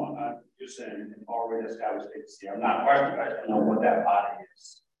 No, you're saying already established agency. I'm not questioning, I don't know what that body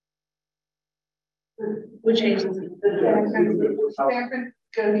is. Which agency? The San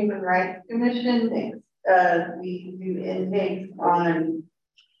Francisco Human Rights Commission. We do intakes on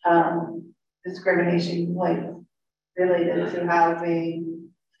discrimination complaints related to housing,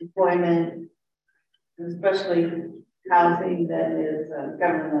 employment, especially housing that is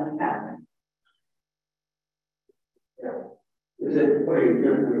government housing. Is it playing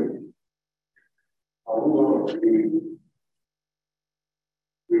different? Are we going to be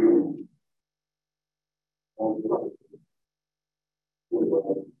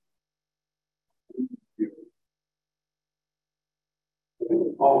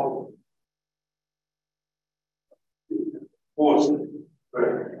all force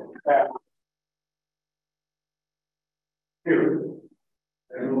here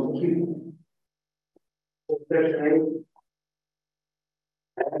and we'll keep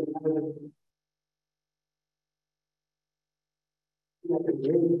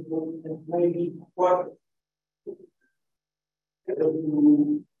maybe what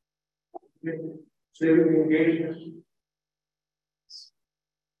civic engagement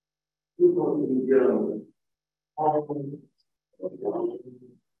we're going to be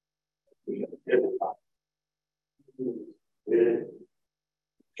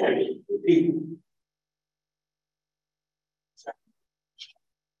people.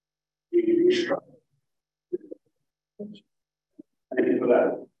 Thank you for that.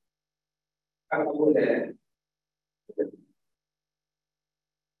 I would add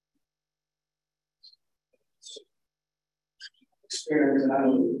experience and I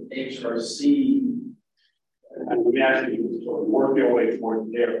know HRC. And let me ask you, sort of work your way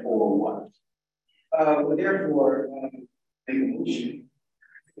towards therefore what? But therefore, I think we should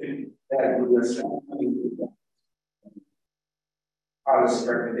that was policy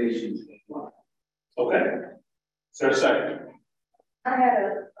recommendations. Okay. Is there a second? I had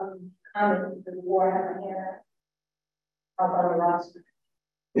a comment before I have here on the roster.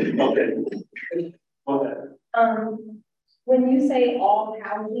 Okay. Go ahead. When you say all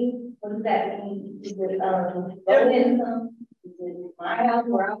housing, what does that mean? Is it low income? Is it my house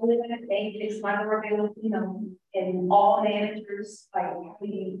where I live at? Maybe it's my availability, and all managers, like how do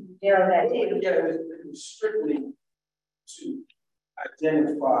you narrow that down? Yeah, it was strictly to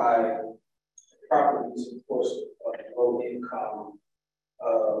identify properties, of course, of low income,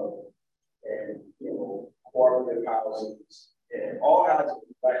 and cooperative houses, and all houses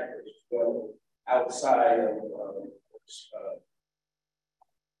factors as well outside of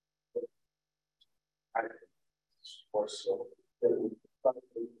so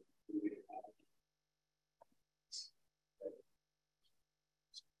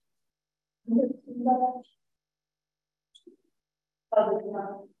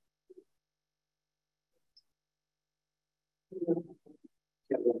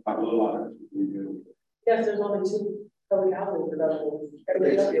Yes, there's only two public housing productions.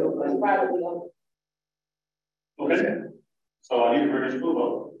 Everything else is privately owned. Okay. So I need to furnish full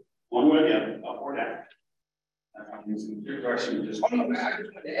vote. One way or the other, up or down. I'm using your question. Just I just want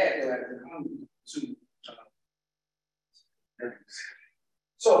to add that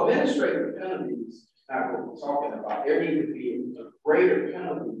so administrative penalties, not what we're talking about. There need to be greater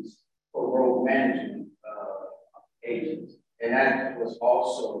penalties for road management agents, and that was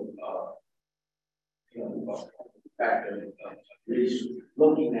also a factor of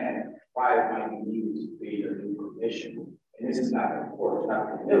looking at why it might be needed to be a new commission. And this is not, of course,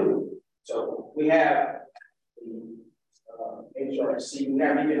 not new. So we have the HRC, we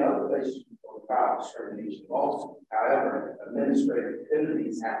have even other places for file discrimination also. However, administrative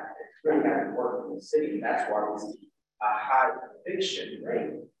penalties have to work in the city. That's why we see a high conviction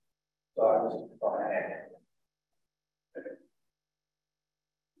rate. So I just thought I had that.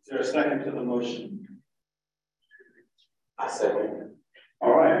 Is there a second to the motion? I second.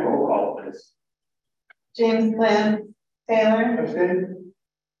 All right, roll call, please. James Glenn Taylor. Abstain.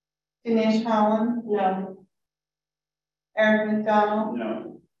 Dinesh Holland. No. Eric McDonald.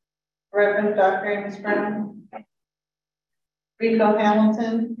 No. Reverend Dr. Amos Brown. Rico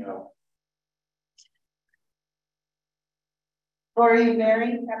Hamilton. No. Lori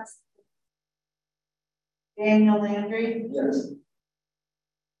Berry. Daniel Landry. Yes.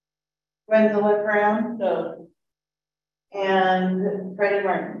 Gwendolyn Brown? No. And Freddie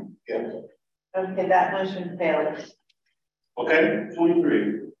Martin? Yes. Okay, that motion fails. Okay,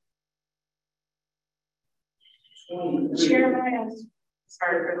 23. Chair, I ask,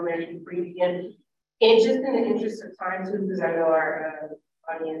 sorry for the way to breathe again. And just in the interest of time too, because I know our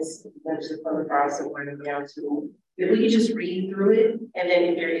audience members of the process want to down to, if we could just read through it, and then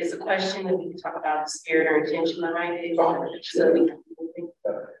if there is a question, then we can talk about the spirit or intention behind it. So we can, I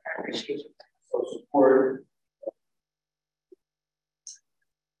appreciate you. So support.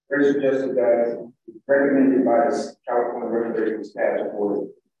 Very suggested that recommended by the California Regulations Task Force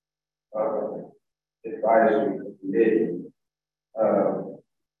Advisory Committee.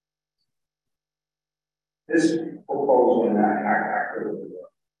 This proposal, and I could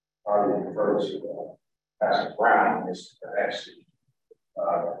probably refer to Pastor Brown, this actually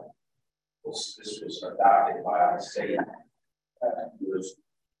this was adopted by the state.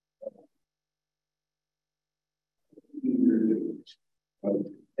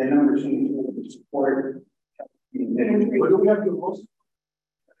 And number 2, support. What do we have to most?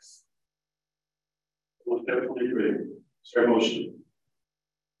 Most definitely agree. Is there a motion?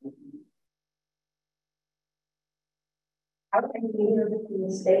 How can we hear from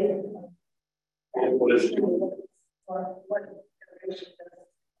the state? What is it? What information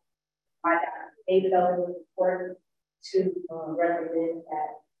does they know report to recommend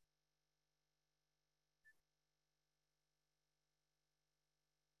that?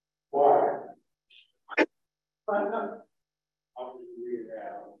 Why? I'm going to read it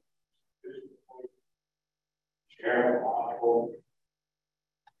out. Chair,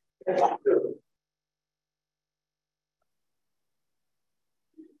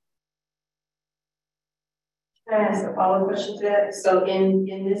 Can I ask a follow-up question to that? So in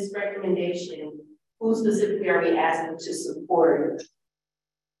this recommendation, who specifically are we asking to support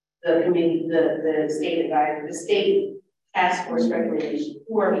the committee, the state advisor, the state task force recommendation?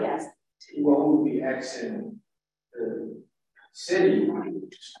 Who are we asking to? Well, we'll be asking the city to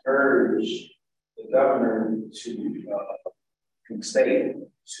urge the governor to the state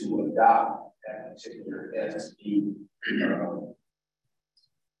to adopt that particular SB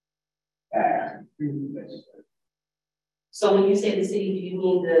act. So when you say the city, do you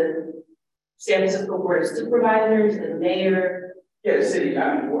mean the San Francisco Board of Supervisors, the mayor? Yeah, the city, I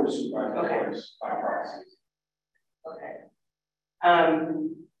mean, Board of Supervisors. Okay. By proxy. Okay.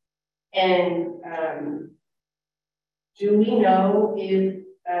 Do we know if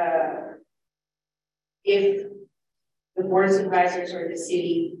the Board of Supervisors or the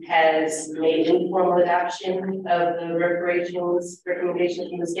city has made any formal adoption of the reparations recommendation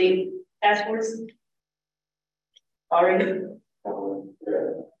from the state task force? Already?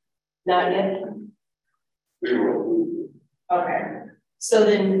 Not yet? Okay. So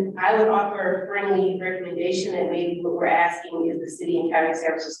then I would offer a friendly recommendation that maybe what we're asking is the city and county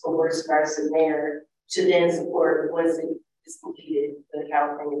San Francisco Board of Supervisors and mayor to then support once it is completed the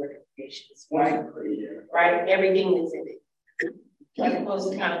California recommendations. Right? Right? Everything that's in it. As opposed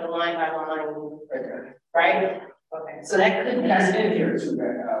to kind of the line by line. Right? Okay. So that could be here to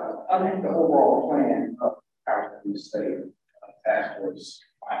that the overall plan of California State Task Force.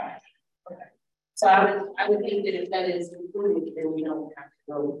 Okay. So I would think that if that is included, then we don't have to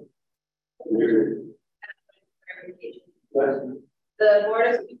go. The Board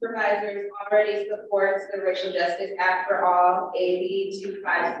of Supervisors already supports the Racial Justice Act for All, AB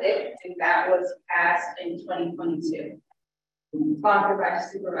 256, and that was passed in 2022. Sponsored by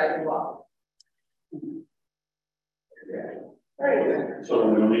Supervisor Wall. So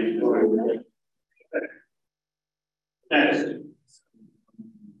we don't need to do it. Next.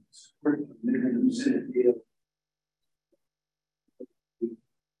 So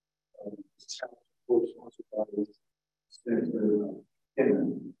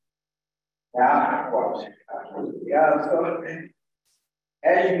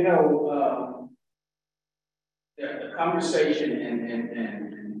as you know, the conversation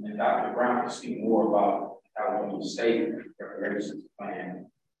and Dr. Brown can speak more about California State reparations plan.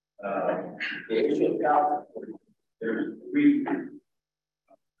 The issue of California, there's 3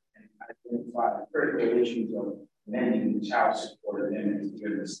 identified critical issues of amending the child support amendments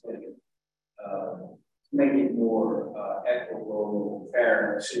here in the state. Make it more equitable and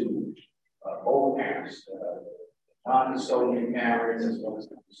fair to both parents, non-custodian parents as well as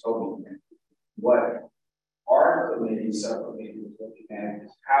the custodian parents. What our committee, subcommittee, was looking at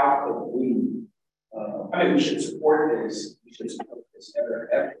is how could we, we should support this, we should support this effort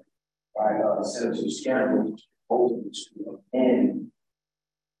by Senator Scammell's proposal to amend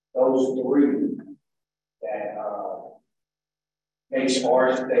those 3 that makes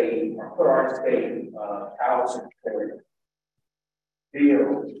our state, or put our state out for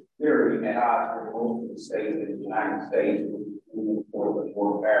feel very at odds with most of the states in the United States moving forward with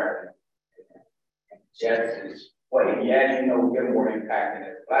more parity and justice. But yeah, you know, we're more impacted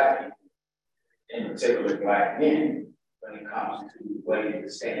as Black people, in particular Black men, when it comes to the way it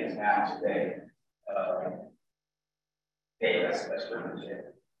stands now today. That's pretty much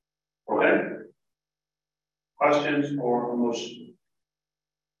it. Okay. Questions or motion?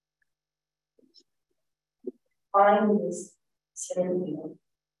 On this scenario.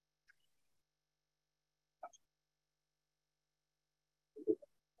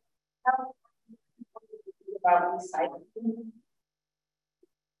 How about recycling?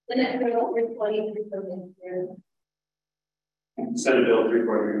 Senate Bill 343 from this year. Senate Bill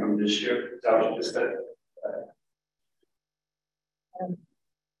 343 from this year. Is that what you just said?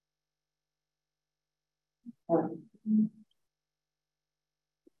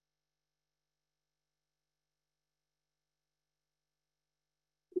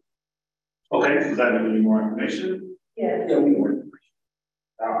 Okay, does that need any more information? Yeah. Yeah, we were.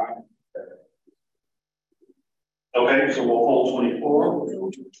 Okay, so we'll hold 24, we'll go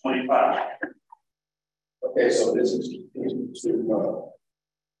to 25. Okay, so this is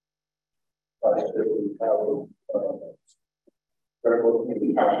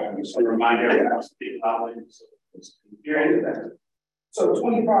so remind everyone to be acknowledged. So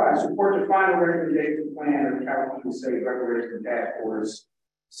 25, support the final recommendation plan of California State Recreation Task Force,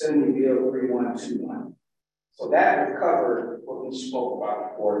 Assembly Bill 3121. So that would cover what we spoke about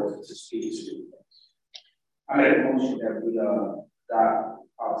before to speak to. I made a motion that we adopt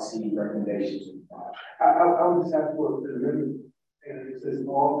policy recommendations. I would just ask for the amendment, and it says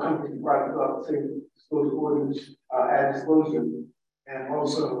all companies private up to disclosure ordinance, add disclosure, and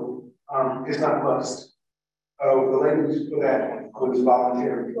also it's not must. The language for that was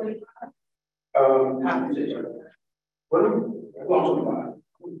voluntary.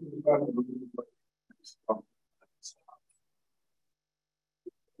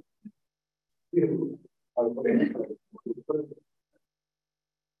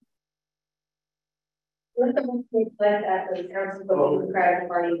 Let them reflect that the Council of the Democratic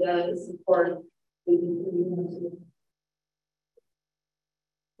Party does support the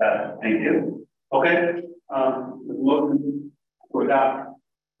Thank you. Okay, looking to adopt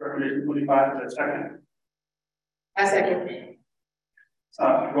recommendation 25 as a second. I second.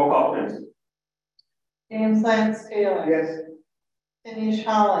 Roll call, please. James Lance Taylor. Yes. Denise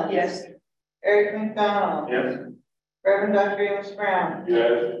Holland. Yes. Eric McDonald. Yes. Reverend Dr. Amos Brown.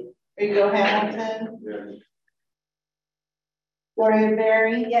 Yes. Rico Hamilton. Yes. Gloria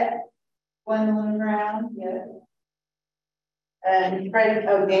Berry. Yes. Gwendolyn Brown. Yes. And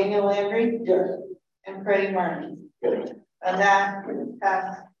Daniel Landry. Yes. And Freddie Martin. Yes. And that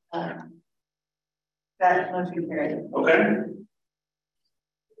passed. That motion carried. Okay.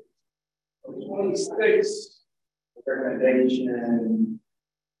 26, recommendation.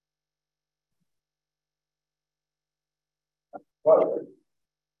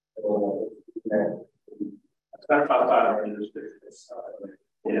 That's outside of our industry.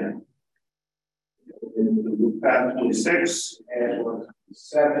 Yeah. Path 26 and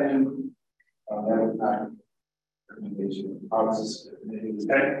 7. That was not recommendation. Policies.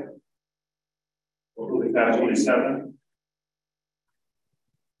 Okay. We'll move to path 27.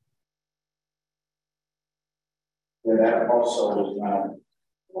 Yeah, that also is not.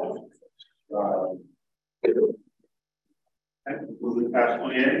 Okay. Moving past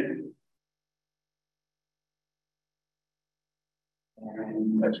 28.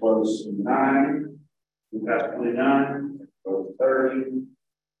 And that was 9. Move past 29. So 30.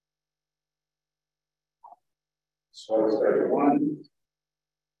 As well as 31.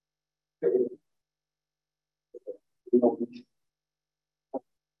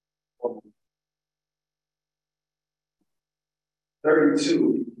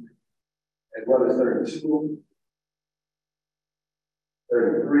 32, as well as 32,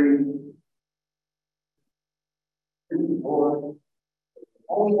 33, 34,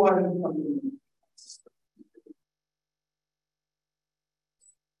 only one.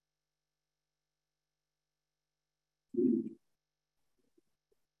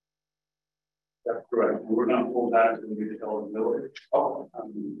 That's correct. We're going to pull that until we get to eligibility. Oh,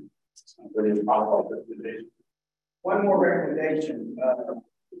 it's not really a follow-up recommendation. One more recommendation.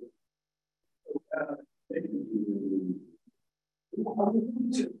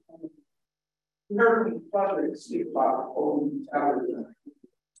 Urban public speak about home towers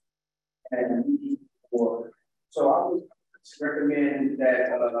and for. So I would recommend that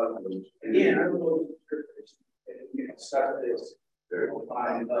again. I don't know if we can discuss this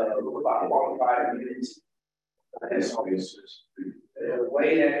qualified immunity. The way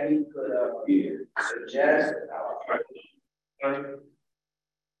that we could suggest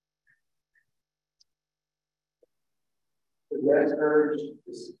let's urge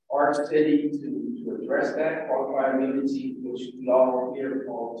our city to address that qualified immunity, which we all hear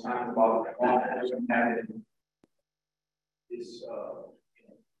all the time about having this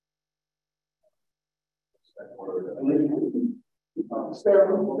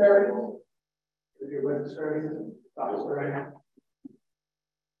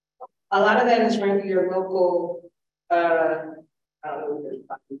a lot of that is run through your local,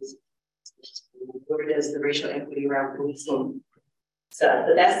 where does the racial equity around policing stuff,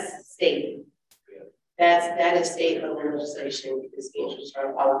 but that's state. That is state level legislation is interest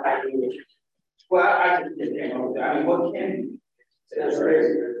from qualified immunity. Well, I just didn't know that. I mean, what can that's right.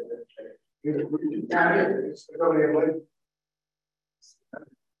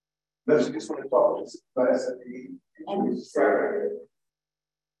 Let's just want to talk about SFP.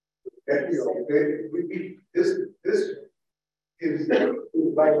 This is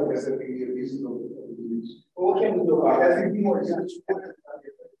vital SFP. What can we do about SFP more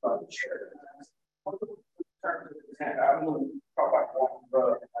I'm going to talk about one,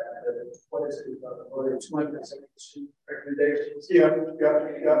 what is it? Or 272 recommendations? Yeah. Yeah,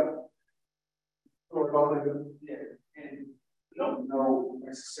 and we don't know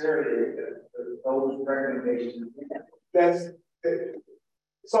necessarily those recommendations.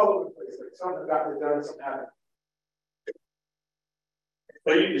 It's all over the place. Like some have gotten done, some haven't.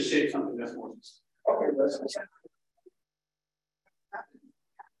 But you can shape something that's more specific. Okay, let's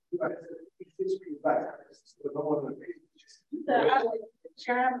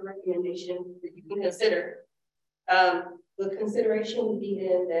I have a recommendation that you can consider. The consideration would be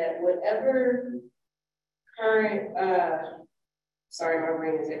then that whatever current, sorry, my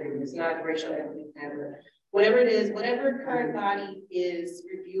brain is everywhere. It's not racial equity, whatever it is, whatever current body is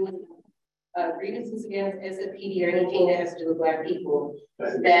reviewing grievances against SFPD or anything that has to do with Black people,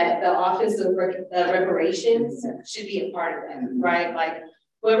 that the Office of Reparations should be a part of that, right? Like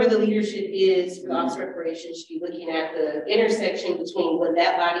whoever the leadership is for the Office of Reparations should be looking at the intersection between what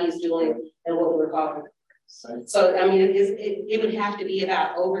that body is doing and what we're calling. So, I mean, it would have to be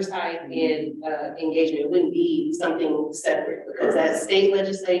about oversight and engagement. It wouldn't be something separate because that's state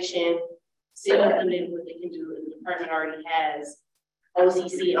legislation, city limited what they can do, and the department already has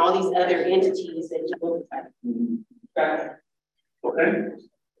OCC and all these other entities that do oversight. Okay.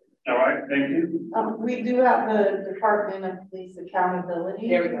 All right, thank you. We do have the Department of Police Accountability.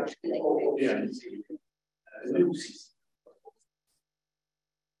 There we go. Yeah.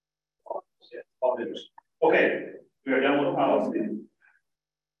 Okay, we are done with policy.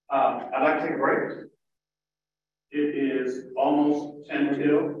 I'd like to take a break. It is almost 10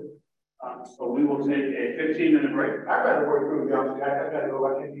 till, so we will take a 15-minute break. I'd rather work through the I gotta go. I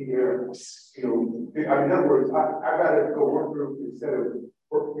can't be here. In other words, I'd rather go work through instead of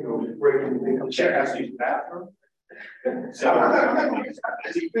breaking and come check out the bathroom. So I'm not going to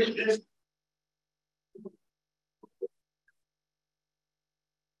this.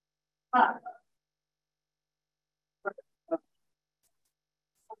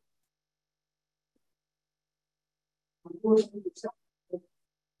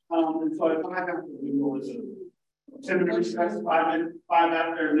 And so if I have to remove it, 10 minutes recess, 5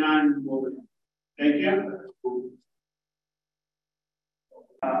 after 9, we'll be. Thank you.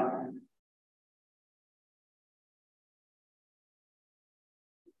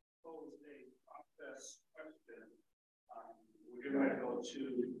 We're going to go to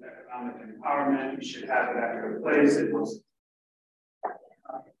economic empowerment. You should have it at your place. It was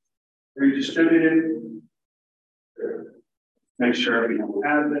redistributed. Make sure everyone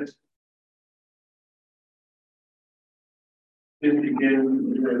has it. If you get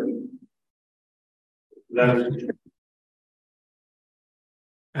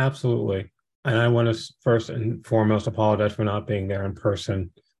Absolutely. And I want to first and foremost apologize for not being there in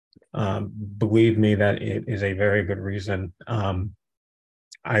person. Believe me that it is a very good reason.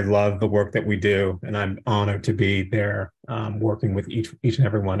 I love the work that we do, and I'm honored to be there working with each and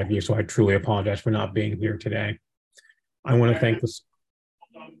every one of you. So I truly apologize for not being here today. I want to thank this.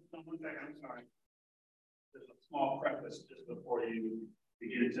 Hold on 1 second, I'm sorry. There's a small preface just before you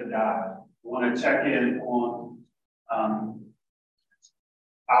begin to dive. I want to check in on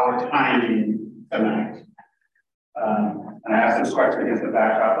our timing tonight. And I asked this question against the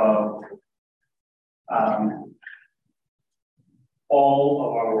backdrop of all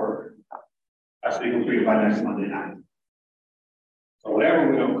of our work has to be completed by next Monday night. So whatever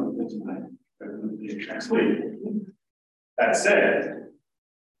we don't complete tonight, next week, That said,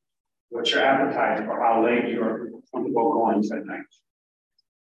 what's your appetite for how late you're comfortable going tonight?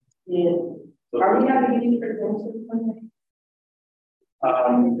 Yeah. Are we having any presentations?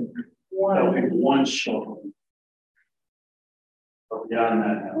 There'll be one show. But beyond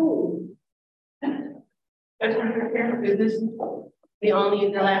that, no. Is this the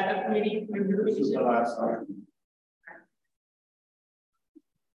only, the last subcommittee? This is the last time.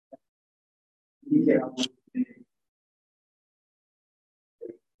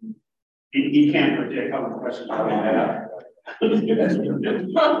 He can't predict how the questions are going to have.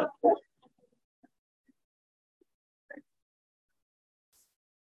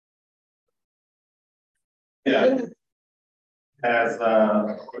 Yeah. As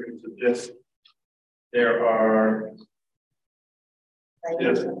according to this, there are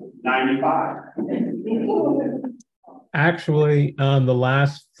just 95. Actually, the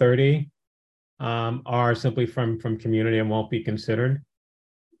last 30 are simply from community and won't be considered.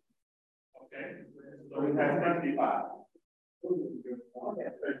 Okay, so we have 75.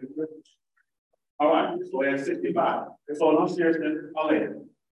 All right, so we have 65. So no seriousness, I'll later.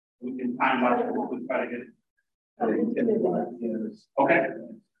 We can time out, we'll try to get it. Okay,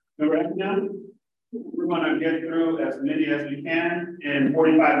 we're ready now? We're going to get through as many as we can in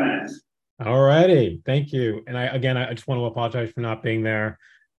 45 minutes. All righty, thank you. And I just want to apologize for not being there.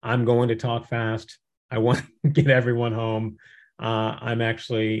 I'm going to talk fast. I want to get everyone home. I'm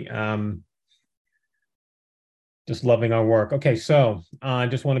actually just loving our work. Okay, so I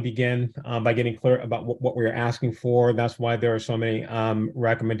just want to begin by getting clear about what we're asking for. That's why there are so many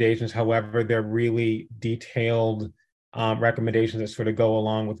recommendations. However, they're really detailed recommendations that sort of go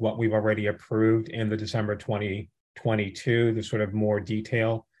along with what we've already approved in the December 2022, the sort of more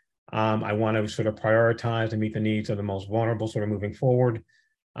detail. I want to sort of prioritize and meet the needs of the most vulnerable sort of moving forward.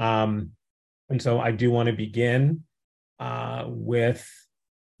 And so I do want to begin with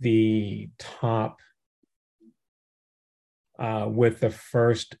the top, with the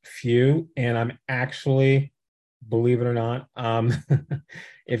first few. And I'm actually, believe it or not,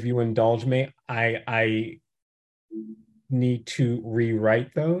 if you indulge me, I need to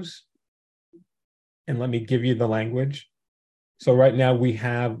rewrite those. And let me give you the language. So right now we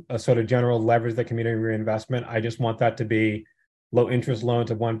have a sort of general leverage the community reinvestment. I just want that to be low interest loans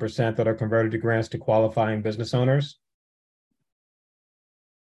of 1% that are converted to grants to qualifying business owners.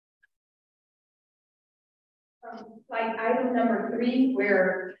 Like item number 3,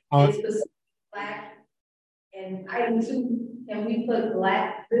 where it's specific Black, and item 2, can we put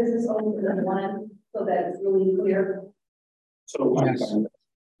Black business owners in 1 so that it's really clear? So, yes.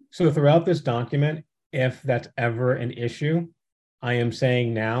 So throughout this document, if that's ever an issue, I am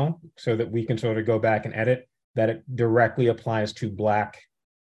saying now so that we can sort of go back and edit that it directly applies to Black,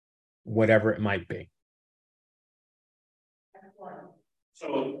 whatever it might be.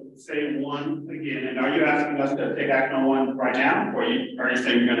 So say 1 again, and are you asking us to take action on 1 right now, or are you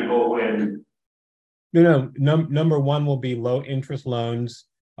saying you're going to go away and? No, number 1 will be low interest loans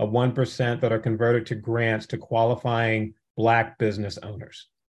of 1% that are converted to grants to qualifying Black business owners.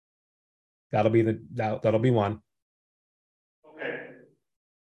 That'll be that'll be 1. Okay.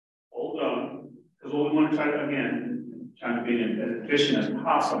 Hold on, because what we want to try to, again, trying to be as efficient as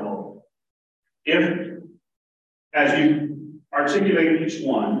possible. If, as you articulate each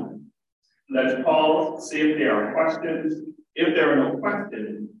one, let's pause, see if there are questions. If there are no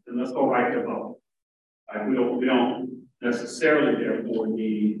questions, then let's go right to vote. We don't necessarily therefore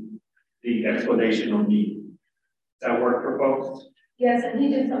need the explanation or need. Does that work for folks? Yes, and he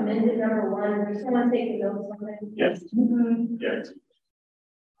just amended number 1. Does someone take a note on that? Yes. Yes.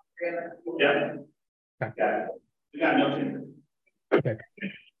 Yeah. Got it. We got nothing. Okay.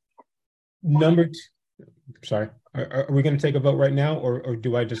 Number 2. Sorry. Are we going to take a vote right now, or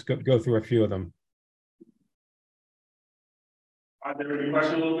do I just go through a few of them? Are there any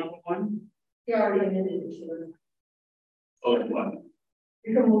questions on number 1? He already amended it. Oh, what?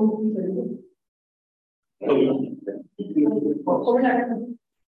 You can move. As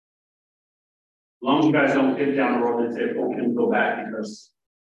long as you guys don't get down the road and say, oh, can we go back, because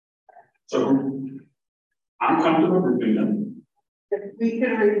so I'm comfortable grouping them. If we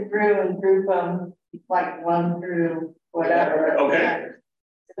could read through and group them like 1 through whatever. Okay.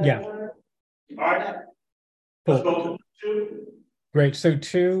 Yeah. All right. Let's go to 2. Great. So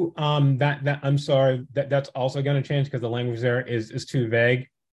 2, that I'm sorry, that's also going to change because the language there is too vague.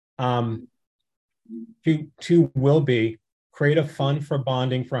 2 will be create a fund for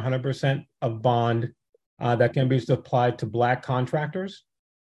bonding for 100% of bond that can be supplied to Black contractors.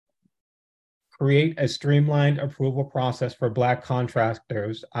 Create a streamlined approval process for Black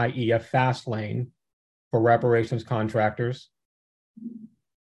contractors, i.e. a fast lane, for reparations contractors.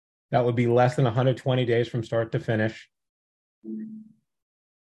 That would be less than 120 days from start to finish.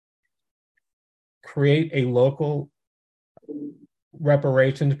 Create a local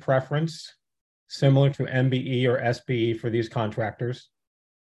reparations preference similar to MBE or SBE for these contractors.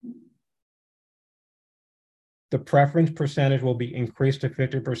 The preference percentage will be increased to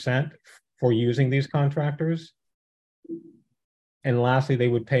 50% for using these contractors. And lastly, they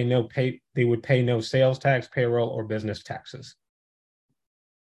would pay no sales tax, payroll, or business taxes.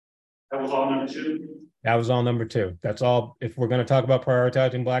 That was all number 2? That was all number 2. That's all. If we're going to talk about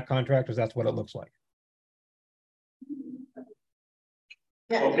prioritizing Black contractors, that's what it looks like.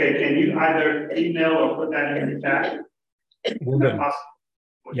 Okay, can you either email or put that in the chat? Will do.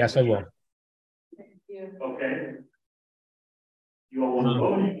 Yes, I will. Thank you. Okay. You all want to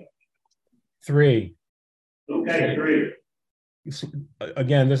vote? 3. Okay, 3.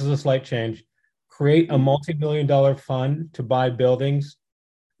 Again, this is a slight change. Create a multi-million-dollar fund to buy buildings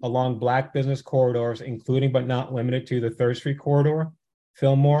along Black business corridors, including but not limited to the 3rd Street corridor,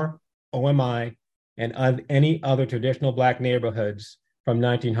 Fillmore, OMI, and any other traditional Black neighborhoods from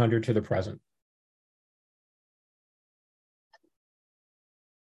 1900 to the present.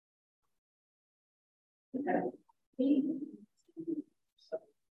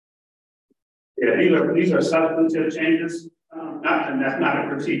 Yeah, these are substantive changes. And that's not a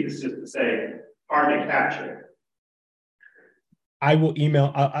critique. It's just to say hard to capture. I will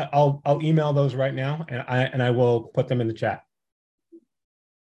email. I'll email those right now, and I will put them in the chat.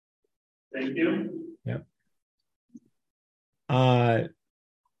 Thank you. Yep.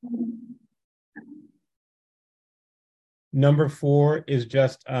 Number 4 is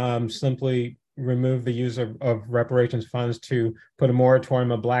just simply remove the use of reparations funds to put a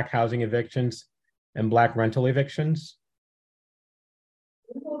moratorium of Black housing evictions and Black rental evictions.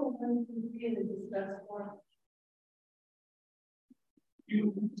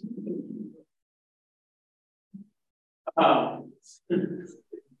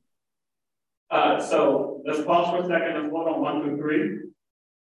 So let's pause for a second. Let's vote on 1 through 3.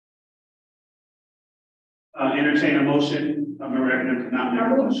 Entertain a motion. I'm going to recommend to not make a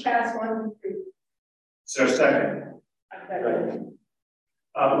motion. Pass 1 through 3. Is there a second?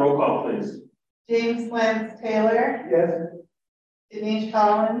 Roll call, please. James Lance Taylor. Yes. Denise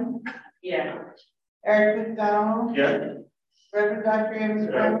Collins. Yeah. Eric McDonald. Yes. Reverend Dr. Amos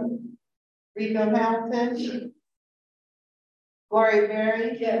Brown. Rico Hamilton. Gloria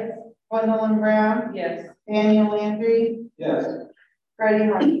Berry. Yes. Gwendolyn Brown. Yes. Daniel Landry. Yes. Freddie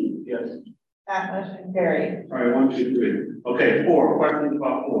Harvey. Yes. That motion carried. All right, 1, 2, 3. Okay, 4. Questions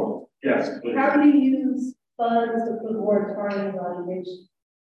about 4? Yes, please. How do you use funds to put moratoriums on evictions?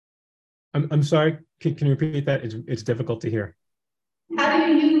 I'm sorry. Can you repeat that? It's difficult to hear. How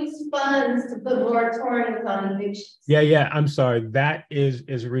do you use funds to put moratoriums on evictions? Yeah. I'm sorry. That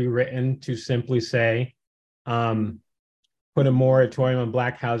is rewritten to simply say, put a moratorium on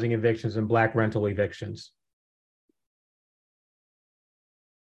Black housing evictions and Black rental evictions.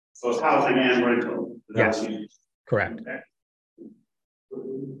 So it's housing and rental. Yes, correct. Okay.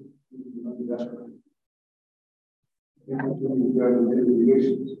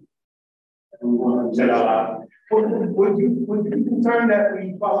 Say that loud. Would you concern that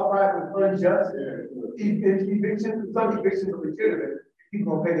we qualify for unjust evictions? Some evictions are legitimate.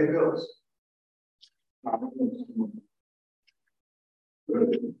 People don't pay their bills.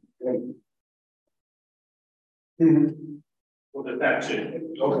 Well, there's that too.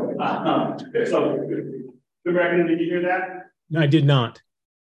 Okay. So, good reckoning, did you hear that? No, I did not.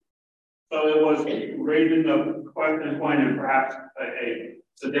 So it was raising the question point and perhaps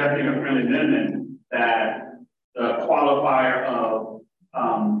suggesting a friendly amendment that the qualifier of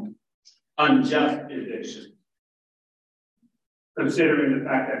unjust eviction, considering the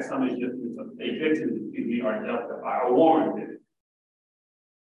fact that some evictions are justified or warranted.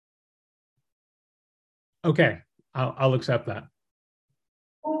 Okay, I'll accept that.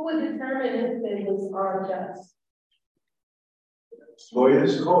 Who would determine if it was unjust?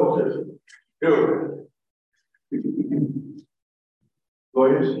 Lawyers, coaches, do it.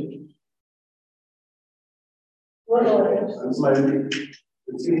 Lawyers. What lawyers? It's like the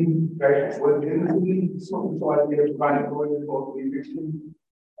team, right? Within the team, so I get provided lawyers for the eviction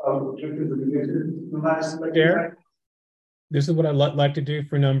of victims of eviction. Derek, this is what I'd like to do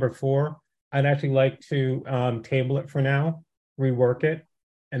for number 4. I'd actually like to table it for now, rework it,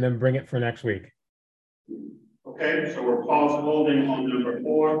 and then bring it for next week. Okay, so we're holding on number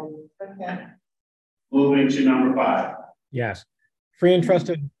 4. Okay. Moving to number 5. Yes. Free and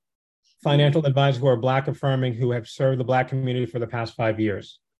trusted financial advisors who are Black affirming, who have served the Black community for the past 5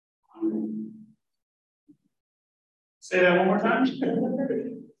 years. Say that one more time.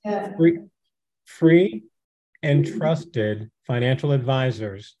 Yeah. Free and trusted financial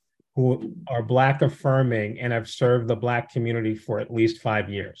advisors who are Black affirming and have served the Black community for at least 5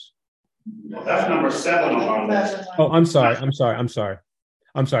 years. Well, that's number 7 on our list. Oh, I'm sorry.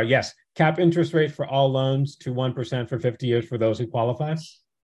 Yes. Cap interest rate for all loans to 1% for 50 years for those who qualify.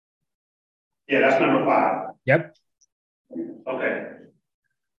 Yeah, that's number 5. Yep. Okay.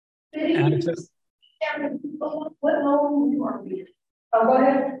 What loan are we? Oh, go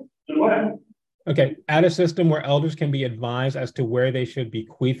ahead. Go ahead. Okay. Add a system where elders can be advised as to where they should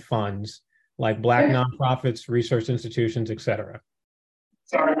bequeath funds, like Black nonprofits, research institutions, etc.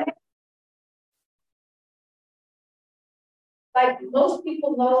 Sorry. Like most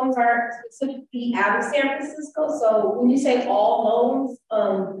people, loans are specifically out of San Francisco. So when you say all loans,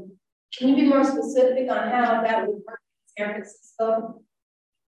 can you be more specific on how that would work in San Francisco?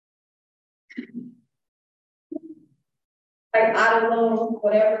 Like out of loan,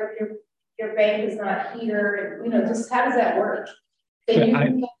 whatever your bank is not here, just how does that work?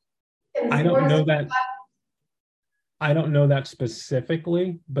 I don't know that. I don't know that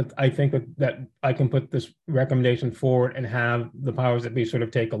specifically, but I think that I can put this recommendation forward and have the powers that be sort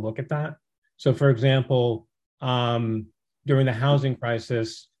of take a look at that. So, for example, during the housing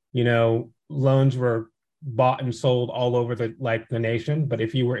crisis, loans were bought and sold all over the nation. But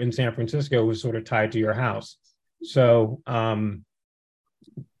if you were in San Francisco, it was sort of tied to your house. So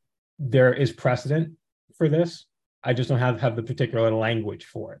there is precedent for this. I just don't have the particular language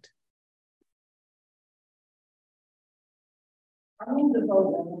for it. I need to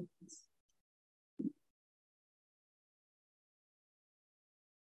vote.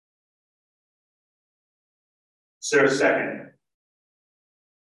 Is there a second?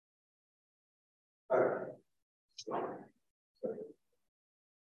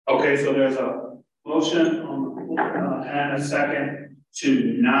 Okay, so there's a motion on the floor and a second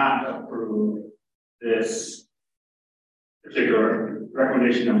to not approve this particular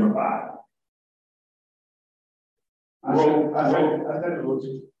recommendation number 5. Roll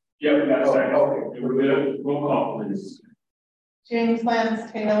call, please. James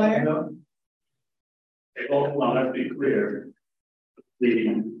Lance Taylor. Okay, well, let's be clear.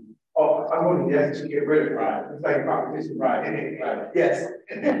 I'm voting yes to get rid of pride. It's like competition pride. Yes.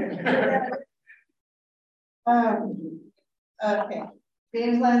 Okay.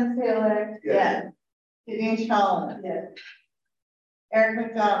 James Lance Taylor. Yes. Denise Holland. Yes. Eric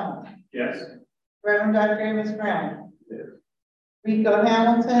McDonald. Yes. Reverend Dr. Amos Brown. Yes. Rico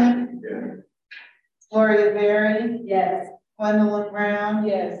Hamilton. Yes. Gloria Berry. Yes. Gwendolyn Brown.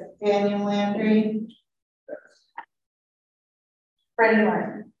 Yes. Daniel Landry. Yes. Freddie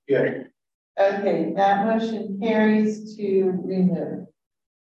Martin. Yes. Okay, that motion carries to remove.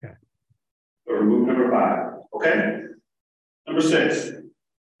 Okay. So remove number 5. Okay. Number 6.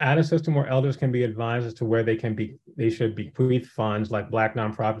 Add a system where elders can be advised as to where they should bequeath funds, like Black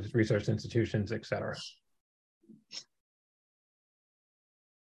nonprofits, research institutions, etc.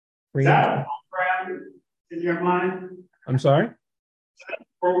 Is that a program in your mind? I'm sorry? Is that a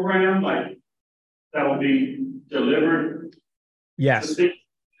program that will be delivered? Yes.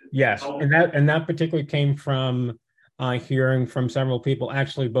 Yes. And that particularly came from hearing from several people,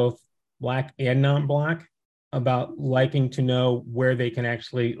 actually both Black and non-Black, about liking to know where they can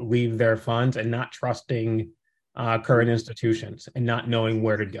actually leave their funds and not trusting current institutions and not knowing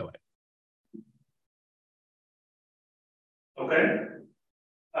where to go it. Okay.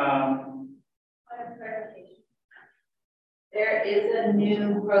 There is a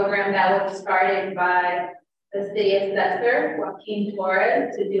new program that was started by the city assessor, Joaquin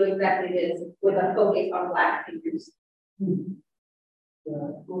Torres, to do exactly this with a focus on Black figures.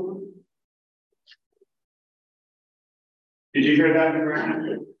 Did you hear that,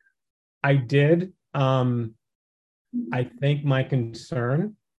 Graham? I did. I think my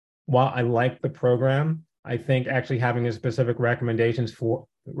concern, while I like the program, I think actually having a specific recommendation for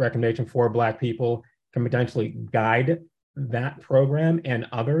Black people can potentially guide that program and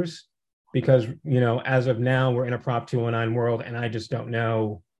others, because as of now we're in a Prop 209 world, and I just don't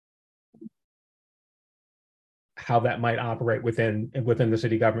know how that might operate within the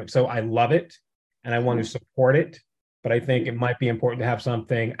city government. So I love it and I want to support it, but I think it might be important to have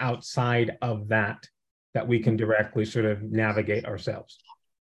something outside of that we can directly sort of navigate ourselves.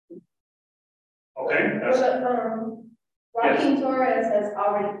 Okay. Joaquin Torres has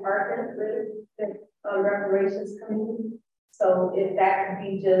already partnered with the reparations committee. So if that could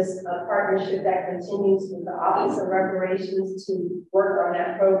be just a partnership that continues with the Office of Reparations to work on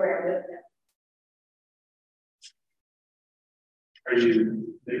that program with them. Are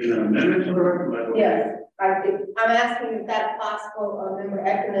you making an amendment to the recommendation? Yes, I'm asking if that's possible, Member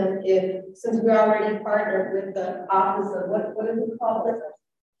Ekman, if, since we already partnered with the Office of, what is it called?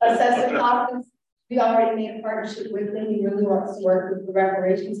 Assessor Office. We already made a partnership with them. He really wants to work with the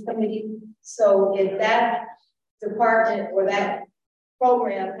Reparations Committee. So if that department or that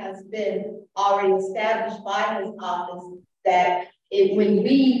program has been already established by his office, that when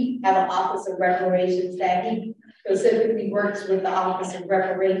we have an Office of Reparations, that he specifically works with the Office of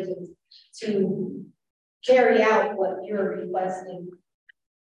Reparations to carry out what you're requesting.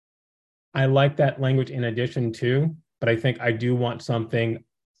 I like that language in addition to, but I think I do want something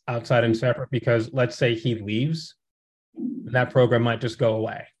outside and separate, because let's say he leaves, that program might just go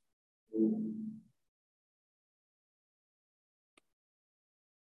away.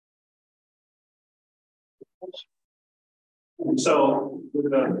 So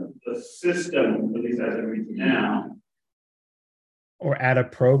with the system, at least as it reads now, or add a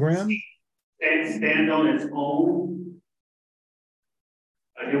program, stand on its own.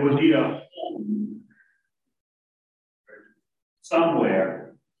 It would need a home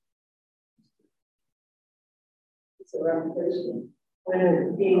somewhere. It's a repetition. Would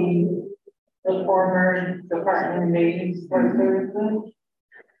it be the former Department of Navy Support Services?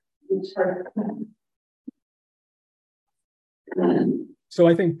 So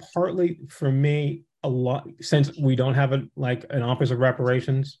I think partly for me, a lot, since we don't have an Office of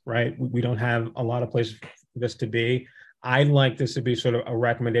Reparations, right? We don't have a lot of places for this to be. I'd like this to be sort of a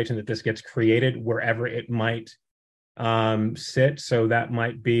recommendation that this gets created wherever it might sit. So that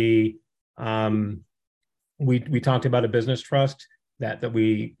might be, we talked about a business trust that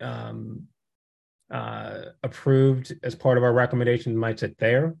we approved as part of our recommendation, might sit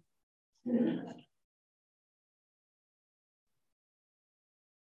there.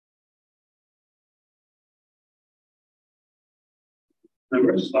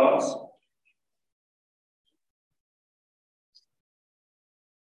 Members, thoughts?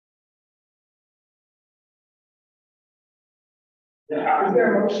 Yeah, is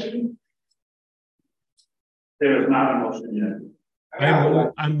there a motion? There is not a motion yet.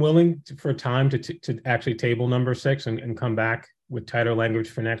 I'm willing for time to actually table number 6 and come back with tighter language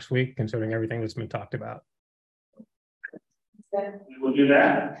for next week, considering everything that's been talked about. We will do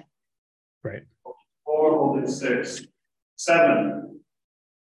that. Great. 4, hold it 6. 7.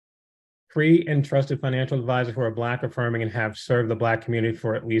 Free and trusted financial advisor who are Black affirming and have served the Black community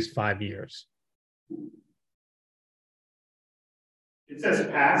for at least 5 years. It says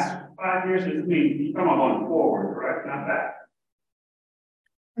past 5 years. It means you're talking about going forward, correct? Not back.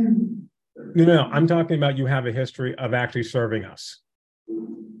 No, I'm talking about you have a history of actually serving us.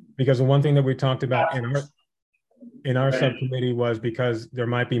 Because the one thing that we talked about in our subcommittee was, because there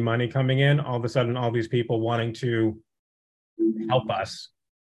might be money coming in, all of a sudden all these people wanting to help us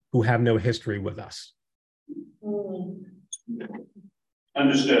who have no history with us.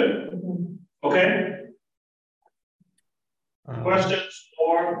 Understood. Okay. Questions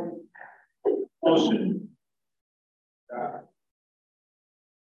or motion?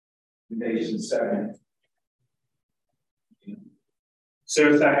 Recommendation 7. Is there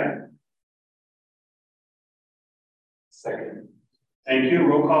a second? Second. Thank you.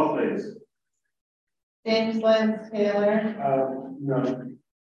 Roll call, please. James Lynn Taylor. No.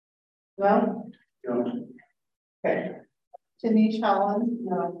 No? No. Okay. Janice Holland?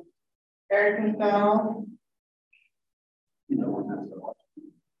 No. Eric McDonald? No one has the question.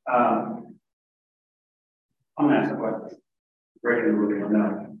 I'm gonna ask a question. Regularly or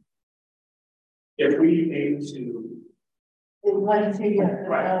no. If we aim to. Once you get the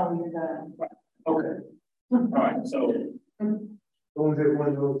Right. you're done. Right. Okay. All right. So.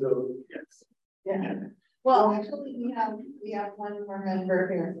 Yes. Yeah. Well, actually, we have one more member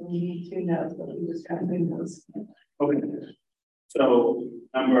here, so we need 2 notes, but we just got 2 notes. Okay. So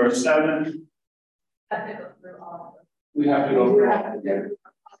number 7. Have to go through all of them. We have to go through.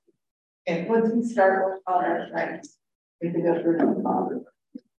 Okay, once we start with colors, right? We have to go through them all.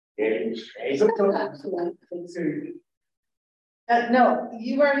 No,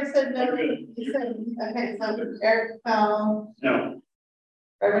 you already said no. You said, okay, so Eric Powell. No.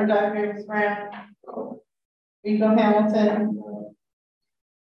 Reverend Dr. Brown. Rico Hamilton.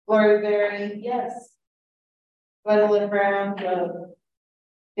 Gloria Berry. Yes. Gwendolyn Brown. No.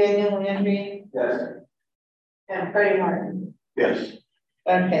 Daniel Landry. Yes. And Freddie Martin. Yes.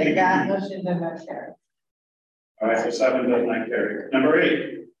 Okay, that motion does not carry. All right, so 7 does not carry. Number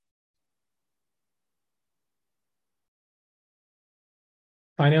 8.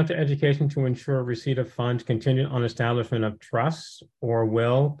 Financial education to ensure receipt of funds contingent on establishment of trusts or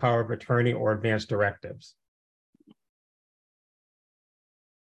will, power of attorney, or advance directives.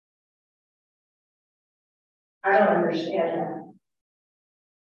 I don't understand that.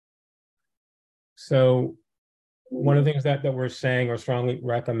 So one of the things that we're saying or strongly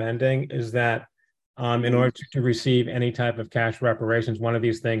recommending is that in order to receive any type of cash reparations, one of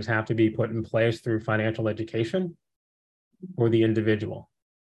these things have to be put in place through financial education for the individual.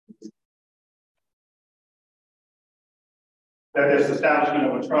 That there's establishment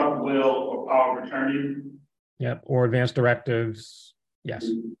of a trust, will, or power of attorney. Yep, or advanced directives, yes.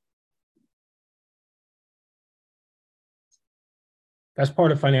 That's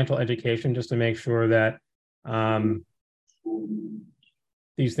part of financial education, just to make sure that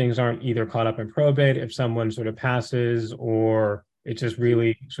these things aren't either caught up in probate if someone sort of passes, or it's just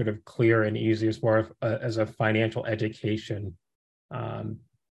really sort of clear and easy as far as a financial education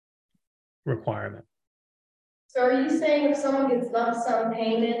requirement. So are you saying if someone gets lump sum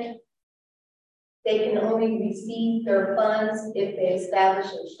payment, they can only receive their funds if they establish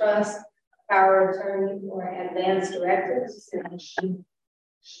a trust, power of attorney, or advanced directives?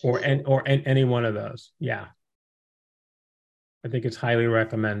 Or any one of those, yeah. I think it's highly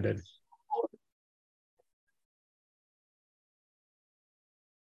recommended.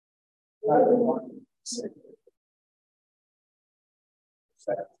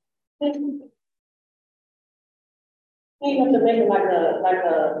 You have to make it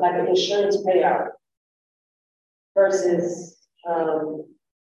like an insurance payout versus a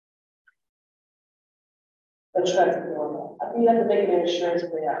trust form. I think you have to make it an insurance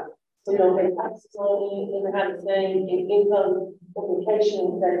payout. So you don't pay taxes on it, doesn't have the same income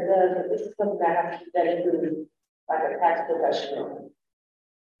implications that it does, but this is something that has to be done through like a tax professional.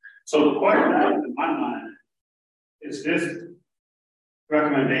 So the question I have in my mind is this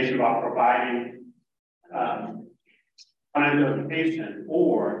recommendation about providing financial education,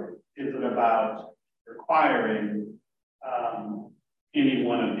 or is it about requiring any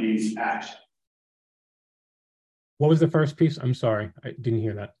one of these actions? What was the first piece? I'm sorry, I didn't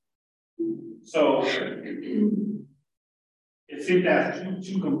hear that. So it seems to have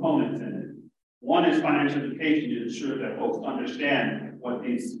two components in it. One is financial education to ensure that folks understand what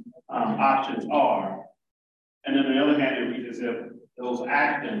these options are. And then on the other hand, it reads as if those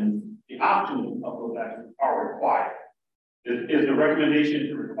actions, the options of those actions are required. Is the recommendation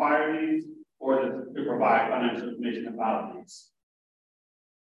to require these, or is it to provide financial information about these?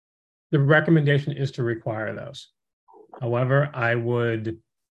 The recommendation is to require those. However, I would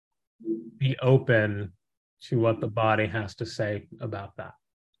be open to what the body has to say about that.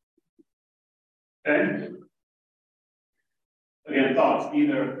 Okay. Again, thoughts,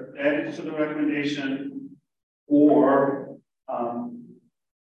 either add to the recommendation or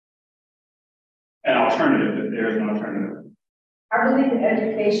an alternative, if there is an alternative. I believe the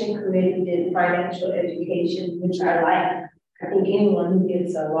education committee did financial education, which I like. I think anyone who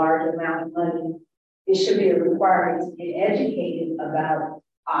gets a large amount of money, it should be a requirement to get educated about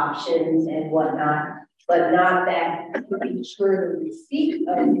options and whatnot, but not that ensure the receipt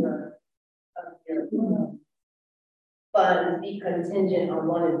of your funds be contingent on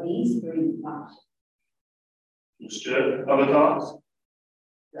one of these three options. Understood. Other thoughts?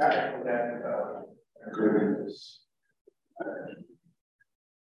 Yeah, that agreement is.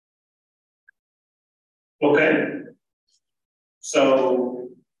 Okay. So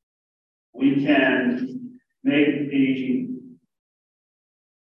we can make the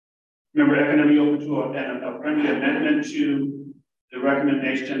member economy open to a friendly amendment to the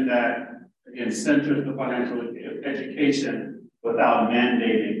recommendation that, again, centers the financial education without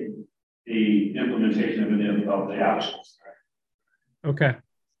mandating the implementation of any of the options. Okay,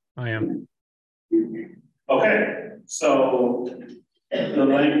 I am. Okay, so the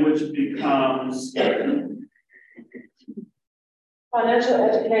language becomes financial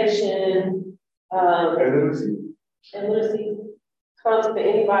education and literacy comes to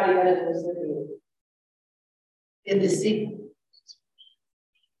anybody that is a recipient. In the city.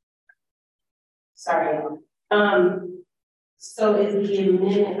 Sorry. So is the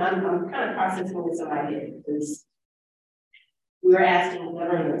amendment, I'm kind of processing this in my head because we're asking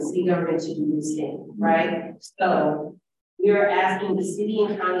government, city government to do this thing, right? So we are asking the city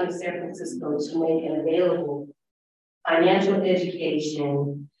and county of San Francisco to make an available financial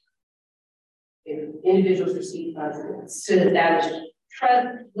education if individuals receive funds to establish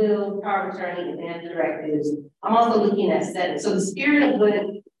trust, will, power of attorney, advanced directives. I'm also looking at settings. So the spirit of what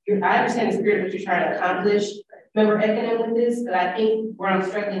I understand the spirit of what you're trying to accomplish, member economic with this, but I think where I'm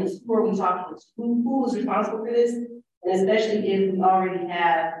struggling is who are we talking to? Who is responsible for this? And especially if we already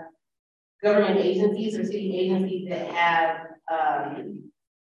have government agencies or city agencies that have a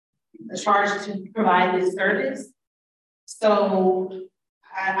charge to provide this service. So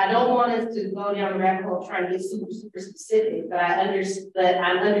I don't want us to go down the rabbit hole trying to get super specific, but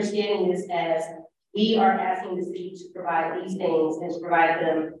I'm understanding this as we are asking the city to provide these things and to provide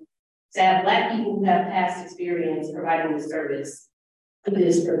them, to have Black people who have past experience providing the service for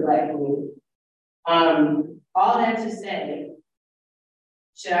this for the Black community. All that to say,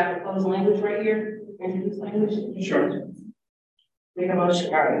 should I propose language right here? Introduce language? Sure. Make a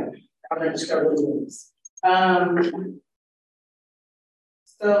motion. All right. I'll let you start with this.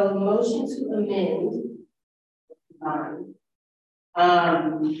 So motion to amend. Seven.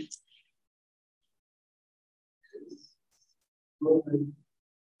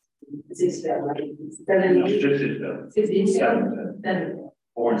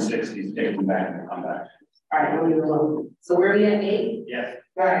 4 and 6, he's taking back and come back. All right, I'll leave it alone. So where are we at 8? Yes.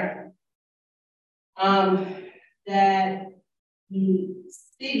 All right. That the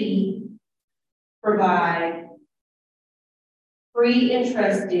city provide free and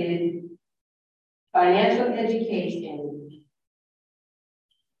trusted financial education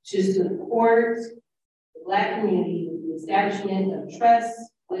to support the Black community with the establishment of trust,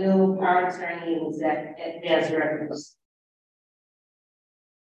 will, power of attorney, and advance directives.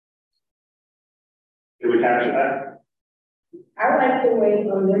 Did we capture that? I would like to wait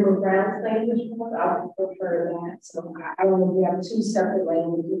on Member Brown's language. I would prefer that. So I want to have 2 separate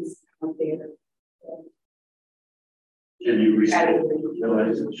languages out there. Can you restate the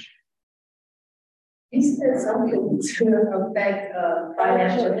language? He said something to affect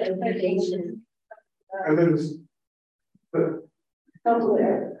financial education. And then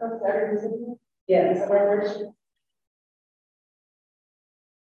Yes.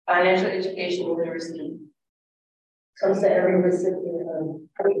 Financial education and literacy. Comes to every recipient of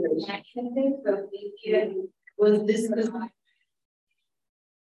was this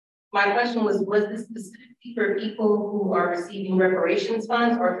my question was this specifically for people who are receiving reparations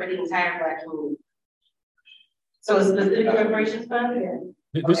funds or for the entire Black community? So a specific reparations fund?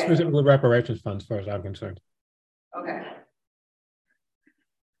 Yeah. This specifically reparations funds, as far as I'm concerned. Okay.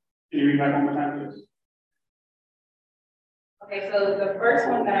 Can you read back one more time, please? Okay, so the first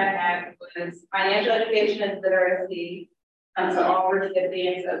one that I had was financial education and literacy to all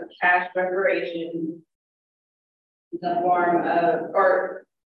recipients of cash reparation in the form of, or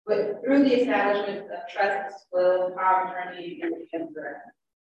through the establishment of trusts, wills, power of attorney, and transfer.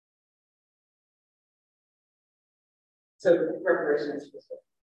 So reparations.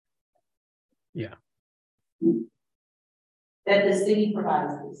 Yeah. That the city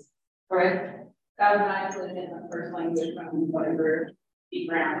provides this, correct? That was not included in the first language from whatever the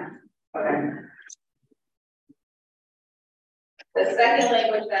ground. Okay. The second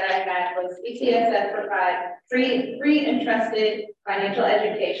language that I had was ETSF provide free and trusted financial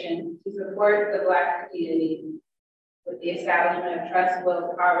education to support the Black community with the establishment of trust,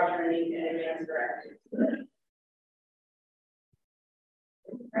 will, power of attorney, and advance directives.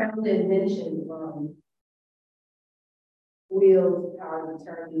 Brown did mention wills, power of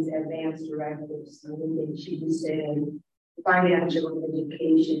attorneys, advanced directives. I think she was saying financial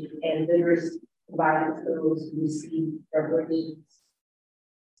education and literacy provided to those who receive reparations.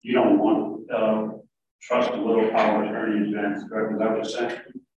 You don't want trust, will, power of attorney, advance directives. That was saying.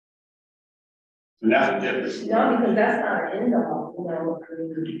 And that's a difference. No, because that's not an end all. You know,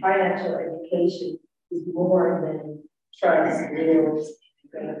 financial education is more than trust, wills.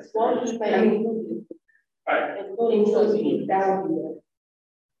 Well, including that would be it.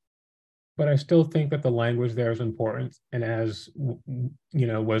 But I still think that the language there is important. And as you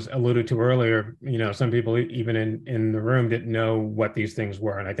know, was alluded to earlier, you know, some people even in the room didn't know what these things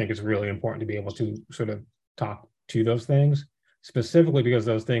were. And I think it's really important to be able to sort of talk to those things, specifically because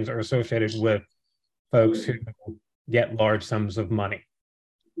those things are associated with folks who get large sums of money.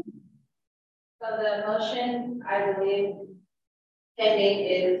 So the motion, I believe, pending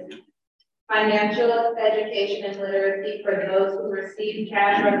is financial education and literacy for those who receive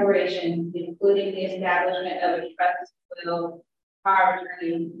cash reparations, including the establishment of a trust, will, power of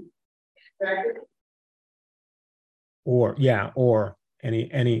attorney. Or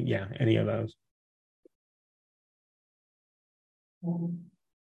any of those.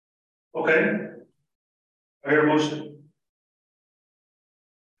 Okay. I hear a motion.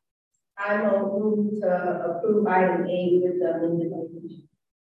 I'm going to move to approve item A with the amended language.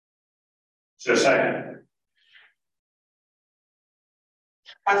 Is there a second?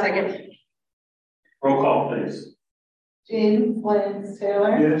 I'll second. Roll call, please. James Lyons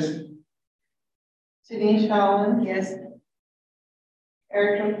Taylor. yes. Denise Holland. Yes.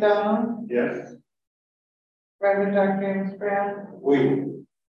 Eric McDonald. Yes. Reverend Dr. James Brown. We.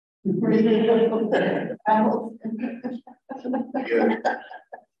 Good.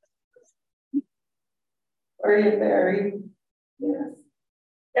 Gloria Berry. Yes.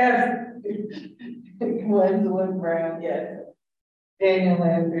 Yes. Gwendolyn Brown, yes. Daniel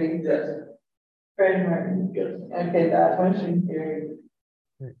Landry. Yes. Fred Martin. Yes. Okay, that motion carried.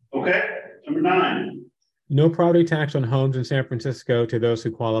 Okay, number 9. No property tax on homes in San Francisco to those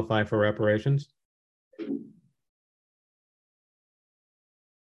who qualify for reparations.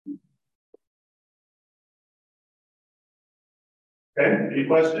 Okay, any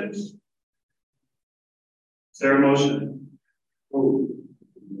questions? Is there a motion?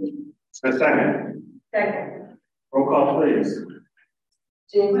 Second. Second. Roll call, please.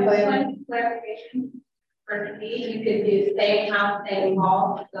 One clarification. For the you could do same house, same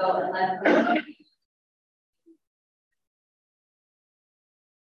hall, so unless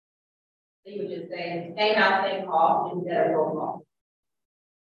you would just say same house, same hall instead of roll call.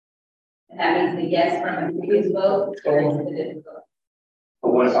 And that means the yes from the previous vote or the didn't vote.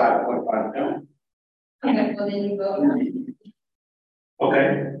 What if I don't? Okay, well then you vote. Okay,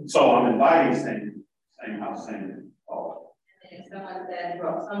 so I'm inviting same house, same hall. And if someone says,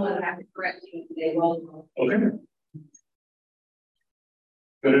 well, someone would have to correct you, they roll call. Okay.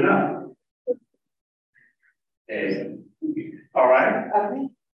 Good enough. Okay. All right. Okay.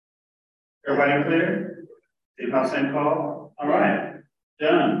 Everybody clear? Same house, same call? All right.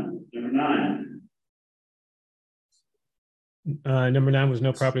 Done. Number 9. Number 9 was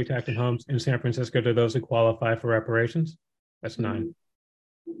no property tax on homes in San Francisco to those who qualify for reparations. That's 9.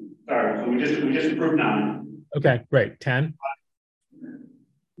 Sorry, so we just approved 9. Okay, great. 10.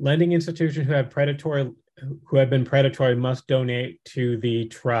 Lending institutions who have been predatory must donate to the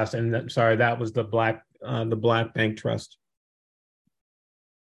trust. And that was the Black Bank Trust.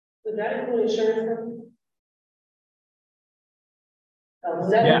 Does that include insurance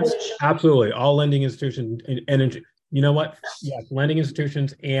companies? Yes, absolutely. All lending institutions and you know what? Yes, lending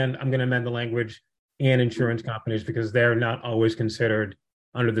institutions, and I'm going to amend the language, and insurance companies, because they're not always considered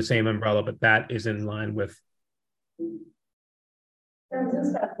under the same umbrella, but that is in line with. San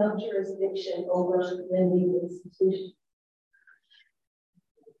Francisco has no jurisdiction over lending institutions.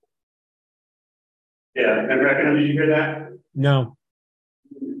 Yeah, and Rebecca, did you hear that? No.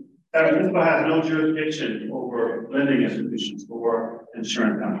 San Francisco has no jurisdiction over lending institutions or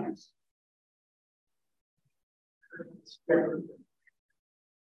insurance companies.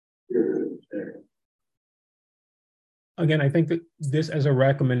 Again, I think that this as a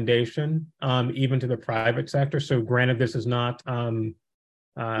recommendation, even to the private sector. So granted, this is not,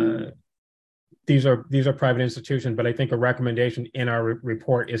 these are private institutions, but I think a recommendation in our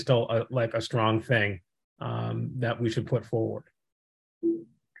report is still a strong thing that we should put forward.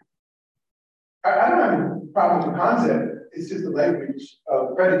 I don't have a problem with the concept. It's just the language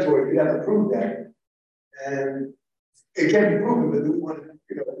of predatory. You have to prove that. And it can be proven, but we want to,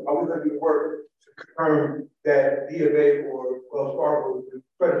 are we going to do the work to confirm that D of A or Wells Fargo is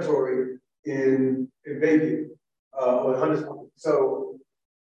predatory in Vegas or Huntersville? So,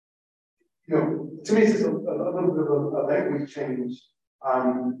 to me, it's just a little bit of a language change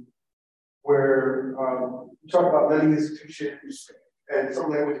where we talk about lending institutions and some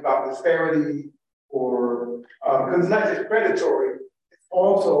language about disparity, or because it's not just predatory, it's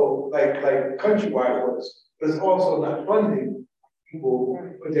also like Countrywide was, but it's also not funding people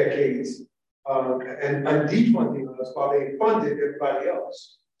for decades and defunding us while they funded everybody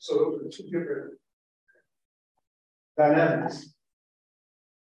else. So those are 2 different dynamics.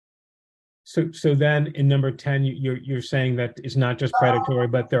 So then in number 10, you're saying that it's not just predatory,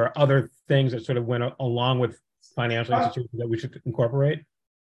 but there are other things that sort of went along with financial institutions that we should incorporate?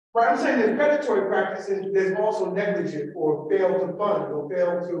 Right, I'm saying there's predatory practices, there's also negligent or fail to fund or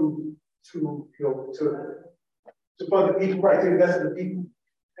fail to fund the people, right, to invest in the people.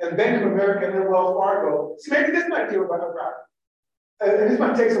 And Bank of America and Wells Fargo, see, maybe this might be a problem. And this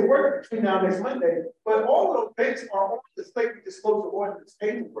might take some work between now and next Monday, but all of those banks are on the slightly disclosure ordinance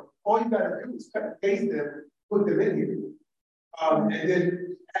paperwork. All you gotta do is cut and paste them, put them in here. And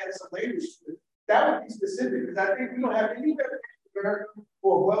then add some language to it. That would be specific, because I think we don't have any better Bank of America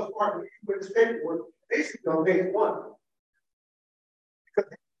or Wells Fargo with this paperwork, basically on page 1.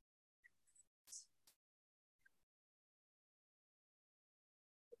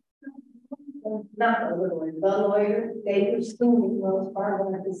 Not a little, the lawyer, they were suing Wells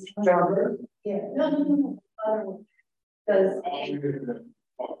Fargo at this time. Yeah, no. Because,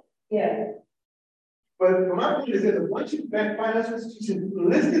 yeah. But my point is that once you bank financial institution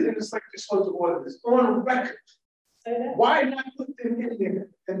listed in the slightly disclosure ordinance on record, why not put them in there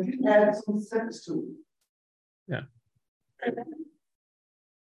and you add some sense to it? Yeah.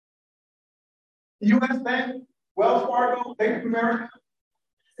 U.S. Bank, Wells Fargo, Bank of America.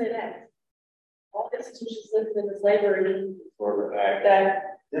 Say that. all institutions listed in the slavery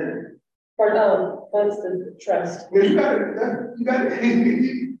that funds the trust. You got it.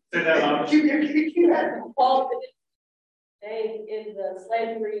 Say that loud. Keep that. All they in the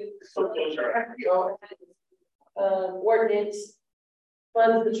slavery ordinance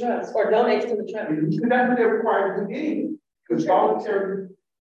funds the trust or donates to the trust. That's what they're required to do. Because voluntary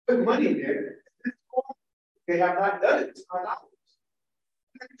put money in there. They have not done it. It's not ours.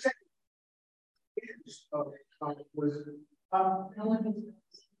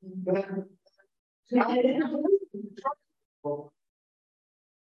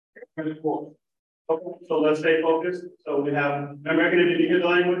 So let's stay focused. So we have, American, did you hear the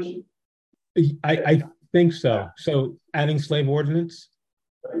language? I think so. So adding slave ordinance?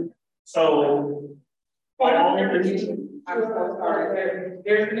 So I'm so sorry.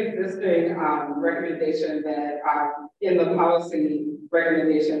 There's an existing recommendation that in the policy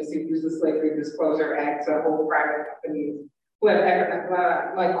recommendations to use the Slavery Disclosure Act to hold private companies who have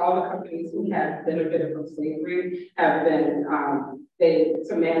like all the companies who have benefited from slavery have been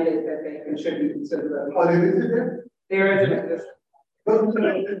to mandate that they contribute to the. Oh, there is an existing.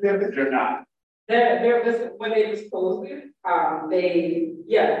 They're not. They're listed when they disclose it.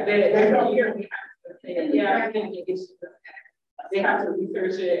 They have to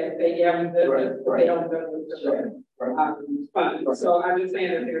research it and say, yeah, we did this, but they don't do it. Fund. So I'm just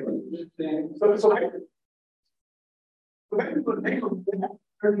saying that there's a thing.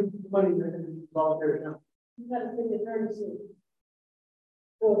 Money in voluntary account. You got to send the attorney to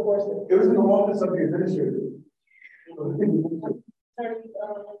enforce it. It was in the office of the administrator. To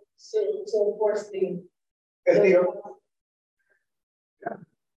enforce the.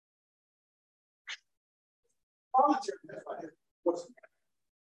 Voluntary, that's why it's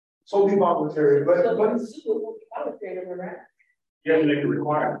solely voluntary, but it's voluntary, right? You have to make it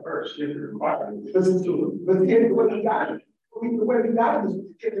required first. You have to require it. Listen to it. But the way we got it, the way we got it is to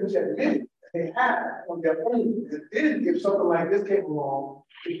get them to admit they have on their own. And then if something like this came along,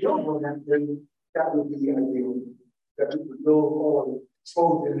 if you don't know that, then that would be ideal. That we could go on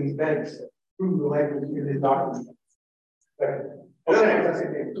exposing these banks through the language in this document.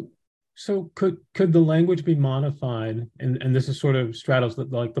 So could the language be modified, and this is sort of straddles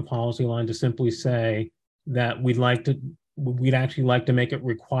like the policy line, to simply say that we'd actually like to make it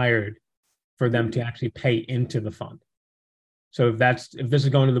required for them to actually pay into the fund. So if this is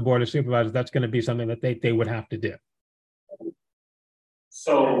going to the Board of Supervisors, that's going to be something that they would have to do.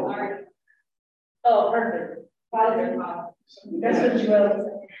 So perfect. That's what you wrote.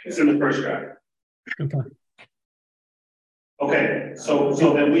 it's in the first draft. Okay. Okay, so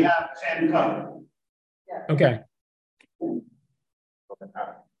then we have 10 covered. Okay. All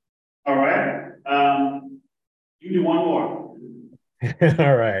right. You do one more.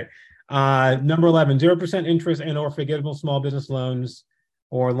 All right. Number 11, 0% interest and or forgivable small business loans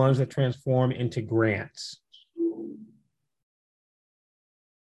or loans that transform into grants.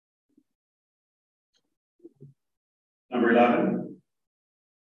 Number 11.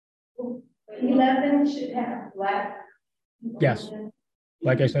 11 should have black. Yes.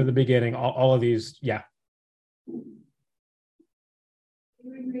 Like I said at the beginning, all of these, yeah.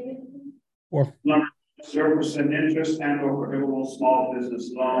 Or number 0% interest and or forgivable small business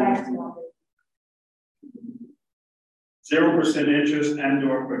loans. 0% interest and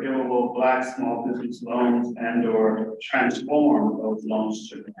or forgivable black small business loans and or transform those loans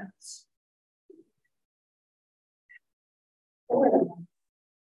to grants.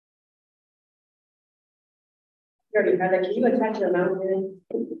 Can you attach an amount in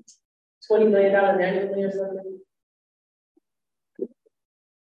 $20 million annually or something?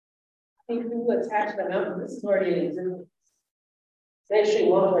 I think we attach an amount, this is already in existence. Mainstream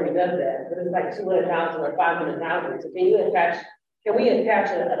law already does that, but it's like 200,000 or 500,000. So can we attach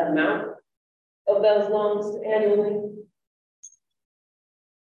an amount of those loans annually?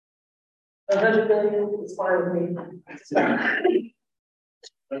 100 million is fine with me.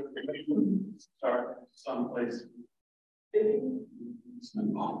 Start someplace. I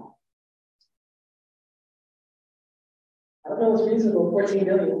don't know what's reasonable, 14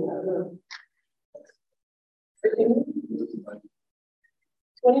 billion. I don't know.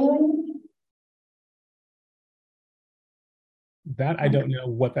 20 million? that, I don't know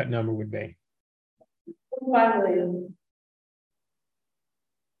what that number would be. 25 million.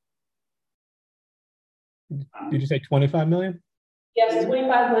 Did you say 25 million? Yes,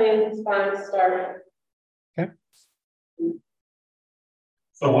 25 million is fine to start. Okay.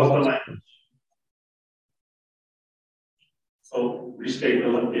 So what's the language? So restate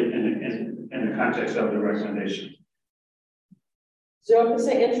in the context of the recommendation. 0%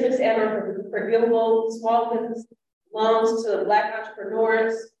 interest and forgivable small business loans to Black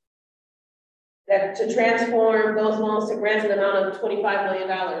entrepreneurs that to transform those loans to grants in the amount of $25 million.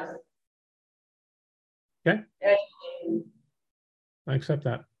 Okay. And I accept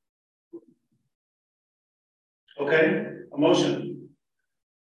that. Okay, a motion.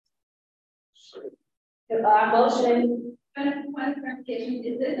 Motion. One clarification,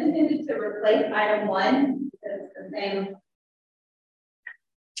 is this intended to replace item 1? That's the same.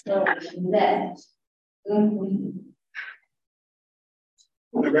 So next.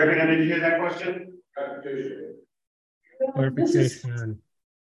 Rebecca, did you hear that question? Clarification.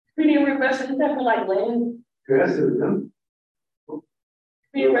 Premium investment for like land. Yes,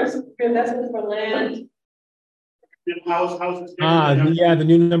 Premium investment for land. Yeah, the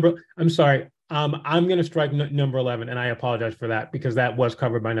new number. I'm sorry. I'm going to strike number 11, and I apologize for that because that was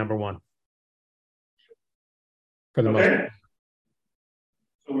covered by number 1. For the most part.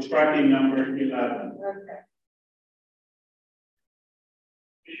 So we're striking number 11.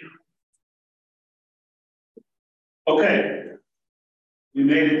 Okay. Okay. We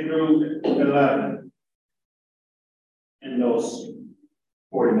made it through 11 in those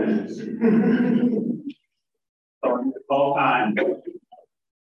 40 minutes. So all time.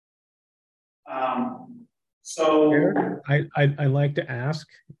 I'd like to ask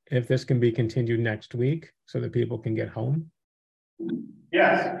if this can be continued next week so that people can get home.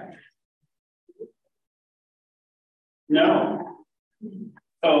 Yes. No.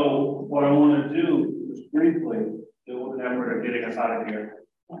 So what I want to do is briefly do an effort of getting us out of here,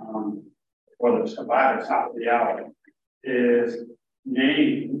 or by the top of the hour, is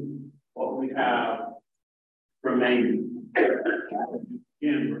name what we have remaining.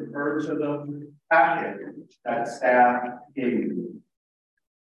 Again, refer to the packet that staff gave you.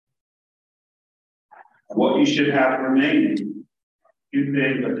 What you should have remaining, you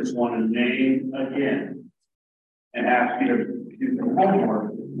think I just want to name again and ask you to do some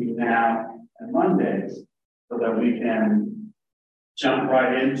homework between now and Mondays so that we can jump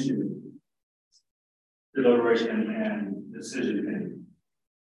right into deliberation and decision making.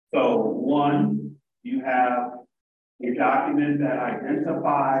 So one, you have a document that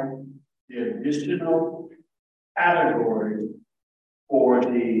identifies the additional categories for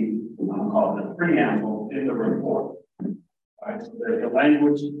the, I'll call it the preamble in the report. Right, so there's the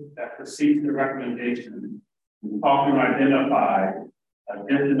language that precedes the recommendation. We're talking to identify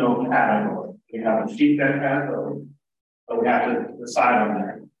additional categories. We have a sheet that has those, so we have to decide on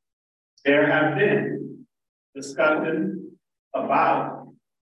that. There have been discussions about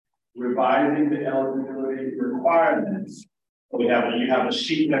revising the eligibility requirements. So you have a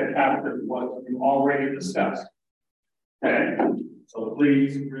sheet that captures what you already discussed. Okay, so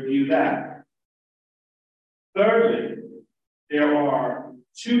please review that. Thirdly, there are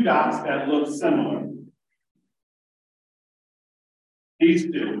 2 docs that look similar.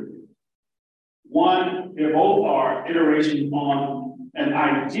 These 2. One, they both are iterations on an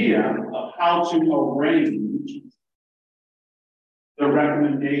idea of how to arrange the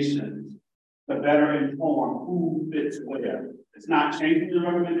recommendations to better inform who fits where. It's not changing the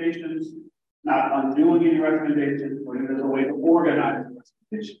recommendations, not undoing any recommendations, but there's a way to organize the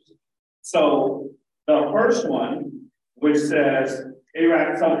recommendations. So the first one, which says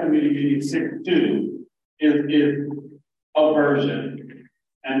AARAC Subcommittee Meeting 6.2 is a version.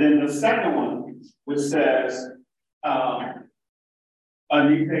 And then the second one, which says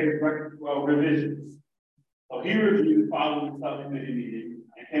revisions. So he reviewed following the subcommittee meeting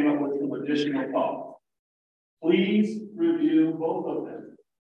and came up with some additional thoughts. Please review both of them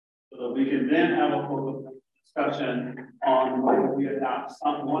so that we can then have a full discussion on whether we adopt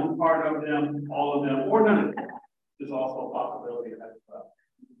one part of them, all of them, or none of them. There's also a possibility of that as well.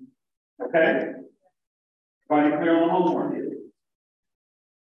 Okay? Everybody clear on the homework?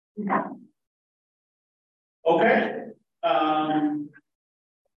 Okay.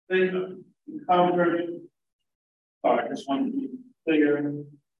 Think covered. Sorry, just wanted to be clear.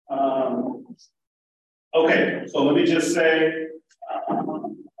 Okay, so let me just say.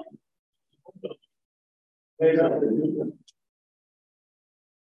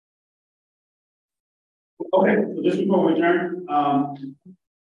 Okay, so just before we adjourn,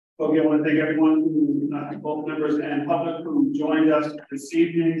 so again, I want to thank everyone who, both members and public, who joined us this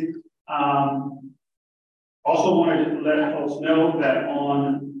evening. Also wanted to let folks know that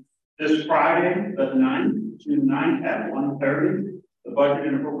on this Friday, the 9th, June 9th at 1:30, the Budget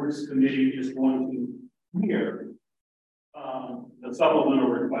and Appropriations Committee is going to hear the supplemental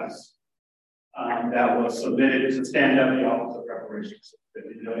request that was submitted to stand up the Office of Reparations,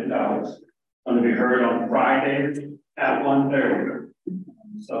 $50 million. Going to be heard on Friday at 1:30.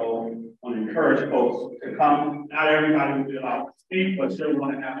 So I want to encourage folks to come. Not everybody will be allowed to speak, but still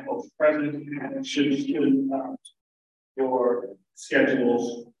want to have folks present and should your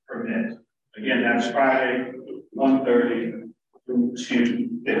schedules permit. Again, that's Friday, 1:30 through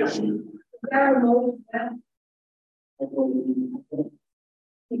 2:50.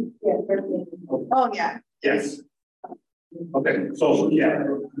 Oh, yeah. Yes. Okay, so yeah,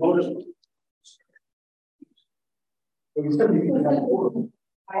 notice.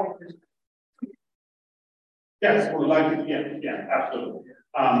 Yes, we'd like to, yeah, absolutely.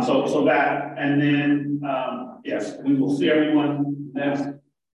 So that, and then, yes, we will see everyone next.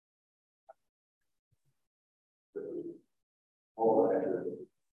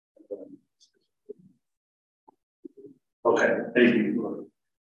 Okay, thank you.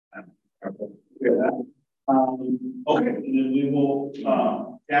 Okay, and then we will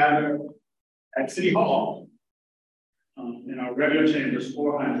gather at City Hall in our regular chambers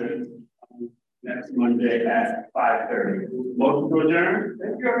 400 next Monday at 5:30. Motion to adjourn.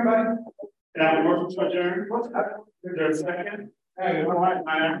 Thank you, everybody. Can I have a motion to adjourn? Is there a second? Hey, all right,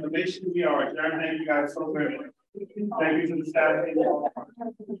 my affirmation, we are adjourned. Thank you guys so very much. Thank you to the staff.